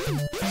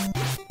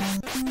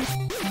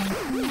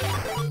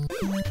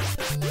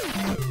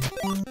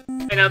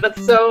 I know,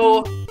 that's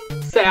so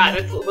sad.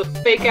 It's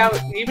the fake out.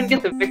 You even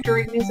get the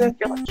victory music.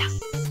 You're like, yes!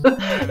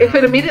 If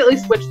it immediately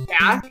switched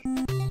back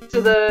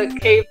to the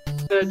cave,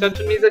 the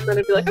dungeon music, then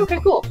it'd be like, okay,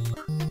 cool.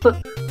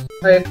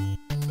 Like,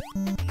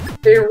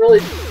 they really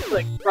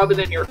like rub it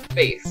in your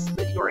face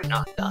that you are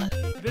not done.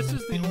 This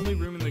is the only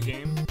room in the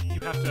game you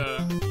have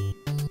to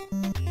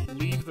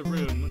leave the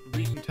room,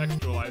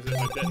 recontextualize it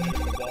by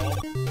detonating the wall,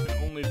 and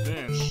only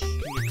then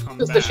can you come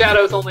Because back the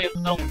shadow's only in the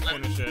middle. and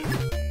finish it.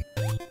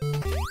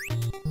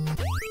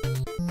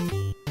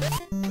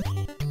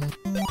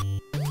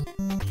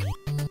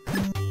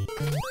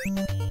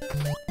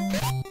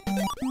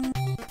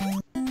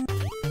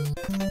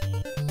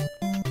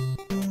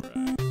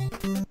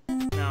 Alright.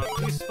 Now,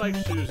 these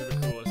spiked shoes are the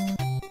coolest.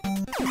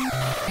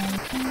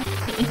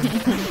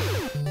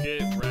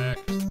 Get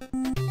wrecked.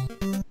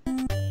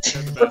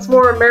 They're the What's best.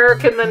 more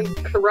American than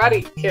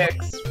karate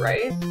kicks,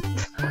 right?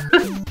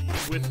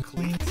 With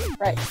cleats.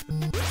 Right.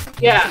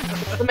 Yeah,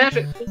 it's the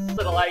magic tools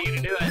that allow you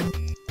to do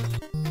it.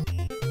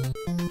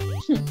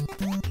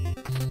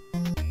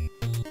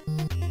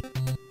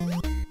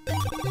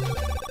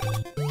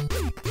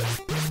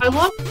 I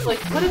love, like,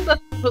 what is that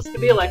supposed to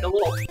be? Like a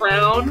little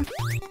crown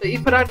that you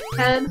put on your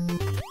head?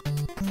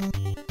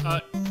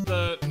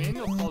 The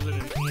manual calls it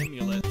an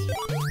amulet.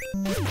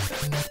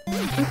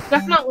 It's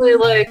definitely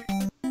like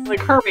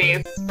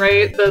Hermes,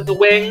 right? The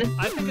wing.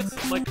 I think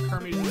it's like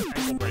Hermes'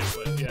 ankle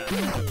bracelet, yeah.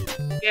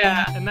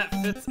 Yeah, And that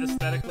fits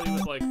aesthetically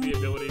with, like, the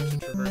ability to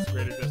traverse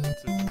greater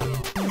distances as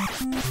well.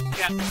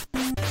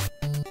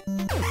 yeah.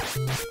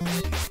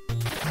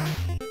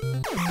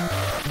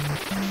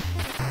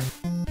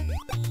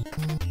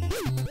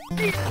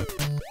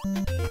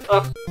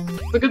 Oh,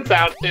 it's a good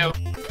sound too.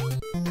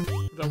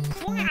 The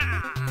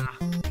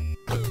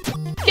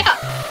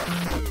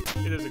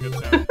Yeah, It is a good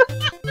sound.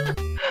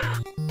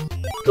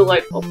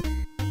 delightful.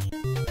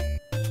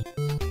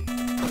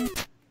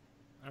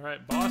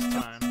 Alright, boss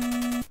time.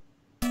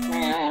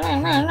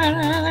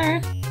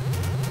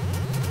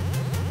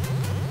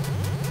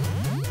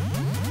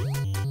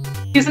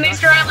 He's an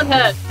Easter Island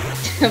head.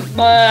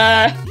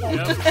 But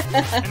Yep.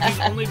 And he's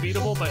only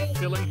beatable by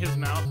filling his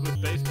mouth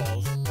with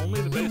baseballs. Only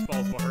the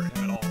baseballs will hurt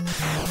him at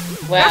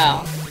all.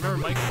 wow, Remember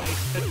Mike's an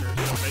ace pitcher,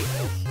 so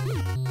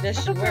baseballs.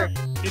 this should work.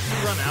 If you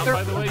run out,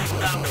 by the way, you can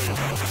kill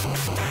yourself.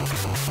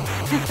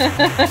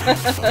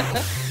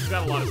 You've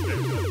got a lot of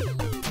space.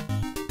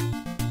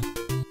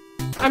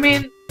 I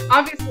mean,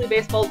 obviously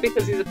baseball's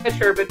because he's a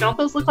pitcher, but don't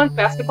those look like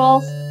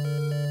basketballs?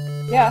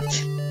 Yeah.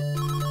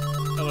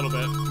 A little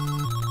bit.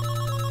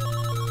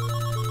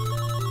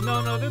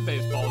 No, they're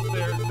baseballs.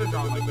 They're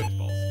drawn like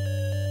baseballs.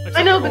 Except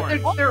I know, for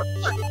but orange. they're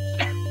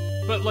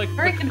But like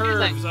very the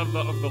confusing. curves of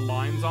the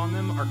lines on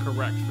them are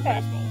correct for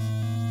Yeah. baseballs.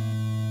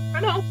 I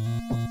know.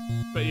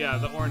 But yeah,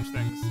 the orange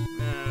things,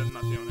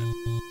 not feeling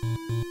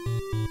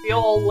it. The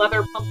old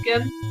leather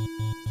pumpkin,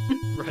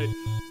 Right.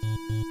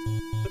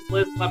 as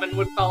Liz Lemon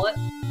would call it.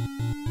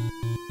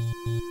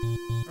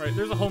 Alright,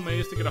 there's a whole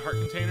maze to get a heart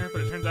container, but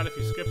it turns out if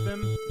you skip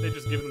them, they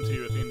just give them to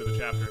you at the end of the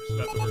chapter, so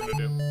that's what we're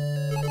gonna do.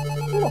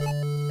 Cool.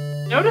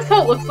 Notice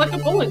how it looks like a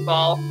bowling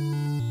ball.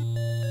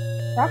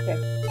 Shocking.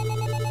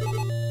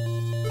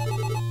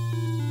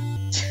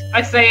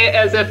 I say it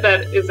as if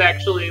that is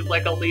actually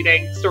like a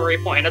leading story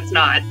point. It's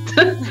not.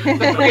 The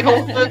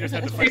You just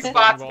had to three fight the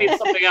spots bowling mean ball.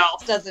 something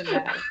else. Doesn't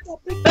matter.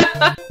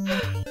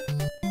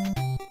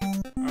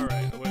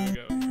 Alright, away we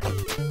go.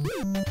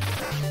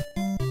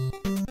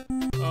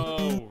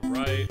 Oh,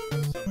 right.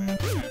 I'm so mad.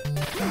 Okay.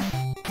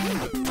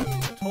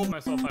 I told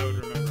myself I would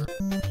remember.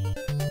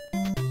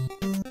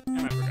 And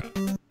I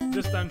forgot.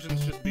 This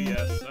dungeon's just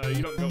BS.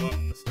 You don't go up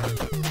the start.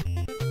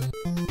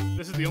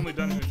 This is the only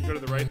dungeon. If you go to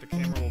the right, the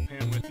camera will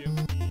pan with you.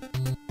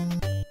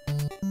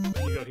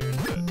 You go here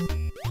instead.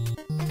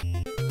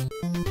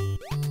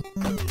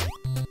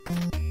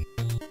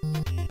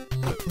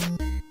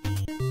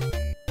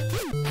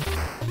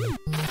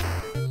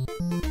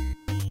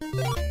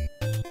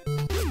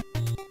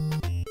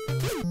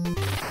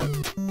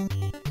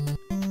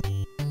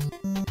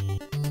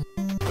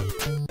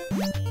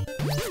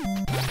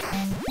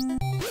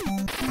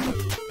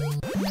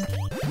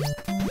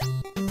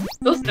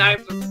 Those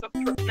knives are so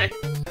terrific.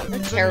 They're The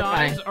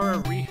terrifying. knives are a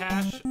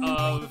rehash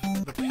of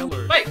the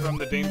pillars Wait. from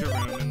the danger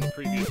room in the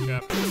previous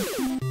chapter.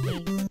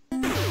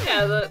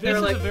 Yeah, This they're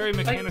is like a very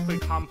mechanically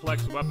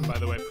complex weapon, by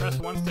the way. Press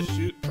once to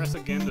shoot, press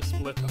again to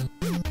split them.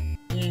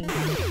 Mm.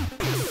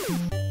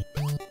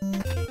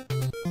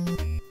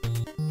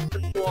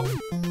 pretty cool.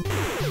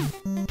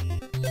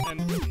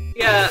 And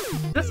Yeah,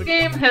 this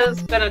game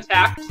has been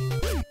attacked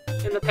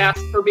in the past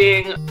for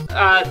being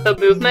the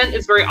movement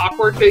is very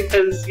awkward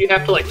because you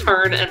have to like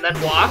turn and then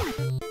walk.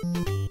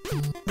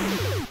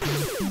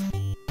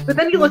 But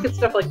then you look at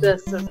stuff like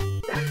this and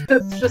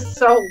it's just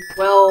so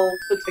well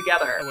put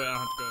together. oh wait, I don't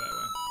have to go that way.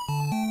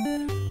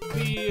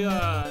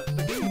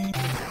 The game makes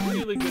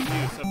really good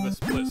use of the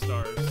split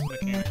stars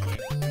mechanically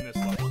in this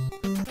level.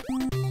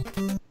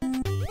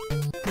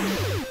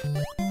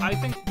 I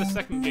think the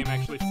second game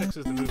actually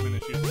fixes the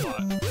movement issues a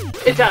lot.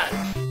 It does.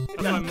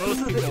 That's why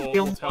most people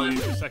will tell you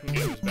the second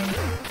game is better.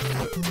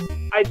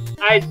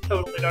 I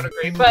totally don't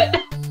agree, but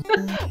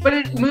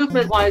but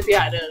movement wise,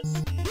 yeah, it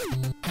is.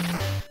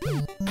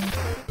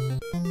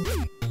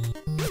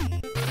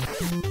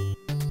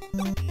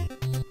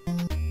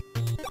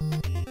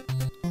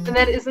 And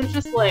that isn't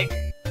just like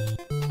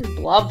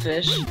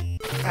Blobfish.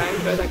 I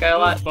enjoy that guy a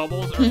lot. Those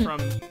bubbles are from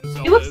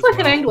Zelda He looks as like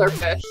an well.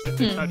 anglerfish. If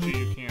they touch you,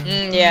 you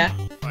can't Yeah.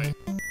 fight.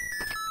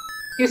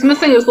 He's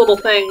missing his little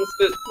things,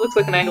 but looks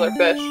like an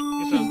anglerfish.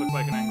 It does look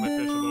like an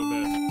anglerfish a little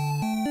bit.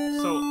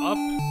 So up,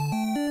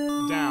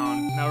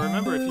 down. Now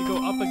remember, if you go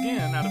up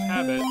again out of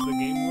habit, the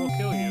game will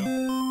kill you.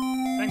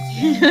 Thanks,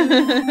 game.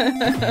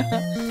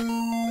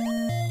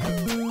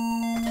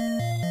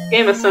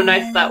 Game is so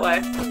nice that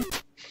way.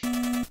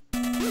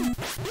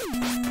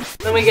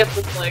 Then we get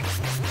this like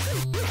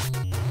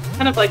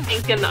kind of like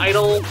Incan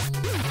Idol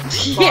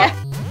Yeah.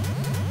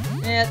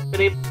 Yeah.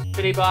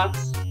 mini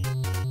boss.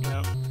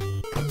 Yep.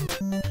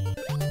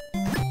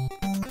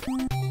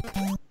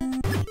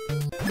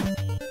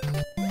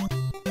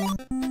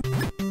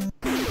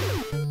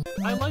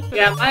 I like that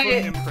Yeah, the my- foot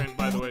imprint,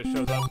 by the way,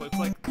 shows up. It's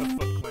like the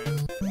Foot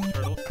Clan from the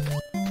Turtles.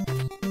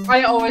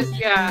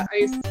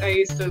 I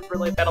used to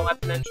relate that a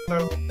lot to Ninja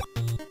Turtles.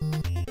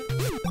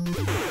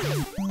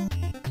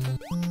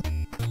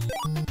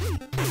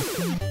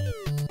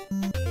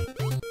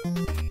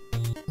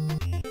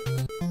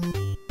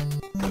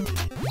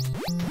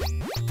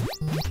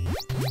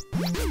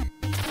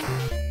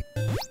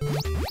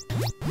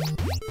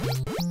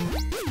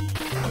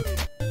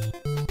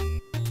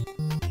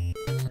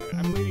 Alright,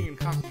 I'm leaning and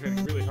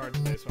concentrating really hard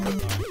today, so I'm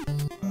not.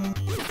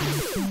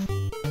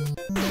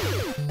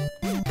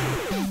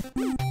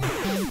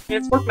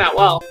 It's working out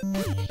well.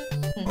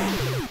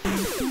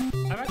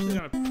 I've actually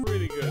done a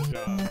pretty good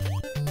job.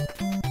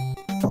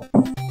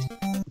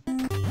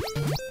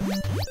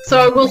 So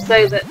I will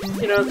say that,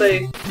 you know, as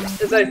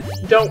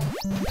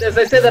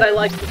I say that I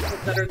like this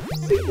one better than the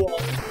sequel,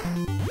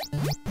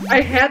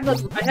 I had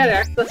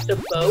access to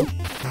both.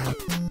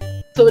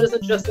 So it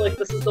isn't just like,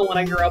 this is the one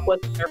I grew up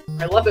with, and therefore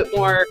I love it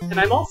more. And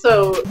I'm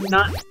also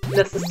not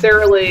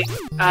necessarily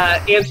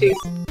anti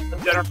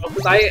in general,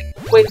 because I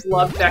always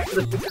loved Back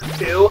to the Future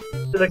 2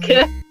 as a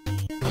kid.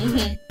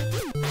 Mm-hmm.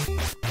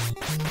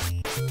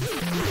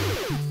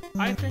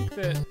 I think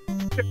that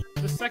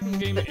the second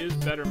game is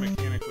better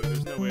mechanically.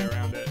 There's no way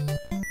around it.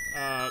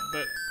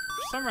 But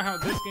somehow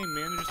this game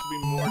manages to be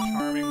more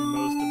charming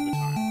most of the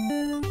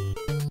time.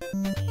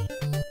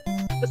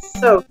 It's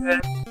so good.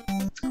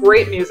 It's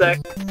great music.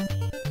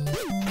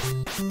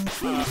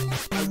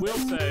 I will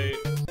say,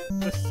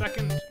 the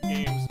second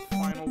game's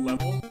final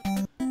level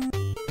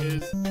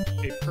is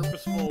a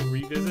purposeful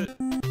revisit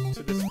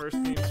to this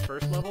first game's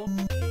first level,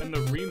 and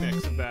the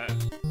remix of that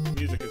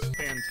music is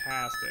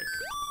fantastic.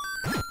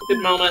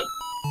 Good moment.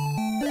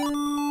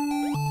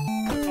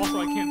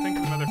 Also, I can't think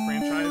of another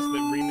franchise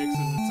that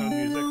remixes its own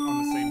music on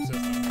the same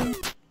system.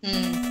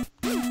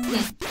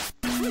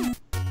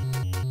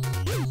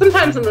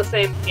 Sometimes in the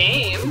same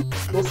game,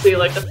 we'll see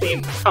like a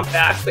theme come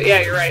back, but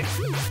yeah, you're right.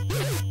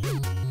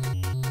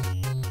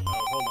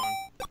 Oh, hold on.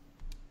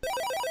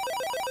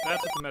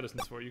 That's what the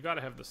medicine's for. You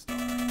gotta have the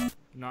star,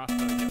 not the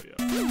yo-yo.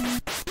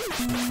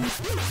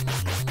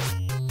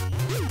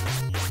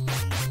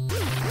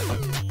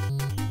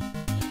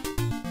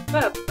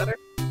 That's better.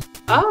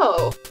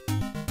 Oh!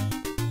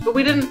 But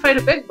we didn't fight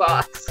a big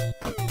boss.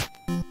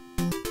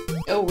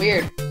 Oh,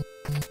 weird.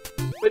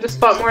 We just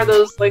fought more of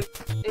those, like,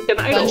 Incan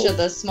A idols. bunch of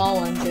the small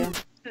ones, yeah.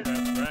 That's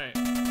right.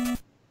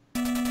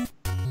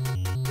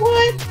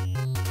 What?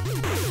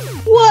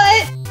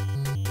 What?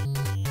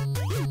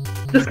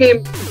 This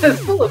game is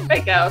full of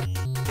fake outs.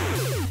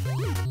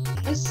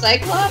 A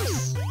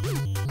Cyclops?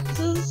 This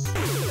is...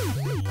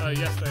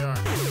 Yes, they are.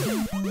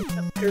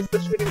 Here's the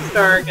shooting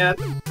star again.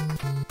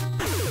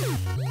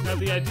 Now,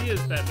 the idea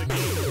is that the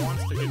game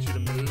wants to get you to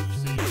move,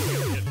 so you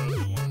can't hit both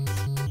at once.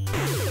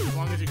 As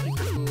long as you keep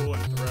your cool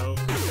and throw,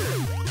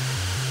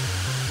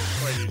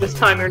 quite easy. Just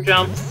time your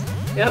jumps.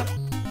 Yep.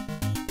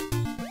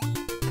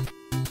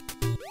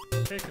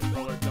 Okay,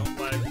 controller, don't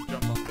lag,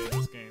 jump on me in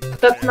this game.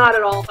 That's not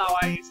at all how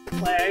I used to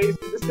play. I used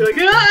to just be like,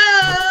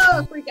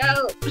 ah! Freak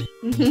out!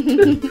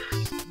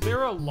 There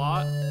are a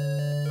lot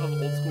of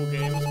old school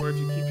games where if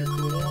you keep your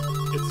cool,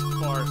 it's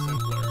far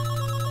simpler.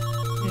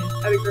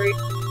 I'd agree.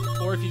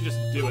 Or if you just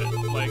do it,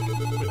 like,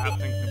 without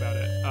thinking about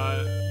it.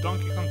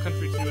 Donkey Kong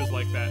Country 2 is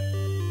like that.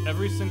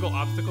 Every single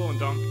obstacle in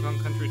Donkey Kong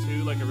Country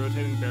 2, like a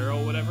rotating barrel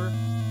or whatever,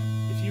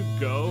 if you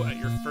go at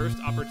your first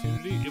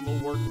opportunity, it will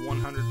work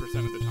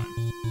 100% of the time.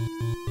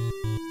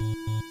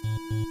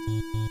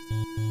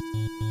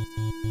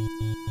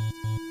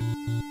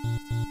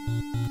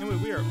 Anyway,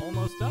 we are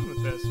almost done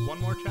with this. One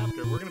more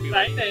chapter. We're gonna be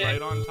like,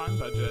 right on time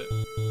budget.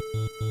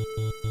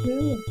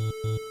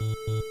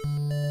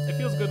 It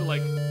feels good to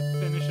like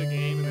finish a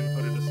game and then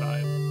put it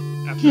aside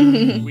after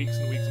weeks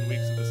and weeks and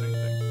weeks of the same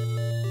thing.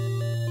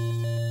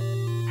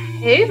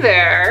 Hey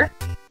there!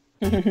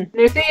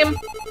 New theme!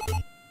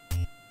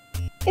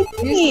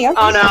 It's me.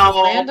 Oh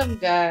no! Random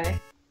guy.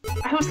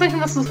 I was thinking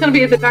this was gonna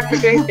be the Dr.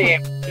 J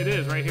theme. It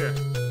is, right here.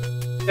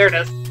 There it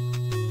is.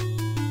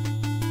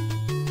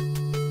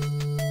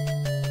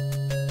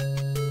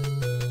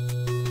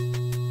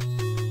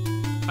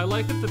 I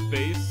like that the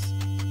bass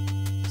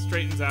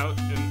straightens out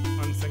and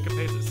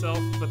unsyncopates itself,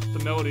 but the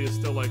melody is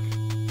still like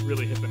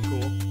really hip and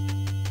cool.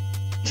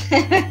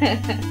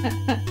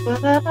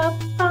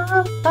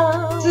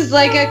 This is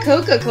like a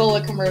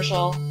Coca-Cola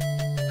commercial.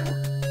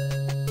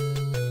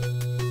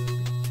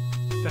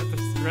 That's a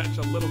stretch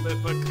a little bit,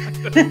 but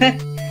kind of.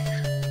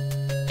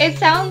 It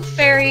sounds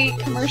very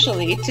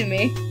commercially to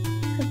me.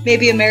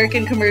 Maybe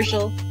American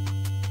commercial.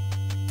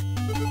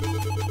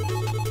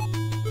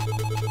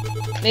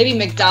 Maybe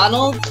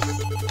McDonald's?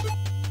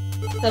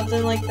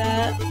 Something like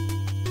that.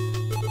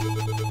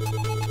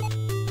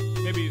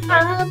 Maybe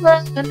I'm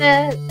loving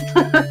it.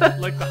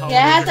 like the holidays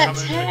Yeah, it has are that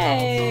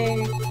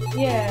coming, tag.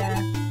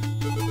 Yeah.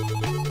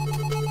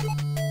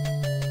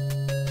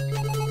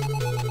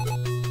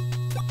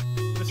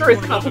 This is Story's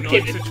one of those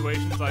annoying complicated.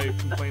 situations I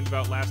complained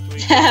about last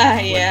week.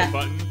 Yeah.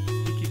 Click the button,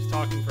 he keeps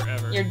talking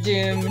forever. You're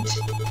doomed.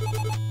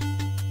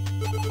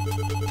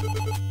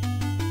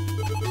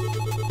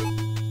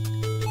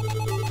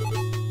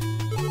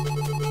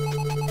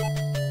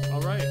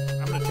 Alright,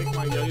 I'm gonna take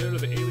my yo-yo to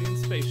the alien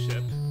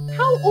spaceship.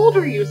 How old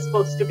are you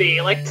supposed to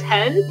be? Like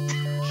 10?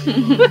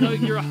 No,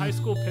 you're a high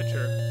school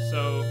pitcher,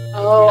 so...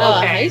 Oh, Oh,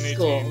 okay. high 18.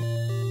 school.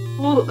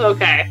 Well,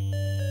 okay.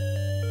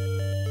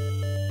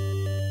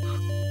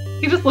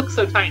 He just looks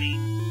so tiny.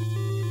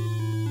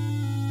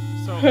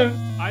 So,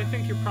 I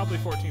think you're probably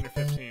 14 or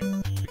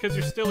 15. Because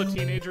you're still a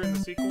teenager in the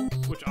sequel,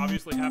 which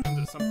obviously happens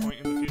at some point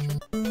in the future.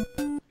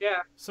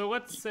 Yeah. So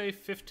let's say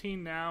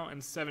 15 now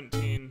and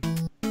 17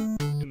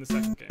 in the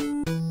second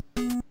game.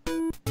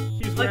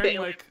 He's Like wearing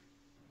the- like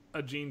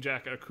a jean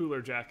jacket, a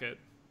cooler jacket,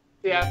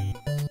 Yeah.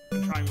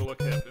 and trying to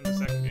look hip in the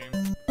second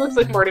game. Looks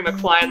like Marty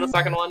McFly in the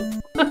second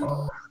one.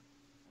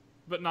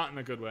 But not in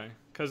a good way,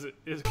 because it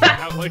is coming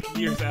out like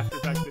years after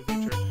Back to the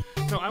Future.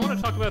 No, I want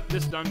to talk about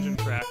this dungeon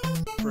track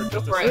for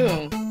just a for it.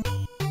 second. Ooh.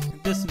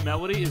 This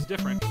melody is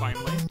different,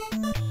 finally,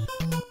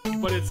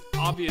 but it's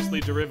obviously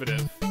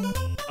derivative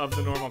of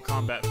the normal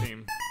combat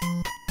theme.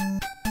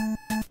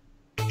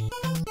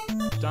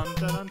 Dun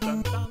dun dun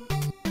dun dun.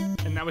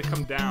 And now we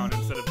come down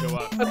instead of go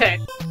up. Okay,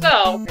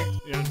 so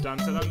You know, dun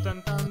dun dun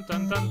dun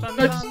dun dun dun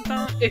dun dun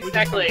dun. We just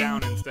exactly.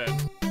 come down instead.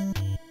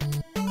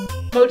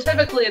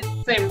 Motivically, it's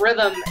the same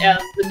rhythm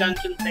as the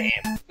dungeon theme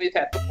we've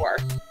had before.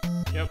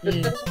 Yep.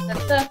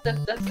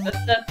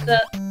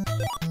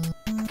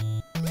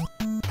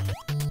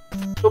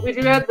 But we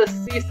do have the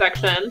C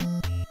section.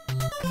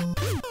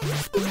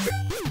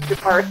 The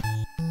part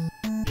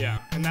Yeah,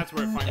 and that's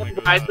where it finally goes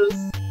up.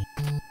 rises.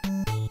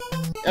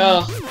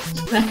 Oh,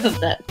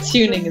 that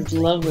tuning is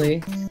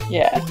lovely.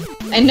 Yeah.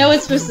 I know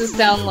it's supposed to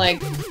sound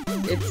like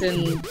it's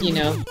in, you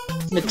know,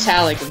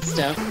 metallic and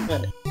stuff,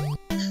 but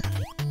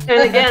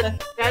And again,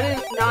 that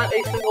is not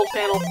a single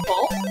channel's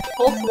pulse.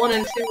 Pulse 1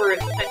 and 2 are in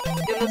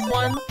this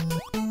one.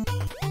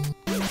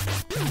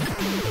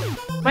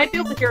 You might be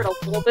able to hear it a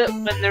little bit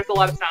when there's a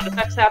lot of sound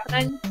effects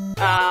happening.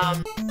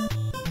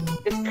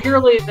 It's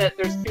purely that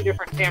there's two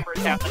different timbres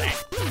happening.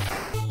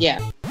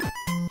 yeah.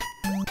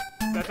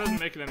 That doesn't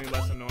make it any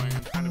less annoying.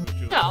 I'm kind of with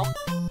Julie. No.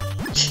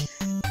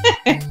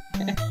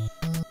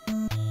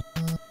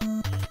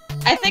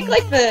 I think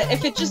like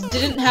if it just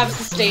didn't have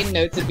sustain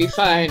notes, it'd be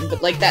fine.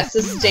 But like that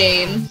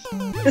sustain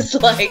is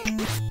like,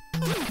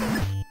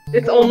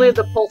 It's only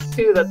the Pulse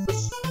 2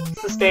 that's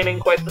sustaining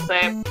quite the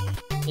same.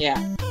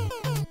 yeah.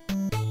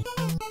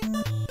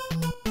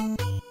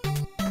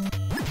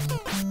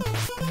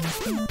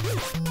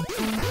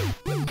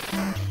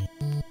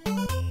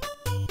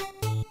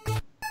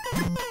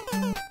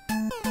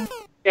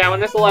 Yeah, when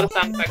there's a lot of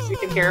sound effects, you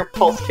can hear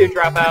Pulse 2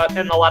 drop out,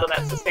 and a lot of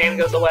that sustain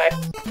goes away.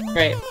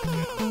 Right.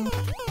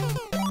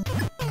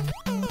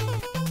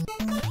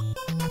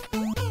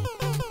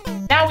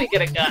 Now we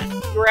get a gun.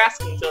 You were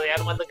asking,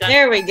 Julianne, when the gun...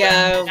 There we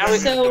go. Now we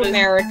So can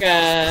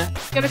America.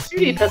 get a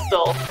shooty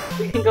pistol.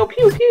 We can go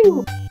pew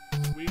pew.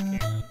 We can.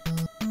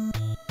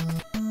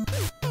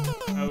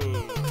 Oh,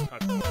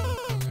 touch.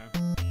 Okay.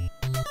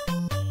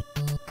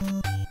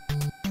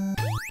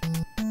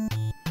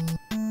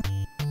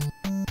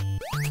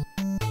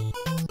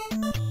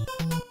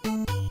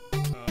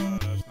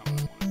 That's not what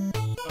I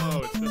wanted.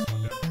 Oh, it's this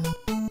one down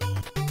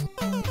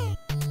here.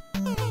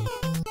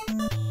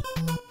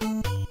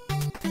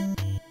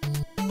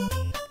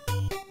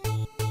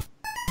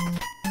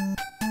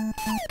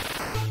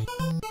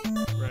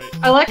 Right.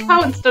 I like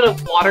how instead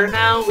of water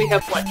now, we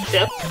have, like,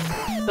 ships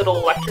that'll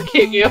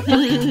electrocute you. That's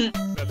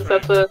Is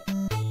right. that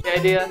the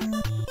idea?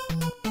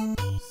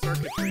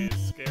 Circuitry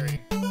is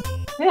scary.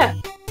 Yeah.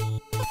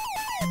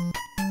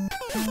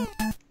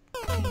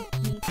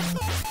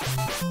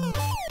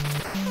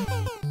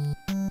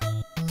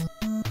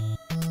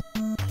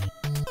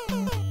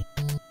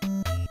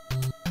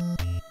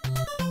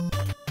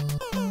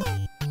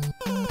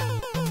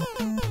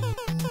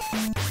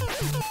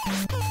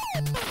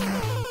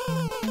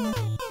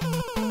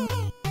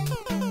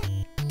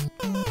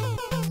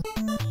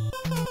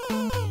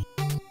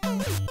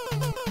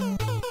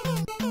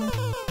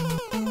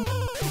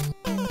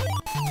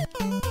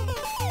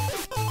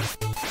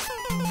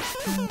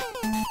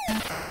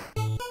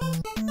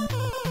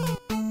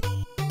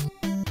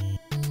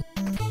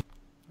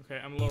 Okay,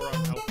 I'm lower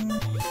on health than I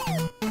wanted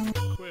to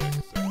do. Quick,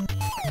 so.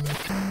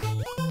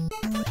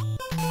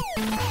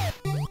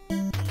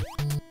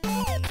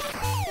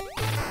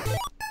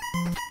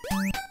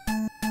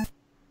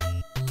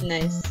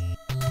 Nice.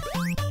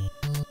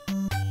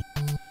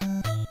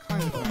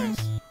 Kind of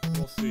nice.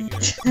 We'll see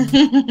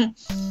here.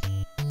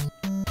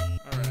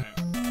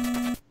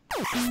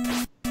 Alright.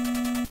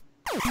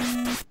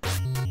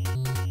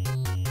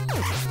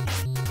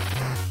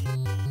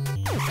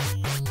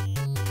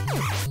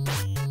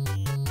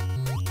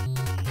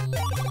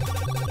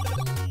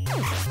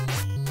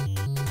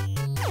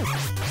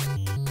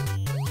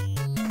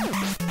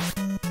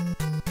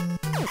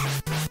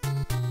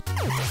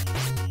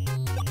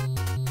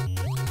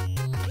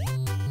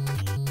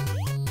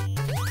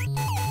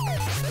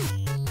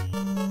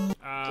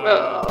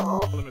 Oh.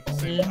 Put them at the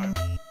same time.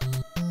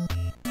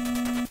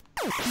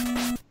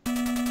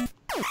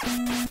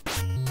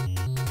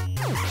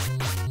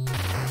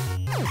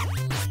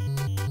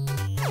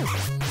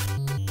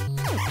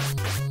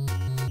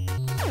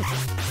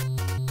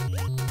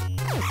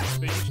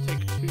 They each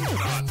take 2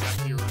 shots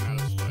after you run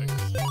out of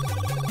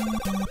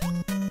spikes.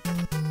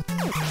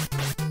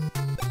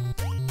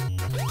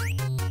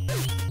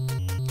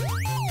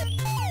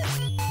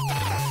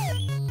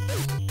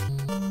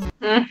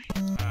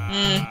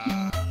 Mm.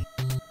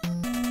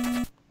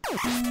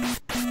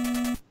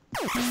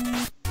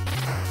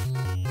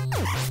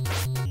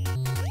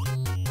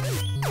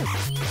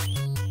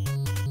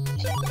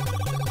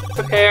 It's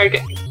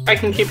okay, I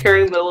can keep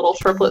hearing the little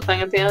triplet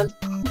thing at the end.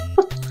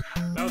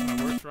 That was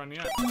my worst run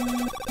yet.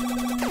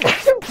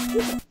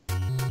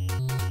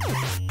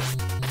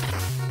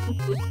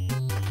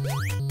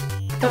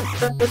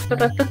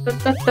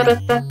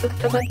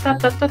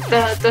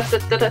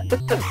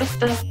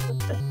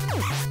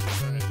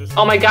 Alright, this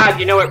Oh my god,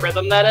 you know what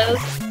rhythm that is?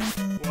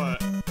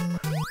 what?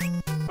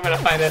 I'm gonna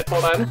find it,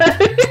 hold on.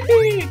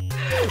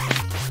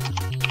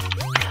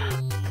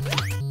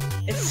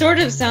 It sort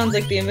of sounds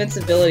like the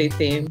Invincibility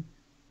theme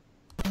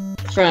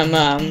from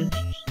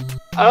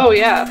Oh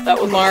yeah,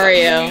 that was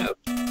Mario.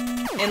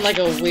 In like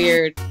a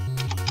weird,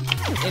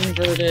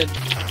 inverted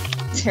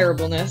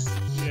terribleness.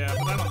 Yeah,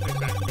 but I don't think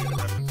that could be the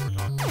reference we're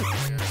talking about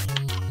here.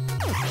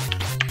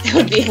 That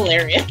would be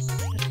hilarious.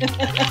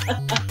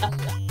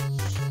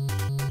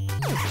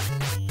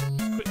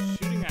 Quit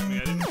shooting at me. I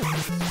didn't come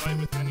to this fight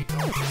with any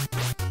help.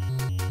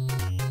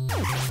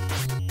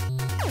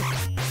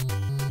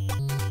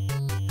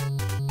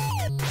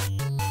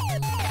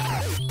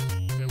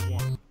 Okay,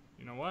 one.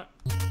 You know what?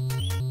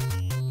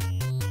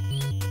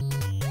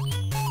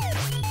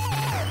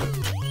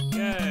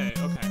 Yay,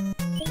 okay.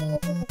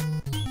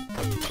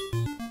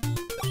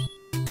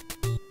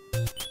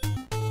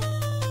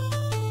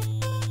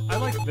 I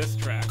like this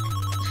track.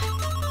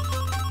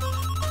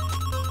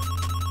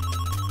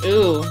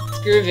 Ooh, it's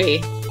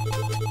groovy.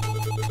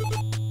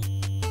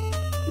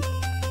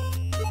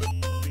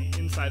 The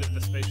inside of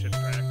the spaceship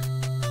track.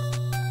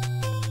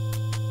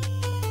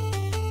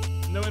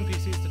 No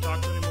NPCs to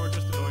talk to anymore,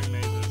 just annoying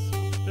mazes.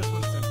 This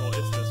one's simple,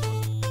 it's this one.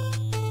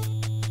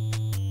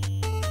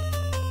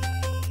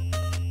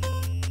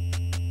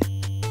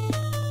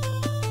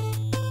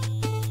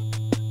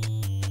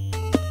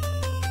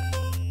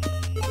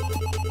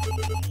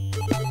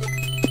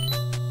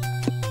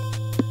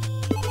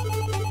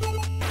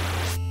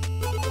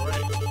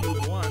 Alright,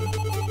 cube 1.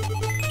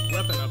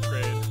 Weapon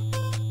upgrade.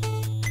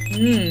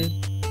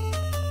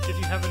 If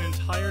you have an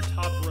entire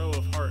top row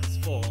of hearts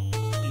full,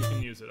 you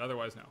can use it.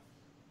 Otherwise, no.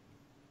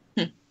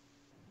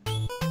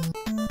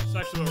 So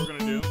actually what we're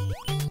gonna do,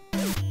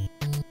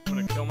 I'm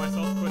gonna kill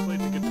myself quickly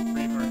to get to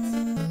 3 hearts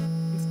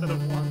instead of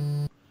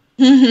 1.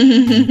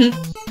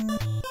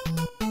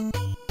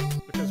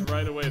 Because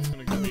right away it's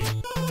gonna give me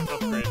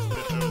upgrades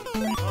that shows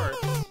 3 hearts.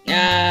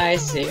 Ah, I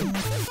see. Oh,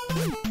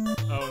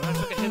 and that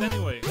took a hit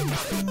anyway.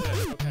 Not really dead.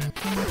 Okay.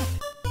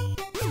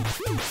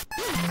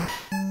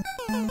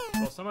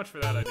 Well, so much for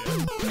that idea.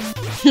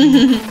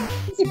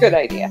 It's a good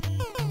idea.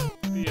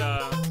 The,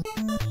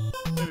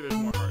 maybe there's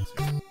more hearts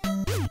here.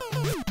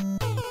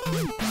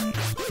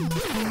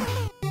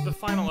 The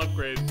final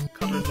upgrade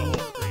covers the whole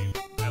screen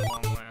at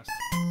long last.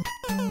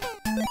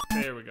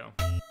 There we go.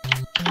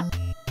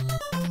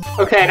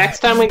 Okay, next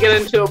time we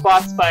get into a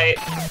boss fight,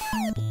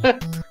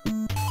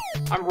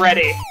 I'm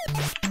ready.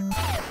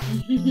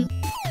 The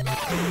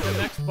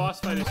next boss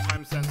fight is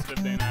time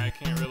sensitive, Dana. I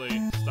can't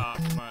really stop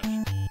much.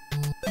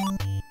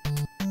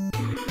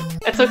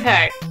 It's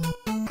okay.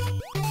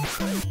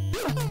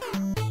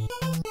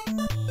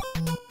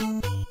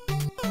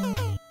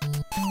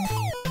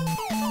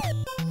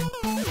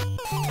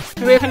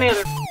 Do we have any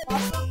other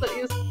bosses that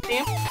use the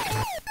theme?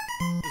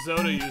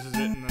 Zoda uses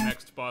it in the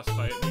next boss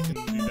fight. We can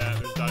do that.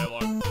 There's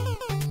dialogue.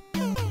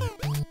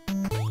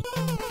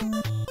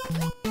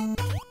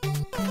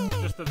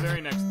 Just the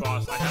very next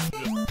boss, I have to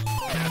just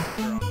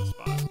massacre on the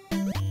spot.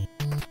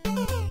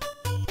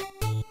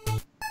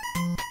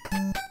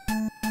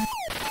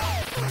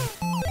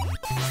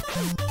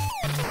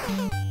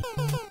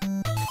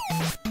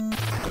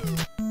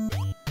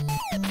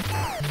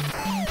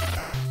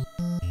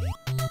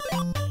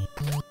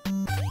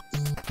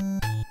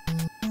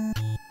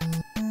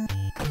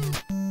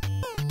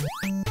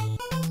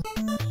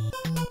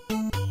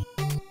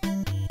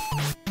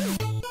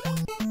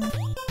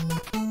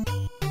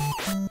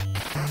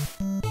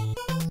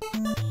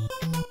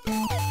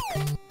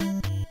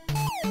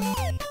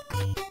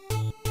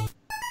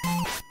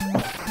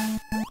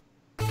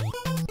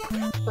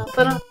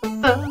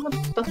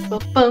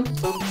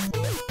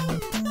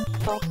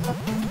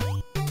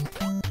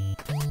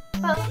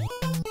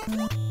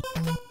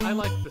 I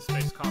like the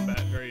space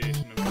combat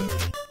variation of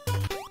this.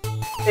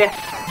 Yeah.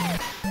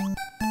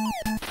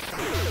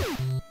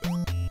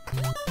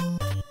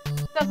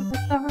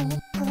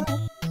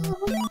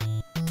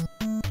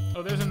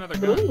 Oh, there's another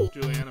gun. Ooh.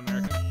 Julianne,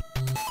 American.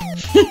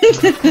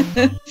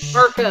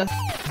 Merca.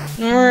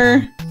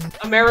 Or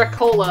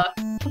Americola.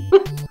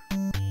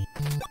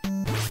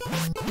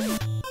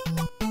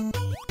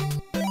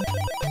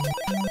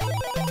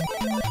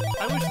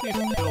 I wish these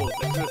pills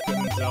existed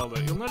in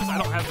Zelda. You'll notice I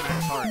don't have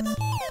max hearts.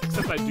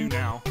 Except I do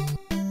now.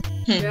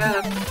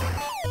 Yeah.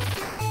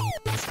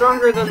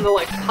 Stronger than the,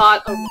 like,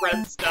 pot of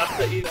red stuff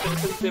that you've been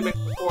consuming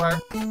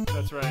before.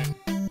 That's right.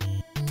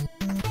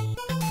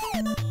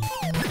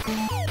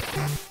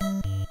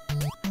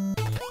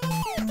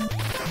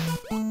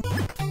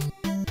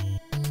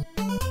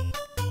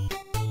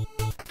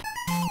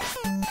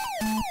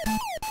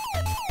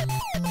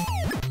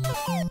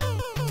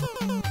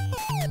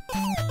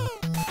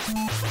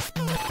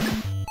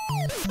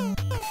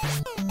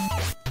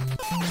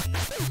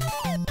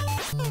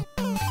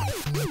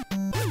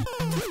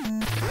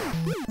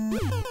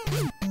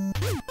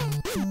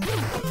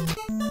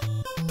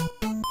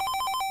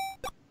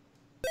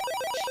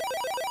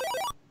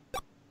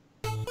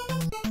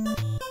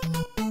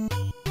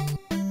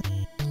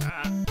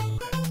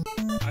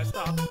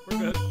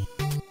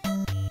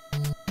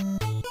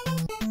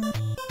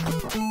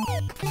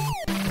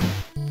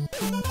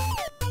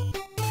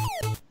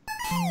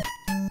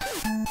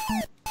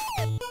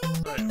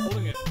 Alright,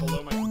 holding it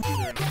below my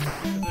computer in a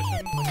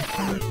position, like it's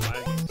really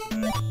lagging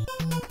today.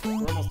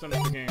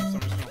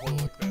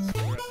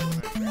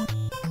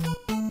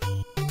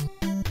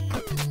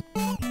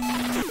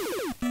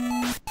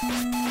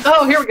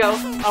 Oh, here we go.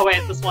 Oh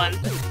wait, this one.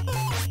 This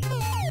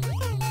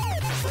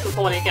is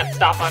the one you can't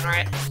stop on,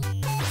 right?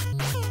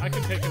 I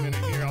can take a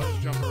minute here. I'll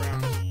just jump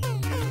around.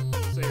 You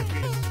say your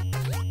piece.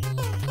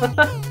 What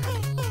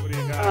do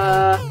you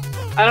got?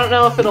 I don't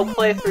know if it'll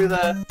play through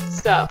the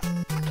stuff.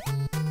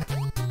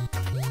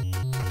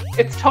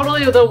 It's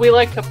totally the We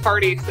Like to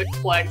Party Six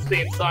Flags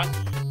theme song.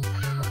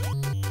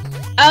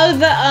 Oh,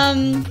 the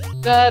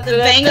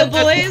Banga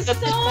Boys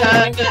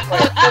song?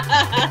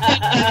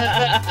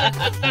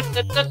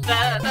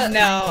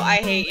 No, I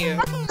hate you.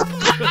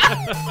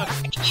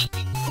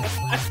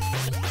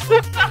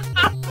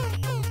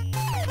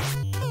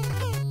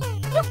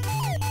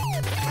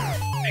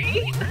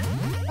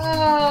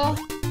 Oh,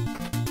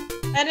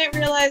 I didn't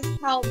realize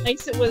how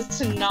nice it was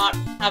to not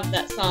have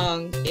that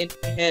song in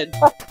my head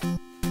for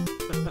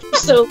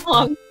so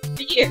long,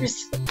 for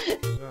years.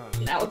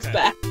 Now it's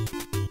back.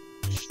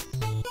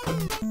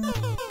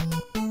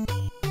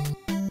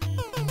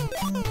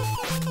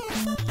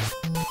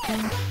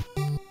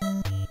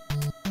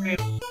 Alright,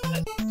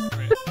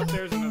 up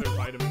there's another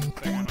vitamin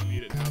thing. I don't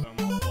need it now that I'm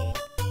all full.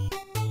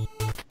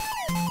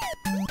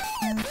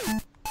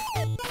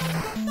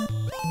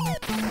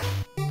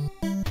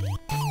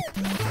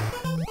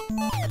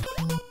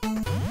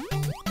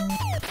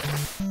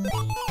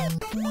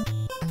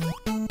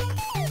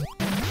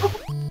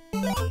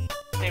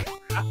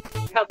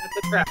 How that's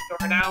a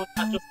trapdoor now,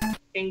 not just a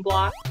king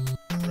block.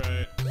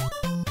 Right.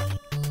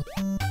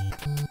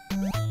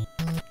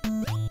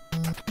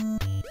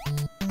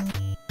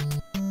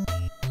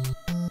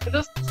 Could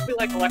this just be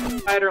like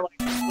electrified or like?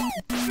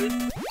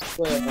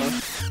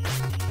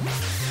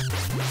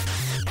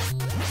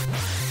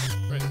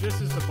 Right,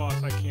 this is the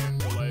boss I can't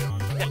delay on,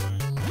 by the way.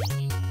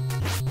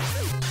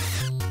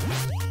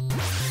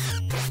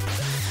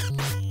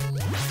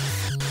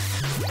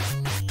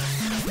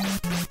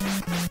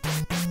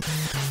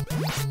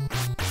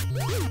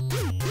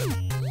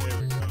 There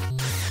we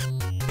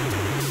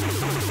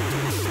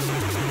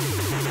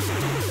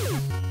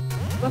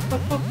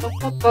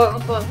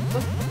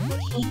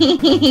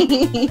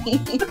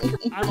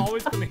I'm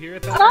always gonna hear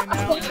it that way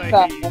now, and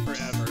I hate you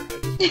forever.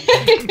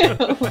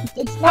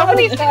 It's not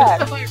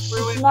exact.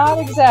 It's not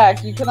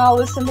exact. You can all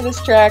listen to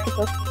this track.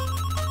 The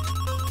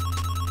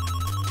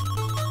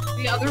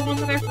other one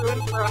that I've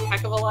ruined for a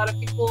heck of a lot of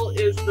people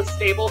is the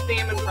stable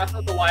theme in Breath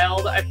of the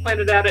Wild. I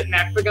pointed out at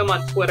Naxigum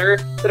on Twitter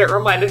that it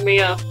reminded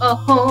me of a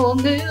whole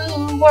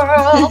new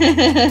world.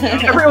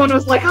 Everyone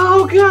was like,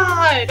 oh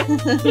god!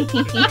 It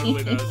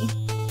totally does.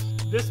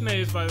 This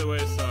maze, by the way,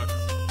 sucks.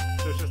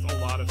 There's just a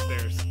lot of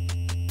stairs.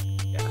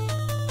 Yeah.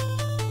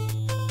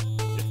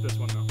 It's this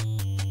one, though.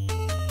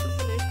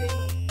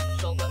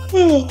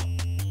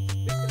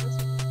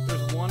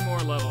 There's one more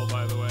level,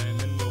 by the way, and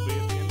then we'll be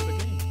at the end of the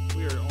game.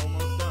 We are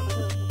almost done.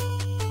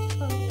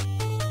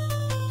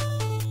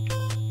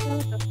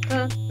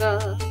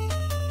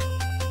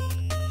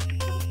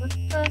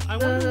 I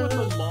wonder what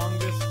the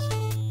longest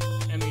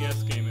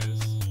NES game is.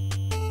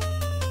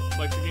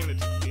 Like the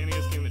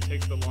NES game that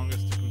takes the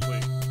longest to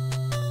complete.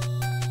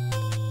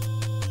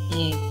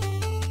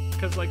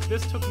 Because like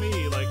this took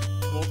me like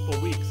multiple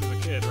weeks as a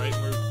kid, right?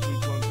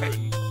 We've gone through it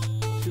in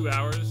 2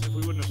 hours. If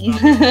we wouldn't have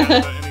stopped and chatted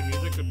about any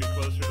music, it would be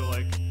closer to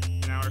like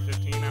an hour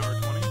 15, hour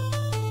 20.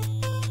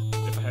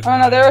 If I had Oh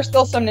no, there are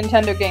still some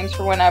Nintendo games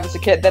for when I was a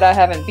kid that I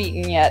haven't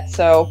beaten yet,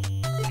 so...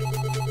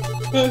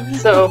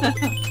 So,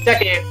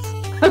 decades.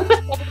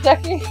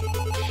 Decade?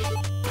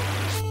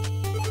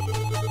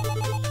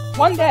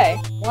 One day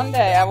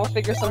I will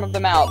figure some of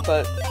them out,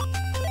 but...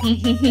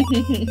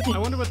 I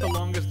wonder what the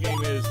longest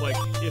game is, like,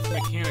 if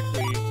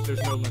mechanically there's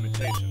no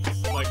limitations.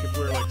 Like, if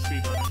we're, like,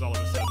 speedrunners all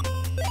of a sudden.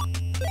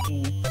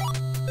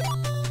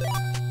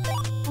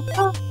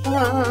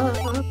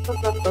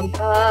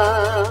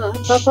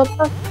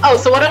 Oh,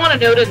 so what I want to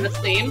note in this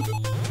theme...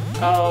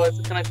 Oh, is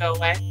it gonna go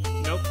away?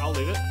 Nope, I'll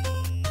leave it.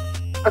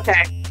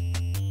 Okay.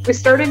 We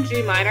start in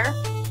G minor.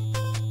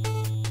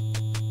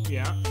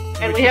 Yeah.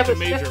 And we have a a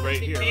major shift right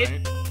to here, B.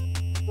 right?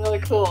 Really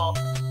cool.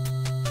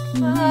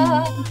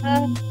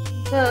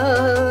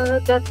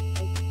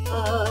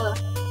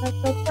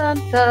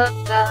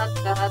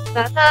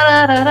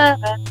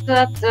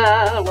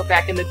 We're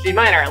back into G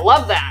minor. I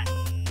love that.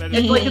 That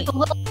It's is like it's a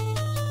little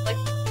like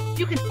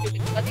you can do it,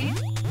 buddy.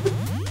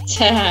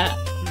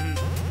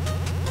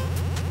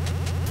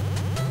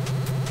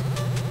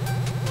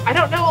 I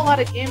don't know a lot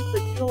of games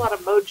that do a lot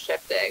of mode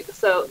shifting,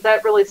 so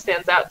that really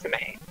stands out to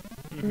me.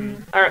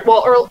 All right,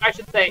 well, or I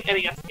should say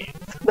NES games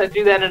that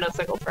do that in a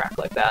single track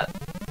like that.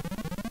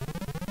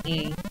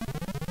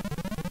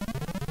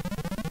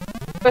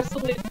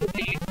 Especially to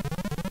the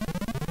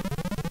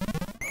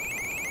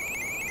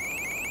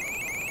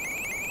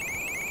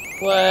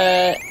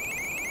What?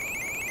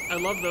 I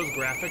love those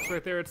graphics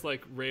right there. It's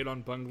like Raid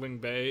on Bungling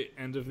Bay,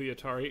 end of the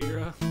Atari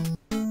era.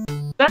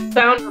 that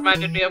sound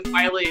reminded me of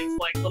Wily's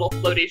like little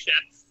floaty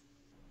ships.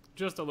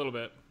 Just a little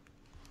bit.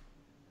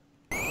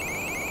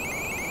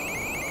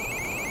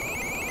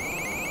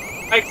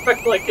 I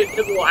expect like his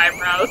little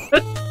eyebrows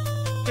to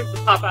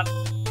pop out.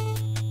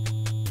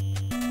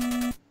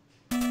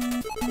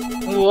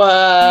 Ooh.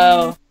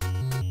 Whoa.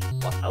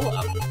 Well,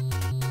 hello.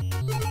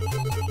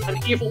 An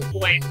evil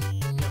boy.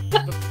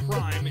 The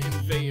prime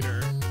invader.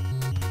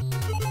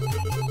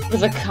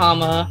 With a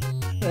comma.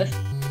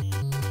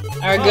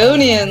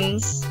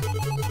 Argonians.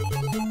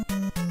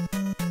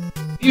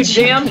 You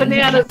jam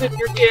bananas in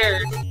your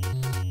ears.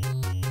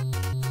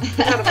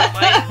 Out of my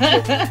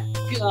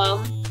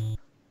mind.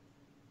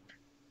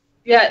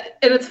 Yeah,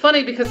 and it's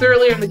funny because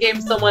earlier in the game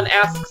someone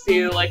asks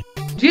you, like,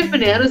 do you have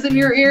bananas in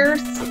your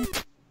ears?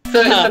 So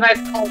it's a nice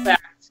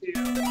callback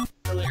to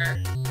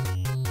earlier.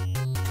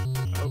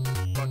 Oh,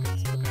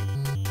 buckets, okay.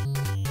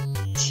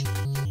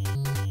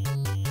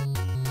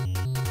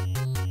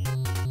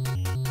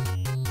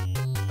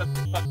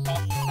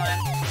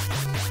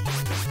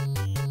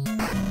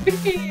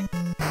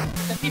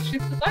 And he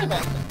shoots his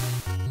eyeballs.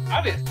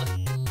 Obviously.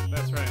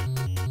 That's right.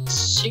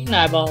 Shooting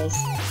eyeballs.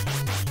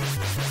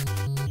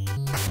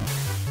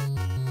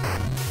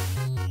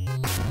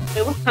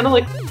 They look kind of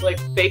like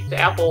baked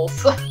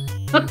apples.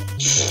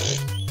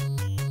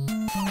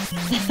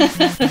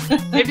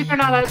 Maybe they're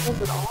not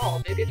apples at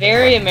all. Maybe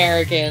Very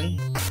American.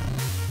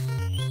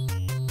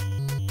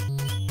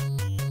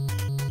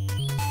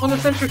 Well,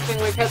 it's interesting.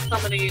 We've had so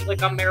many like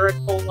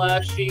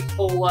Americola,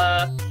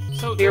 She-Cola,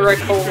 So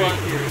Miracola.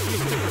 here. If you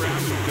stick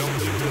around and don't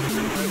leave this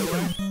room right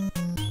away,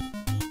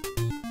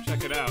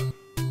 check it out.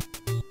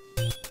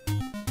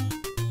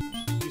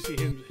 You see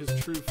his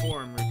true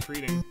form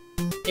retreating.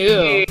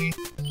 Ew.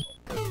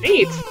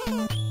 Neat.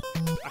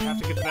 I have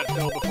to get to that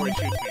hill before he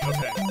shoots me.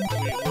 Okay,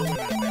 we're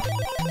winners now.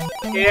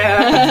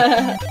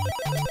 Yeah.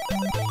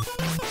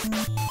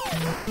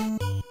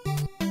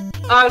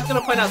 I was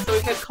gonna point out, so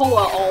we've had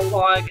cola all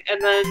along,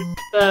 and then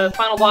the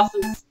final boss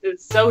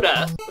is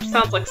soda, which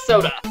sounds like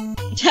soda.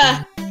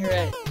 You're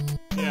right.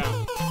 Yeah.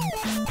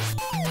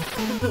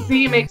 The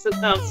Z makes it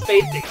sound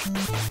spacey.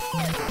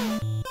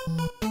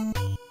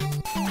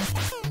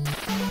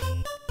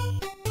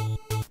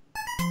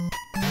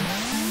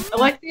 I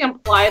like the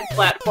implied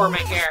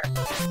platforming here.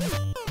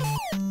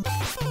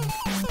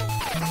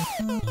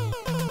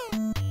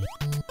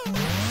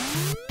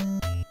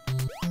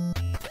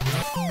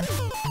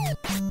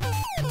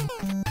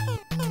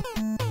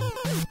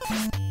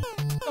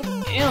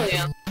 Oh,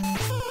 alien.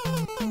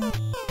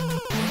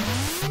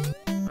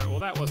 Alright, well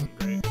that wasn't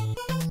great.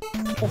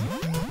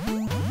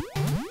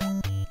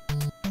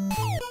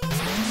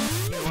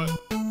 You know what?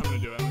 I'm gonna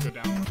do it. I'm gonna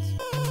go down once.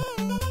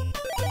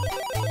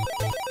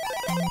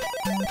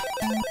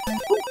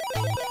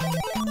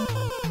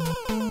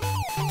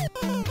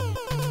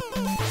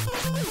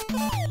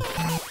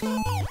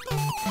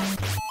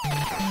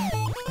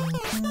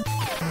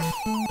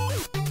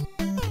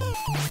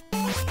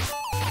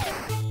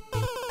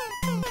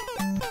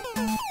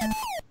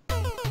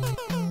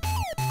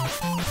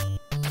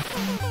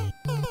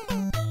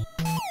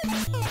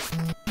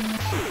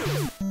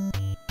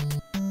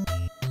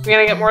 We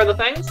gonna get more of the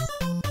things?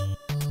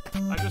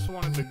 I just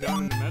wanted the gun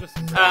and the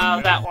medicine.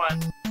 Oh, that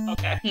one.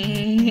 Okay.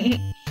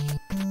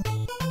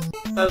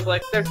 I was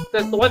like, there's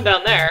the one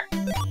down there.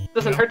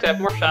 Doesn't hurt to have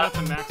more shots.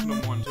 That's a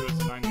maximum one too. It's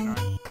a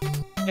 99.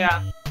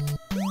 Yeah.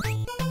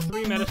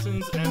 3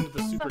 medicines and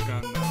the super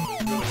gun though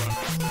is really what I'm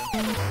after.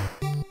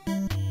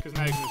 Because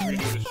now you can just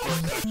redo this short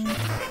section and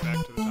get back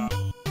to the top.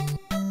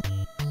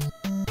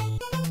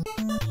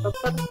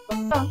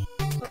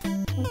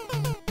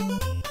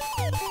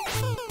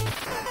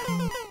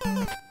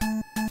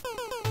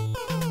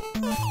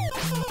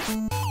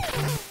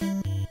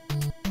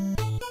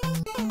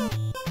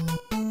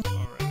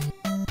 Alright.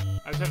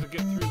 I just have to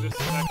get through this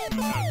section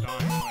without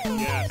dying. Like,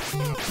 yes, I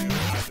came up to the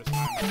other side this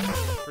time.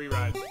 Free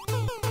ride.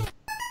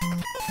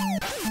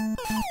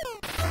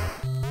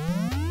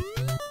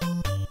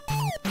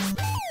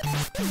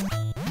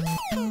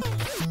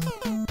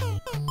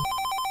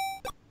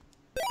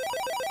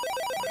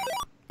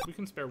 We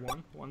can spare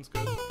one. One's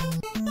good. Use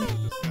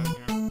this gun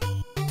here.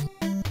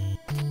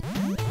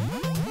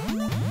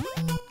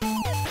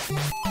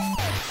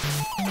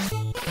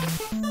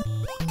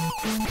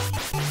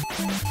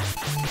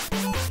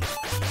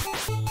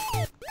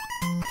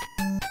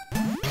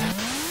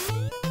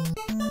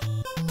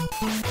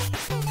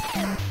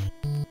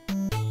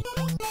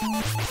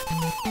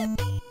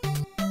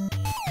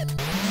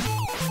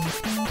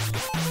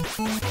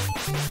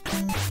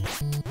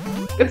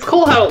 It's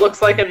cool how it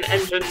looks like an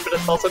engine, but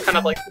it's also kind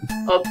of like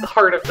the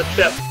heart of the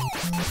ship.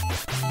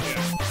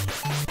 Yeah.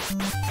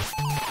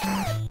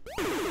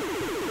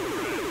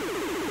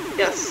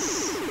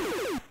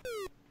 Yes.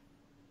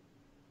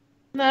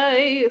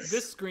 Nice.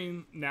 This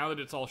screen, now that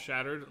it's all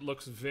shattered,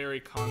 looks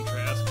very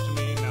contrast to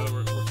me. Now that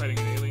we're fighting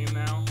an alien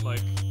now,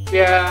 like.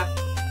 Yeah.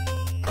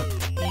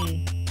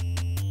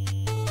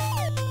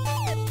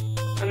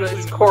 And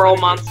these coral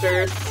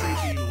monsters.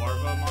 Creepy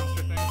larva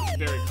monster thing. It's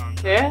very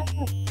contrast. Yeah.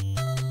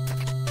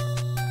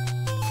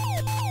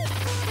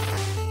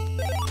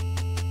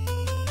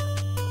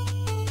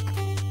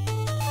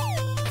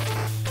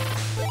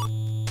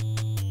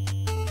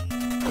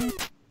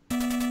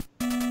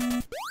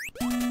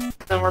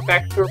 Then we're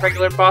back to our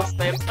regular boss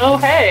names. Oh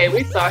hey,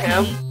 we saw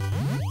him.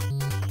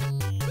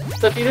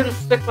 So if you didn't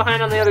stick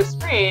behind on the other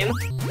screen,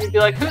 you'd be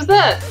like, who's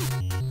this?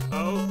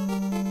 Oh.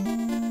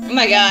 Oh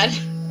my god.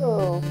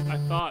 Oh. I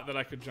thought that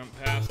I could jump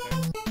past it.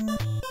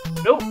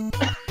 Nope.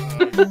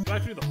 Did I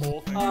do the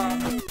whole thing?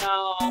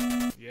 No.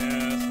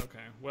 Yes, okay.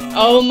 Well.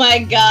 Oh my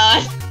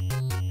god.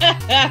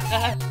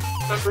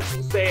 Remember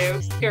some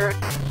saves. Here.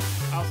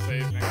 I'll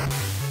save next time.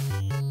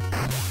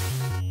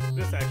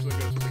 This actually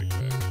goes pretty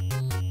quick.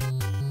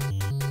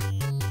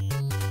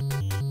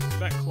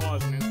 That claw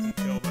is an instant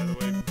kill, by the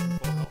way, from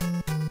full health.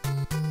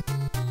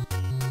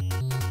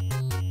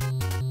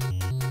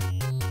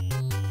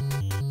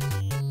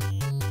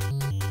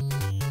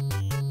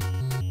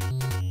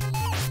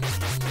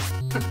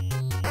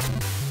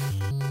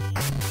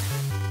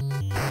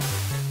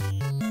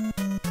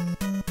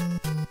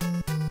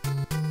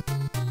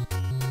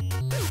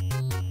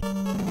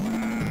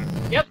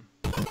 Yep.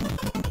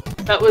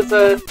 That was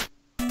a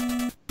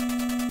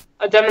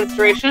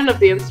demonstration of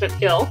the instant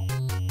kill.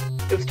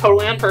 It was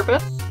totally on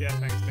purpose. Yeah,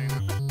 thanks, Dana.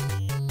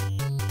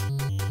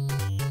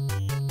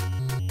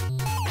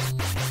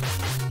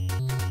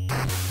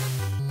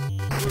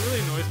 What really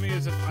annoys me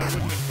is if I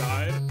wouldn't have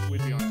died,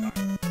 we'd be on time.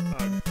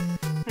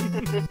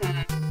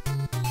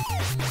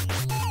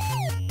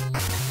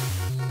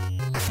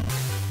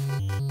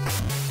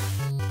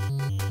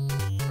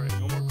 Alright,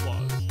 no more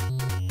claws.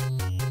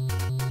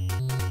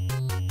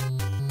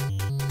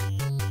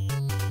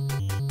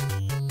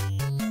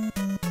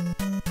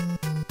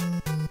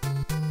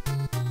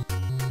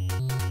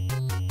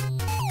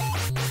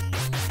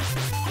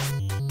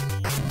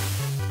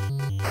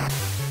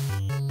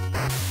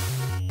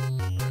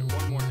 Alright,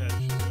 one more head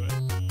should do it.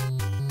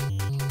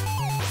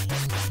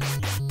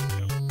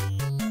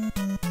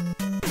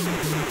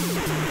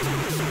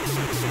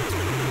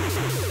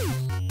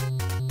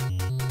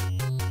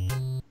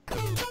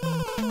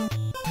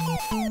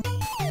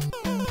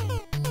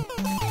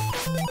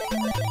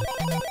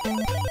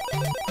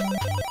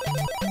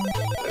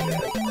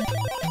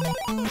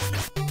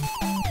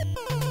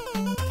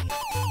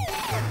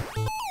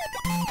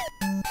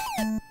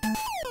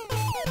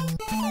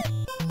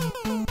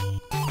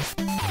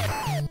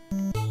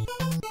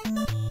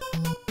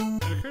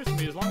 It occurs to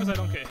me, as long as I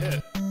don't get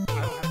hit, I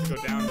don't have to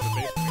go down to the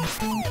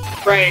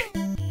basement. Right.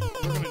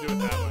 We're gonna do it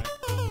that way.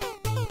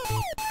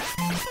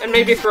 And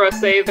maybe throw a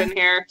save in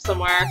here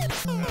somewhere.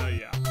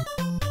 Yeah.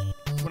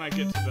 When I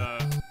get to the...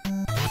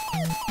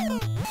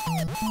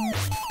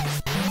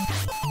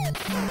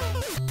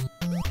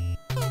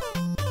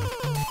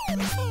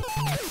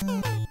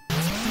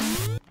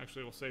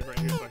 Actually, we'll save right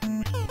here so I can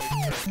make sure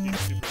I keep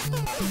super...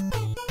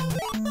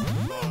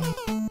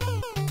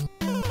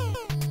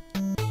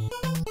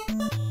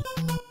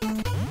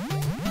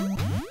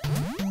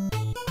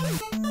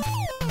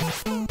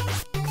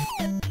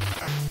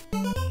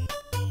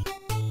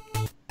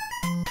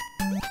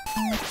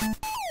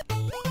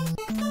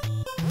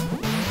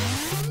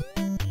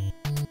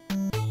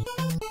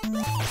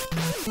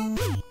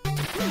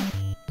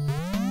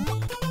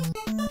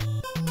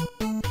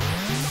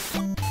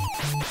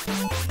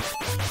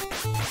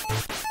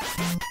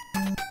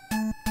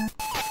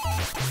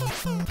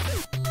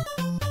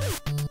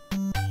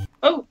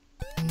 Oh!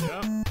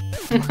 Yep.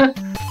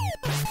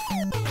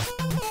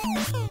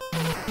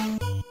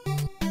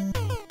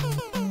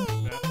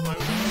 That's why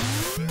we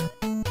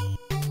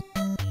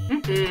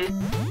there.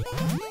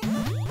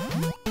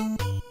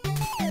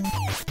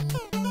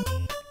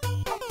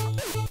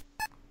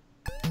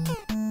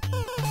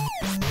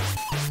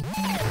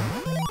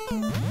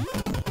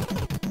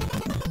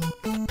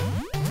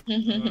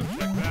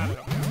 Check that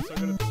out, man. I'm so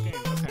good at this game.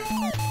 Okay.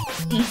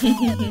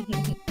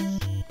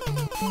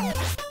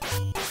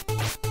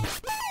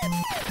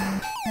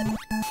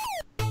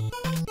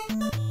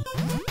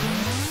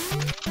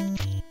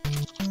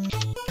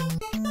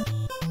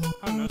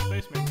 Oh, no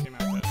spaceman came out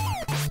that time.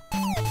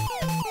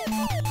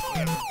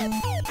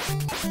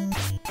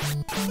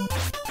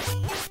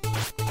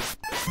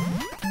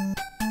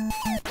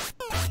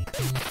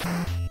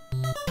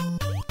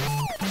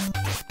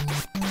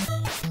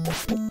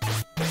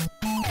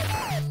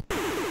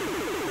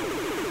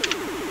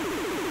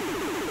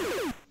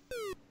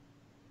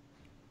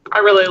 I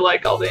really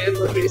like all the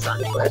movies on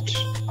Twitch.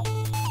 I'm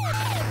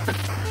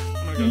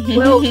gonna go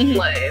Well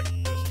played.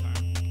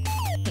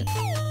 this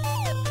time.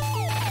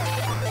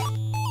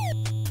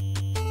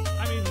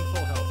 I'm even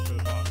full health for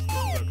the boss.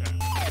 This is okay.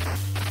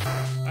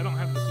 I don't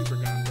have the super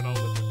gun, but I'll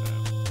live with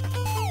that.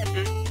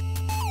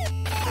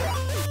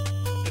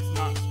 It's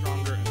not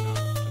stronger enough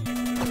to make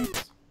a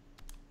difference.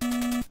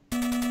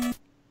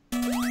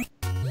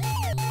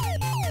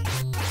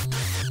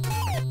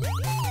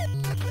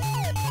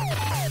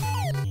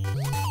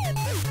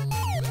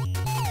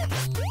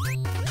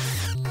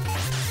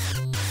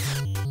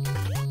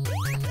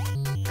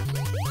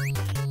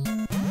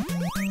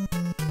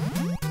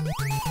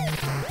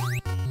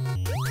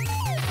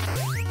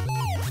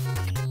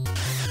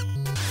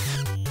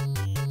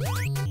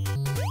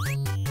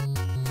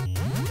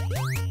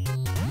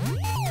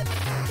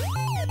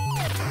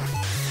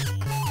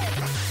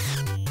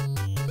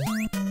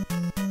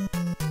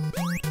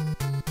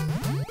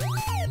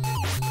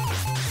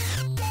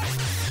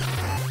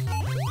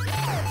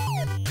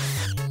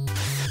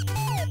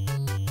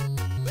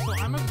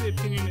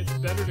 opinion, it's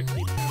better to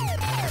keep him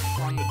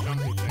on the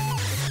jumpy thing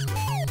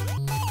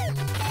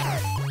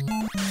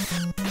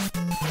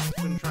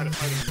than try to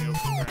fight him in the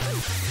open ground.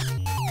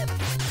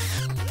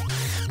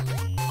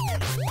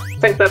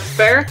 Think that's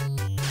fair?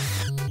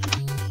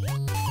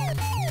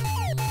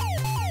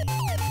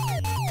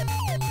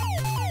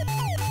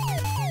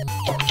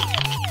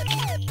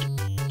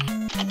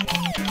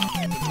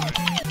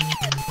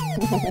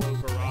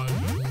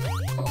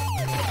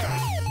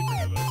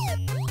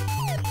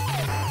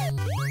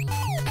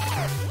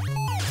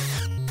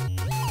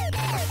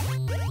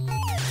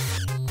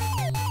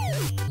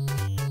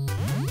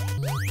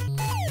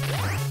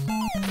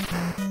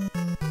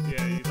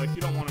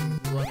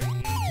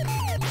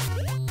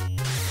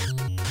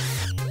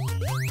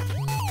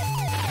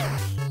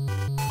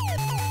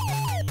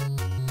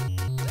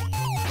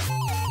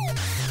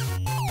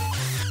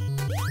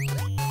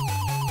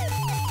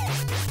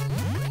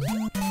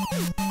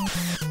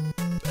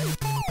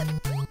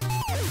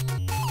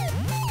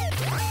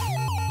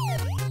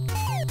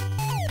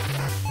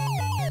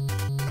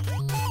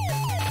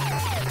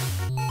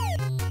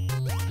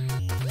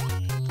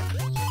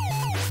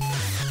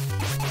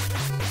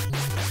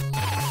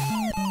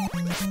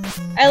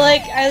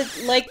 I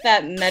like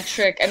that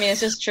metric. I mean,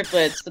 it's just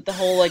triplets, but the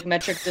whole like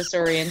metric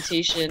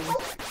disorientation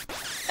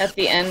at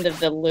the end of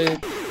the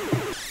loop.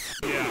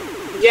 Yeah.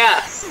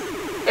 Yes.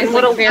 It's And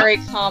like very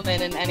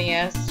common in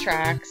NES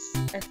tracks,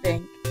 I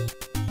think.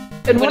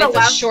 And when what it's a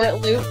allows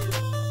short loop.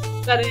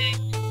 setting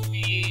to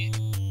be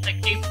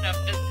like game stuff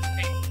is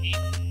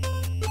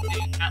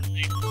that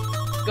thing.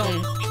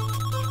 Going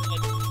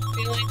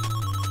feeling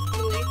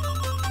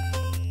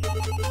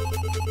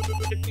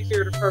it's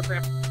easier to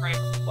program right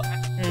away.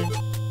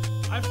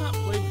 I've not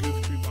played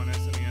Goof Troop on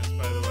SNES,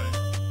 by the way.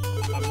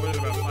 More than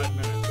about 5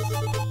 minutes. So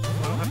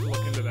I'll have to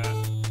look into that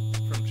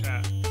from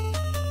chat.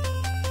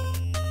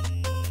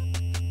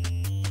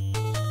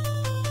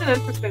 It's an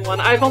interesting one.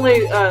 I've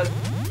only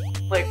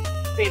like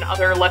seen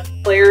other Let's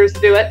Players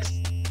do it.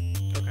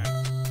 Okay.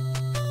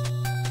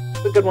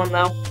 It's a good one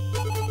though.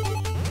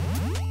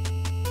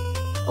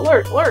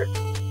 Alert! Alert!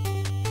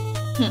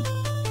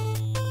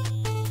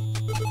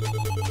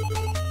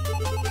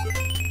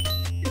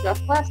 The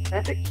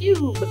plastic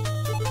cube.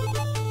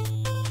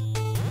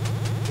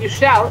 You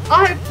shout,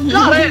 I've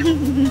got it!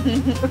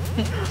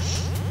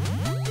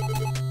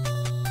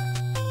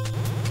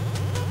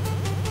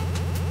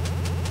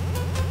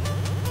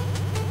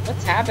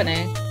 What's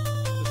happening?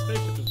 The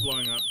spaceship is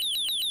blowing up.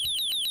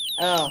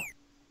 Oh.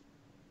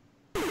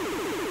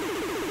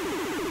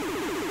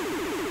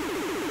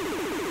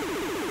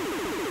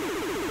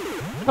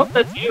 I hope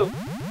that's you.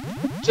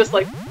 Just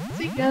like,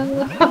 see ya.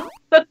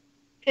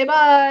 Okay,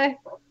 bye.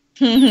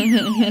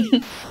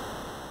 Escape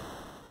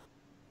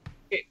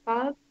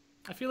pod.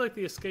 I feel like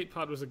the escape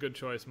pod was a good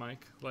choice,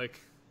 Mike. Like,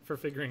 for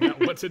figuring out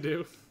what to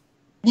do.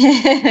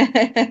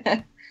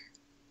 I'm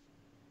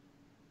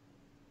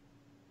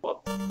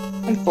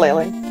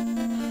flailing.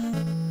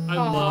 I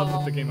love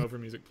that the game over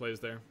music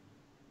plays there.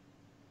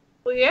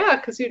 Well, yeah,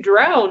 because you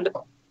drowned.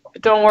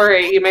 But don't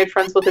worry, you made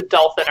friends with a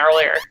dolphin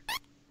earlier.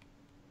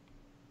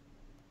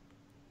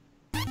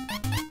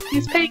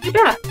 He's paying you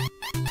back.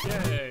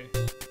 Yay.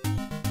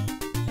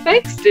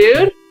 Thanks,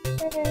 dude.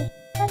 Hey,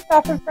 thanks,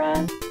 dolphin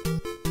friend.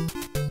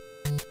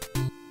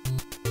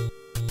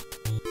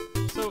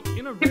 So,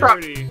 in a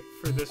rarity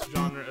for this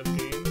genre of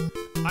game,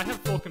 I have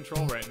full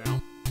control right now.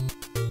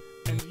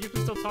 And you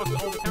can still talk to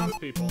all the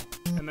townspeople,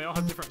 and they all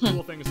have different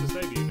cool things to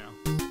say to you now.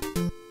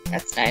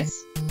 That's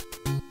nice.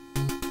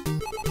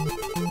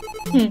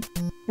 He wants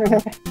to learn how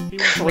to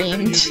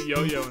Cringe. use a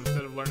yo-yo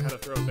instead of learn how to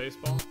throw a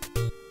baseball.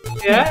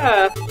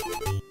 Yeah.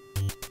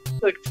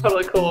 Like,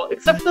 totally cool.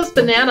 Except for those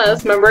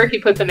bananas. Remember, he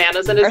put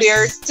bananas in his Are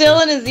ears? still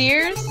in his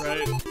ears?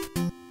 Right.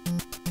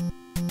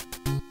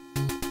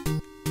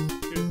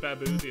 Here's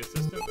Babu, the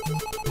assistant.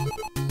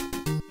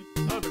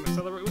 Oh, they're gonna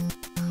celebrate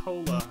with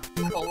cola.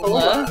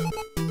 Cola.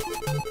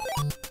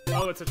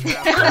 Oh, it's a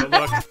trap. Oh,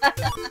 look.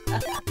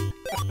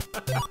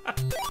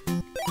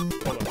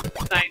 Hold on.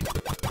 Nice.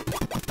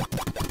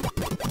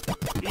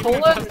 Even Cola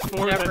if that's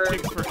 4, never- that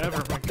takes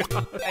forever, my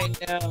god. I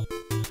know.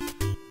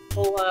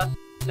 Cola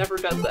never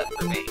does that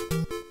for me.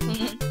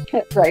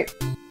 Right.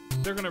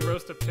 They're gonna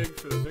roast a pig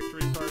for the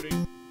victory party.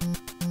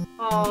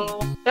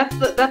 Oh,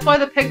 that's why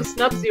the pig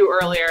snubs you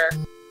earlier.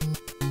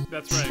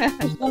 That's right.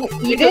 Eat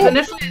Because it.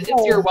 initially it's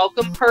your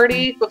welcome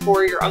party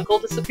before your uncle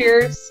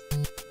disappears.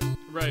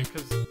 Right,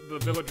 because the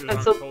villagers And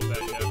aren't so- told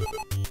that yet.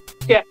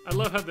 Yeah. I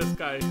love how this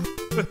guy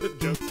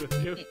jokes with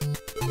you.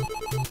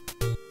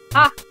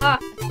 Ha ha!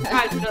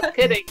 I'm just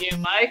kidding you,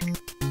 Mike.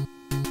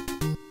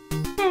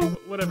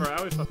 Whatever, I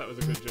always thought that was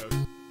a good joke.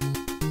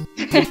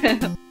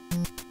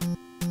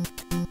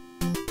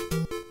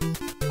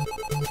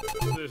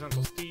 There's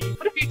Uncle Steve.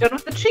 What have you done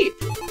with the chief?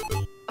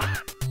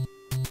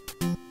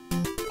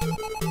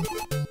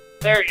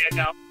 There you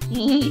go.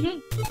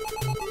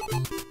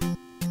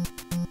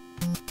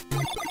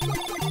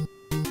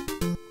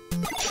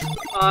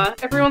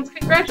 Everyone's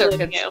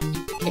congratulating you.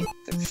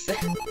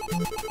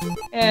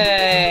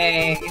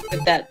 Hey,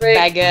 with that Right.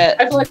 baguette.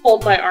 I have to like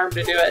hold my arm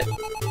to do it.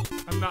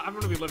 I'm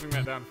gonna be living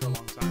that down for a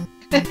long time.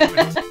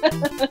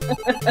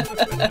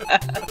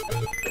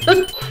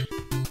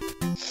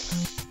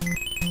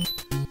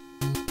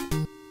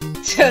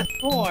 To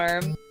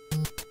form.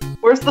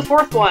 Where's the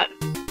fourth one?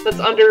 That's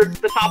under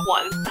the top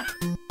one.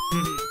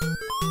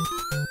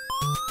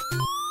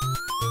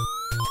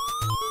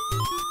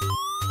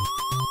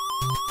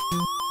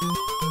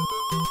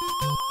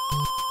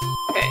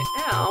 Okay,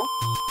 now.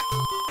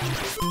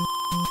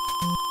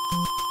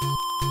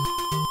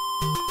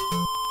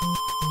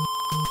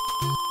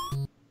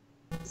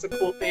 It's a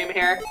cool theme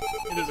here.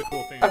 It is a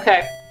cool theme.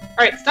 Okay.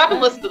 Alright, stop and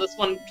listen to this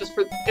one just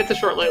for. It's a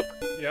short loop.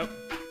 Yep.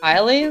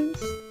 Aliens?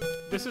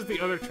 This is the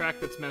other track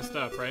that's messed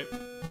up, right?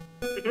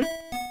 Mhm.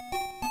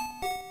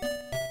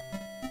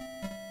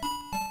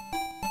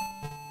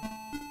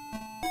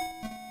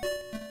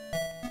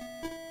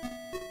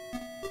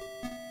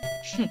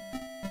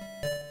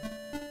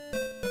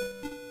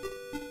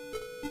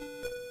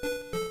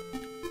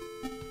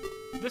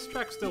 This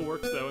track still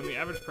works though, and the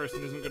average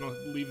person isn't gonna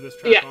leave this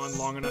track Yes. on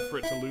long enough for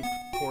it to loop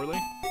poorly.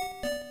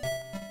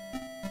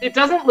 It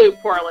doesn't loop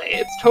poorly.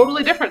 It's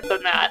totally different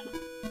than that.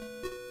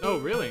 Oh,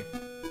 really?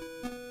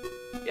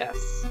 Yes.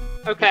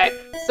 Okay,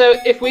 so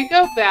if we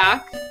go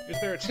back, Is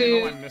there a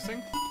channel To- I'm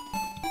missing?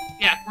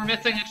 yeah, we're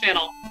missing a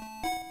channel.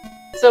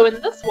 So in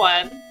this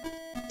one,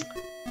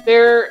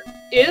 there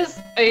is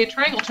a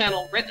triangle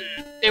channel written.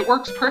 It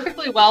works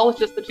perfectly well with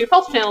just the two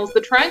pulse channels.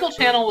 The triangle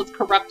channel was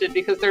corrupted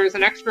because there's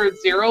an extra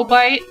 0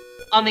 byte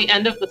on the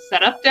end of the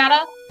setup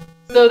data.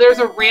 So there's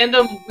a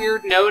random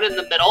weird node in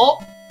the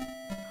middle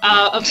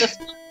of this,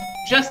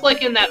 just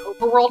like in that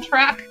overworld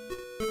track.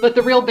 But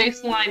the real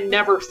bass line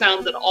never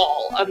sounds at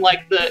all, unlike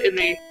in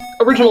the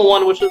original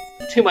one, which was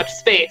too much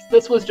space.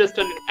 This was just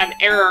an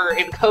error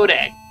in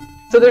coding.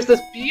 So there's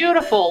this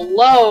beautiful,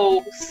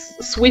 low,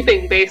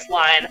 sweeping bass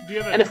line. Do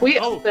you have a, And if we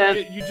oh,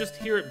 then- you just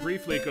hear it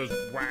briefly. It goes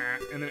wah,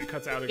 and then it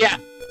cuts out Yeah.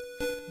 again.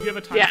 Do you have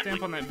a Yeah.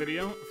 timestamp on that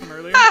video from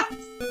earlier? Ah!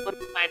 Let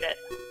me find it.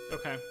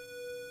 Okay.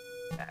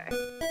 Okay.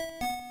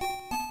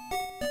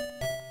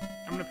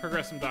 I'm gonna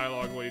progress some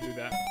dialogue while you do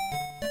that.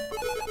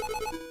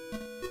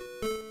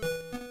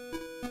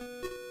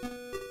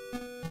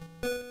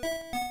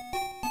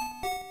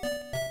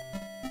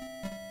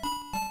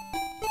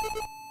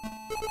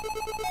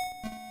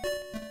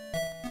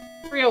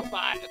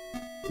 .305.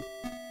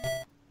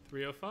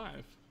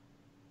 305.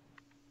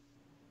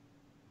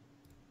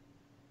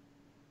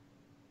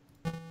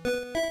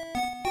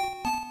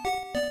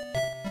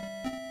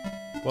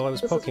 While I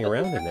was poking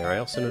around in there, I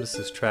also noticed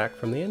this track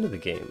from the end of the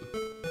game.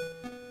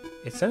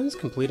 It sounds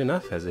complete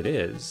enough as it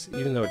is,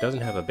 even though it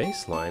doesn't have a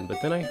bass line, but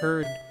then I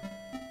heard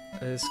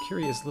this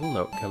curious little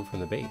note come from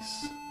the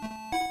bass.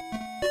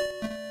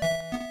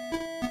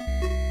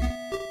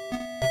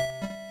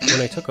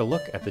 When I took a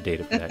look at the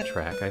data for that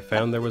track, I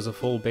found there was a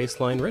full bass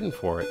line written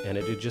for it, and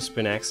it had just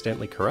been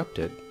accidentally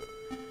corrupted.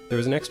 There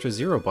was an extra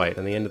 0 byte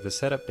on the end of the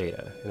setup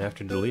data, and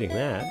after deleting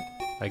that,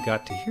 I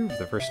got to hear for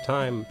the first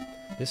time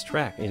this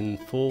track in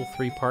full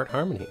 3-part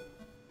harmony.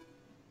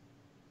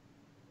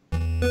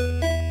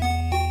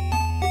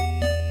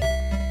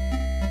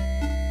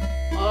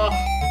 Ugh.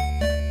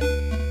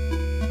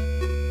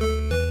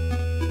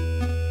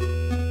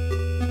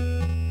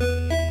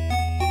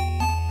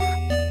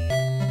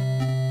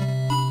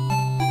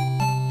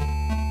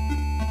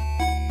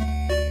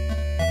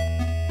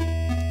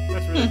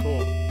 That's really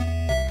cool.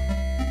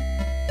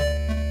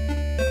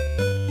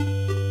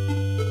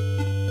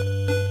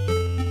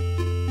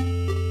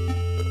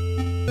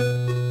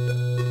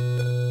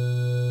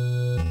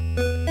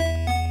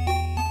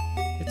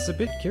 It's a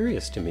bit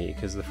curious to me,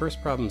 because the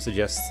first problem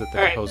suggests that the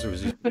Alright. composer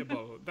was Yeah,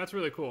 but that's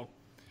really cool.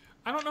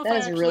 I don't know if That I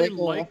is actually really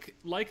cool.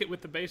 like it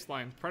with the bass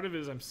line. Part of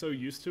it is I'm so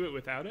used to it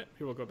without it.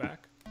 Here, we'll go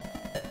back.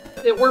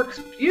 It works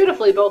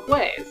beautifully both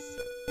ways.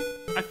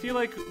 I feel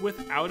like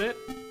without it,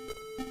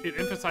 it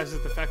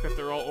emphasizes the fact that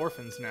they're all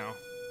orphans now,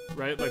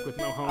 right? Like with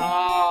no home,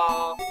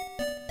 Oh.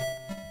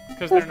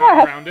 because they're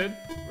not grounded,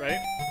 right?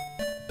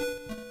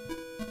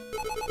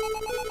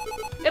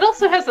 It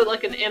also has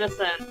like an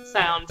innocent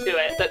sound to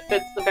it that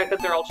fits the fact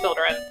that they're all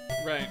children.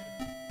 Right.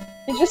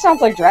 It just sounds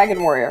like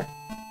Dragon Warrior.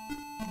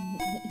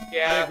 I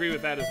Yeah. agree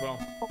with that as well.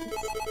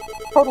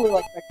 Totally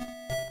like that.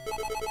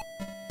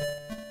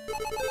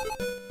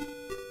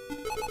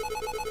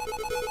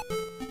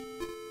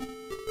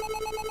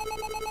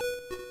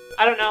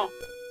 I don't know.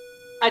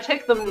 I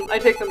take them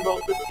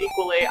both as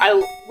equally.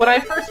 When I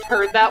first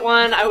heard that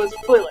one, I was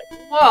really like,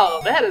 whoa,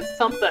 that is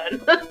something.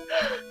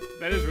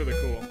 That is really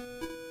cool.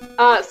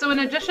 So in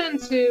addition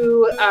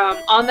to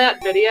on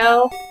that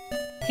video,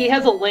 he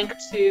has a link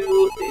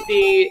to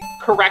the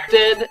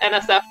corrected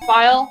NSF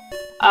file.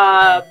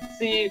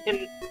 So you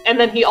can, and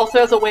then he also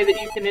has a way that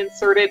you can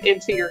insert it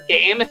into your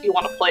game if you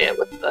want to play it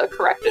with the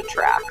corrected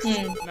tracks.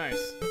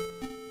 Nice.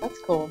 That's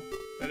cool.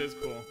 That is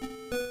cool.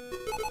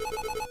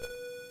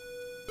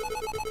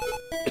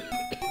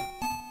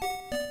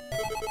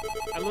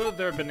 I love that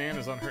there are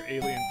bananas on her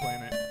alien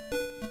planet.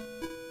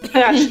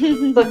 Yeah,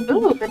 she's like,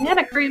 ooh,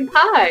 banana cream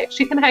pie.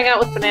 She can hang out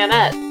with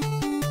Bananette.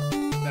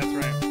 That's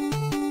right.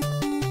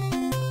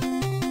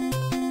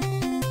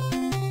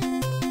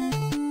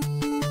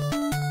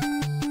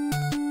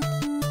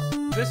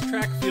 This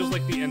track feels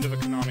like the end of a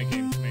Konami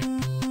game to me.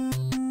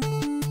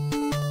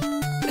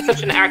 It's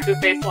such an active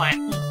bass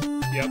line.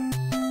 Yep.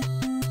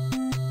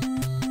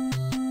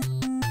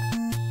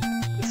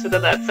 Instead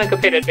of that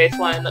syncopated bass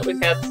line that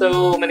we've had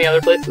so many other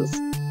places.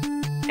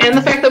 And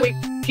the fact that we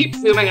keep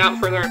zooming out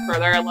further and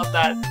further, I love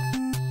that.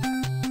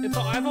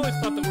 I've always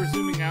thought that we're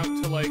zooming out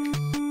to, like,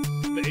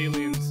 the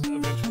aliens'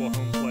 eventual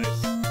home place.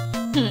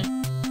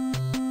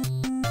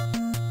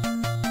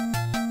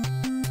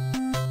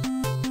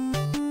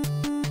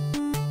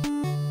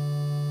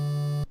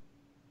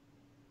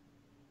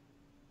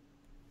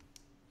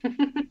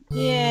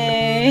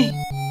 Yay.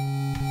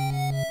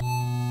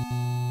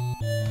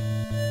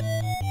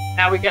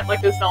 Now we get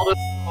like this Zelda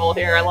scroll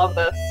here. I love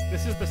this.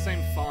 This is the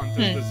same font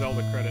as the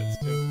Zelda credits,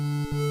 too.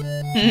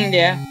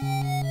 Yeah.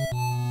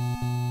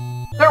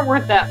 There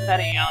weren't that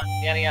many on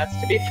the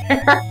NES, to be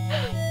fair.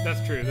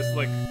 That's true. This is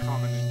like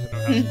common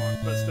Nintendo House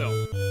font, but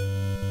still.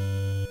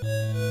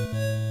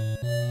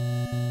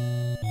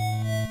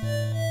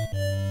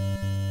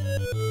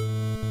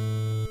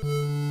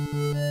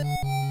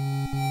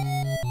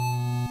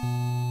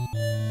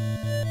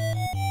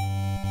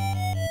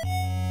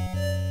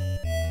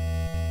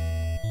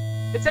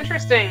 It's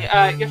interesting.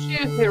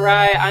 Yoshio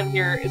Hirai on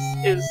here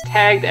is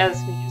tagged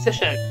as a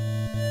musician.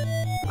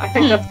 I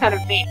think that's kind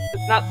of neat.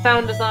 It's not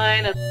sound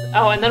design.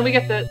 And then we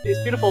get these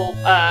beautiful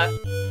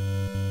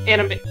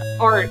anime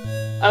art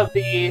of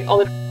all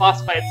the different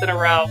boss fights in a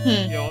row.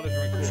 Yeah, all the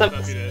different cool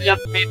stuff he did. Yep,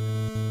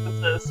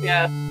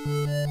 yeah.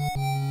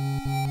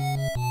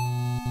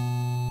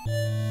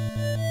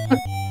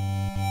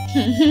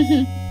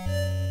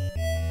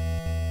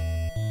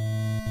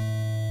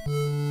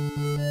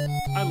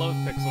 I love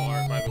pixel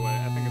art, by the way.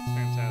 I think it's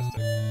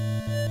fantastic.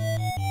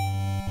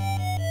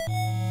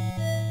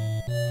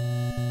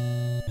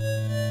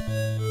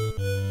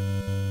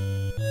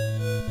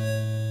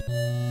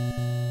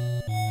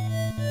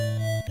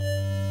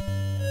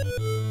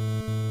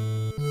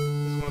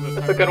 This is one of those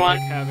That's times a good I one.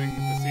 like having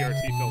the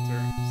CRT filter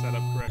set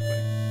up correctly.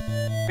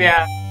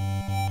 Yeah.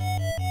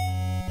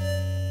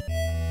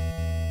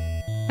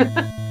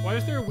 Why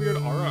is there a weird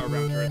aura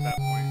around her at that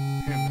point?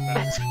 Him at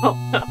that point. Oh,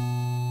 no.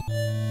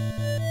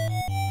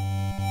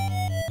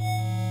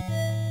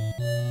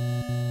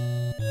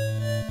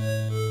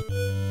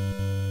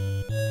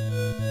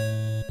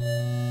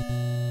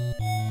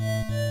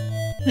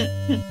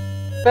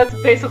 That's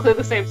basically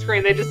the same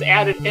screen. They just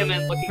added him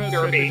in looking That's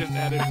right, they derpy. just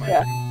added my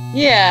Yeah.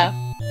 Yeah.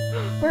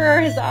 Where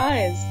are his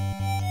eyes?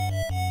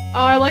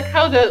 Oh, I like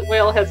how the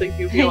whale has a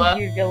uvula.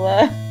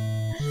 Uvula.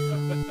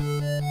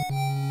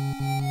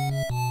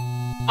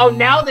 Oh,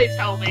 now they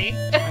tell me.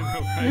 I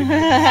know,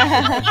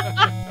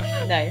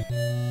 right? Nice.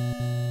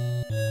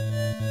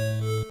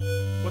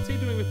 What's he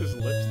doing with his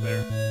lips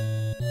there?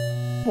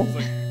 He's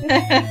like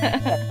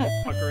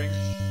puckering.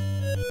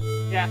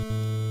 Yeah.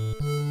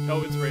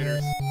 Oh, it's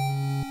Raiders.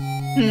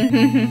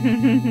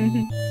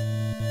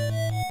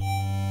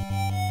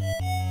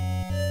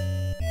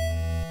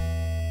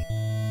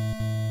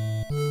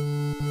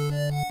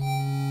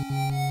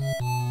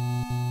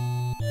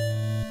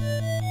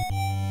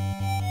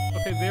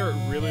 Okay, there it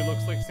really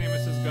looks like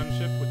Samus's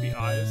gunship with the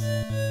eyes.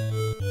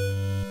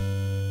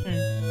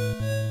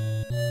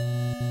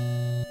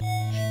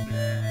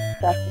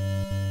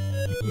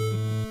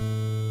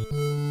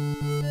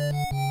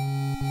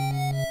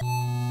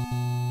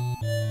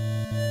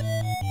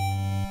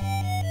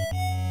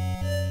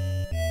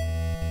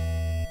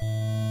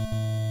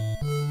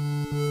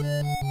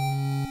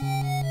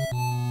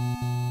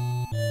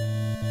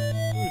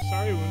 Ooh,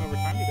 sorry we went over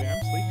time today.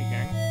 I'm sleepy,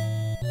 gang.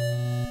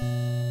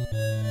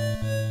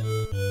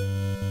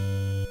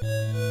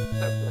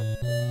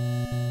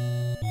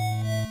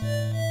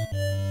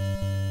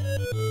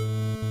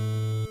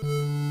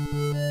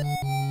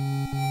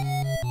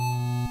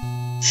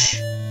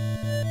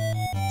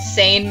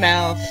 Sane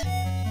mouth.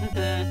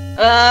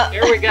 Mhm.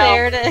 Here we go.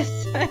 There it is.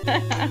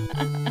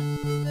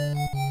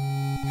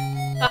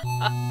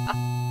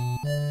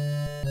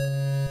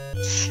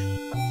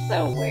 That's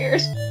so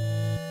weird.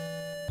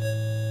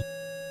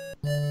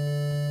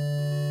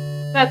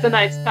 That's a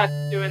nice touch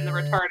doing the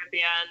retard at the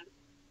end.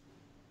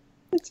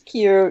 It's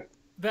cute.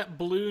 That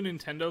blue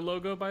Nintendo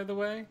logo, by the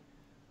way,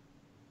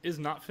 is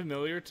not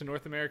familiar to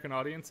North American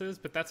audiences,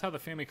 but that's how the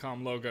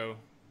Famicom logo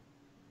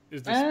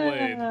is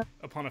displayed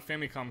upon a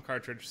Famicom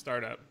cartridge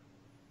startup.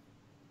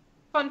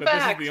 Fun But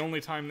fact. this is the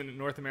only time that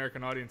North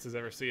American audiences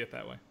ever see it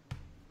that way.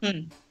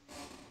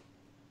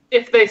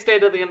 If they stay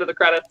to the end of the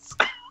credits.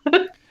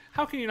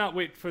 How can you not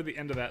wait for the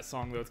end of that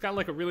song, though? It's got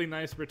like a really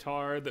nice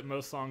retard that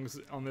most songs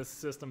on this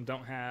system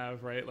don't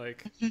have, right?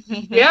 Like,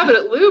 Yeah, but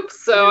it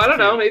loops, so It is I don't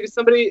know. cute. Maybe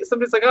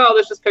somebody's like, oh,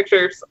 there's just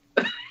pictures.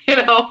 You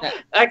know,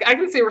 I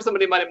can see where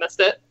somebody might have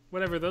missed it.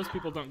 whatever, those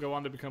people don't go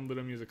on to become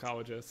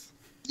Ludomusicologists.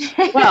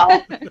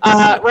 Well,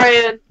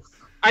 Ryan,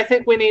 I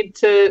think we need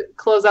to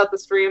close out the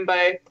stream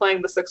by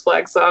playing the Six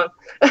Flags song.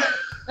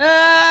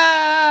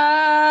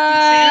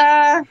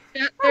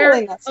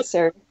 Totally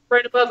necessary.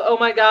 Right above "Oh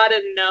my God"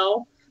 and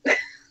 "No."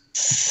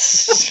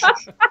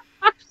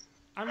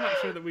 I'm not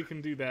sure that we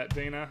can do that,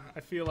 Dana. I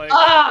feel like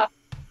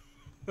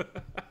it's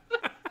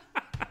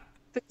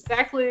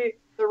exactly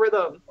the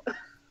rhythm.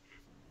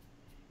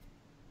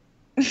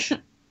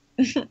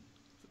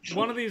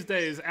 One of these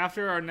days,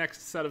 after our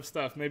next set of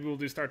stuff, maybe we'll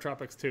do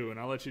Startropics 2, and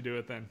I'll let you do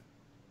it then.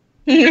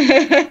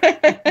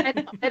 I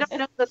don't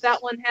know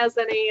that one has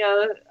any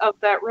of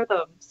that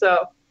rhythm,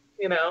 so,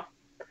 I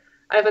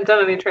haven't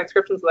done any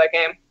transcriptions of that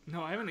game.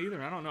 No, I haven't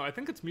either. I don't know. I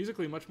think it's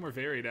musically much more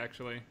varied,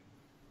 actually.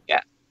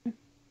 Yeah.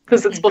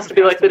 Because it's supposed to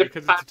be like the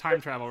different... Because it's time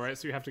travel, right?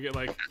 So you have to get,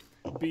 like,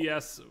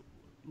 BS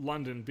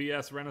London,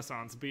 BS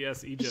Renaissance,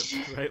 BS Egypt,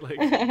 right? Like,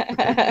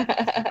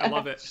 I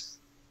love it.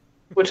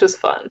 Which is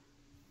fun.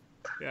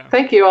 Yeah.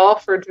 Thank you all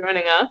for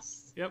joining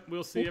us. Yep,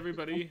 we'll see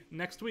everybody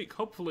next week,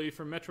 hopefully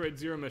for Metroid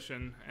Zero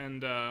Mission,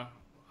 and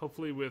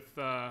hopefully with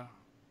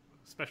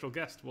special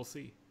guest. We'll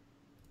see.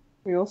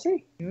 We will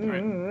see. All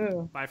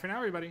right. Bye for now,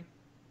 everybody.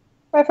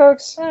 Bye,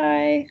 folks.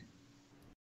 Bye.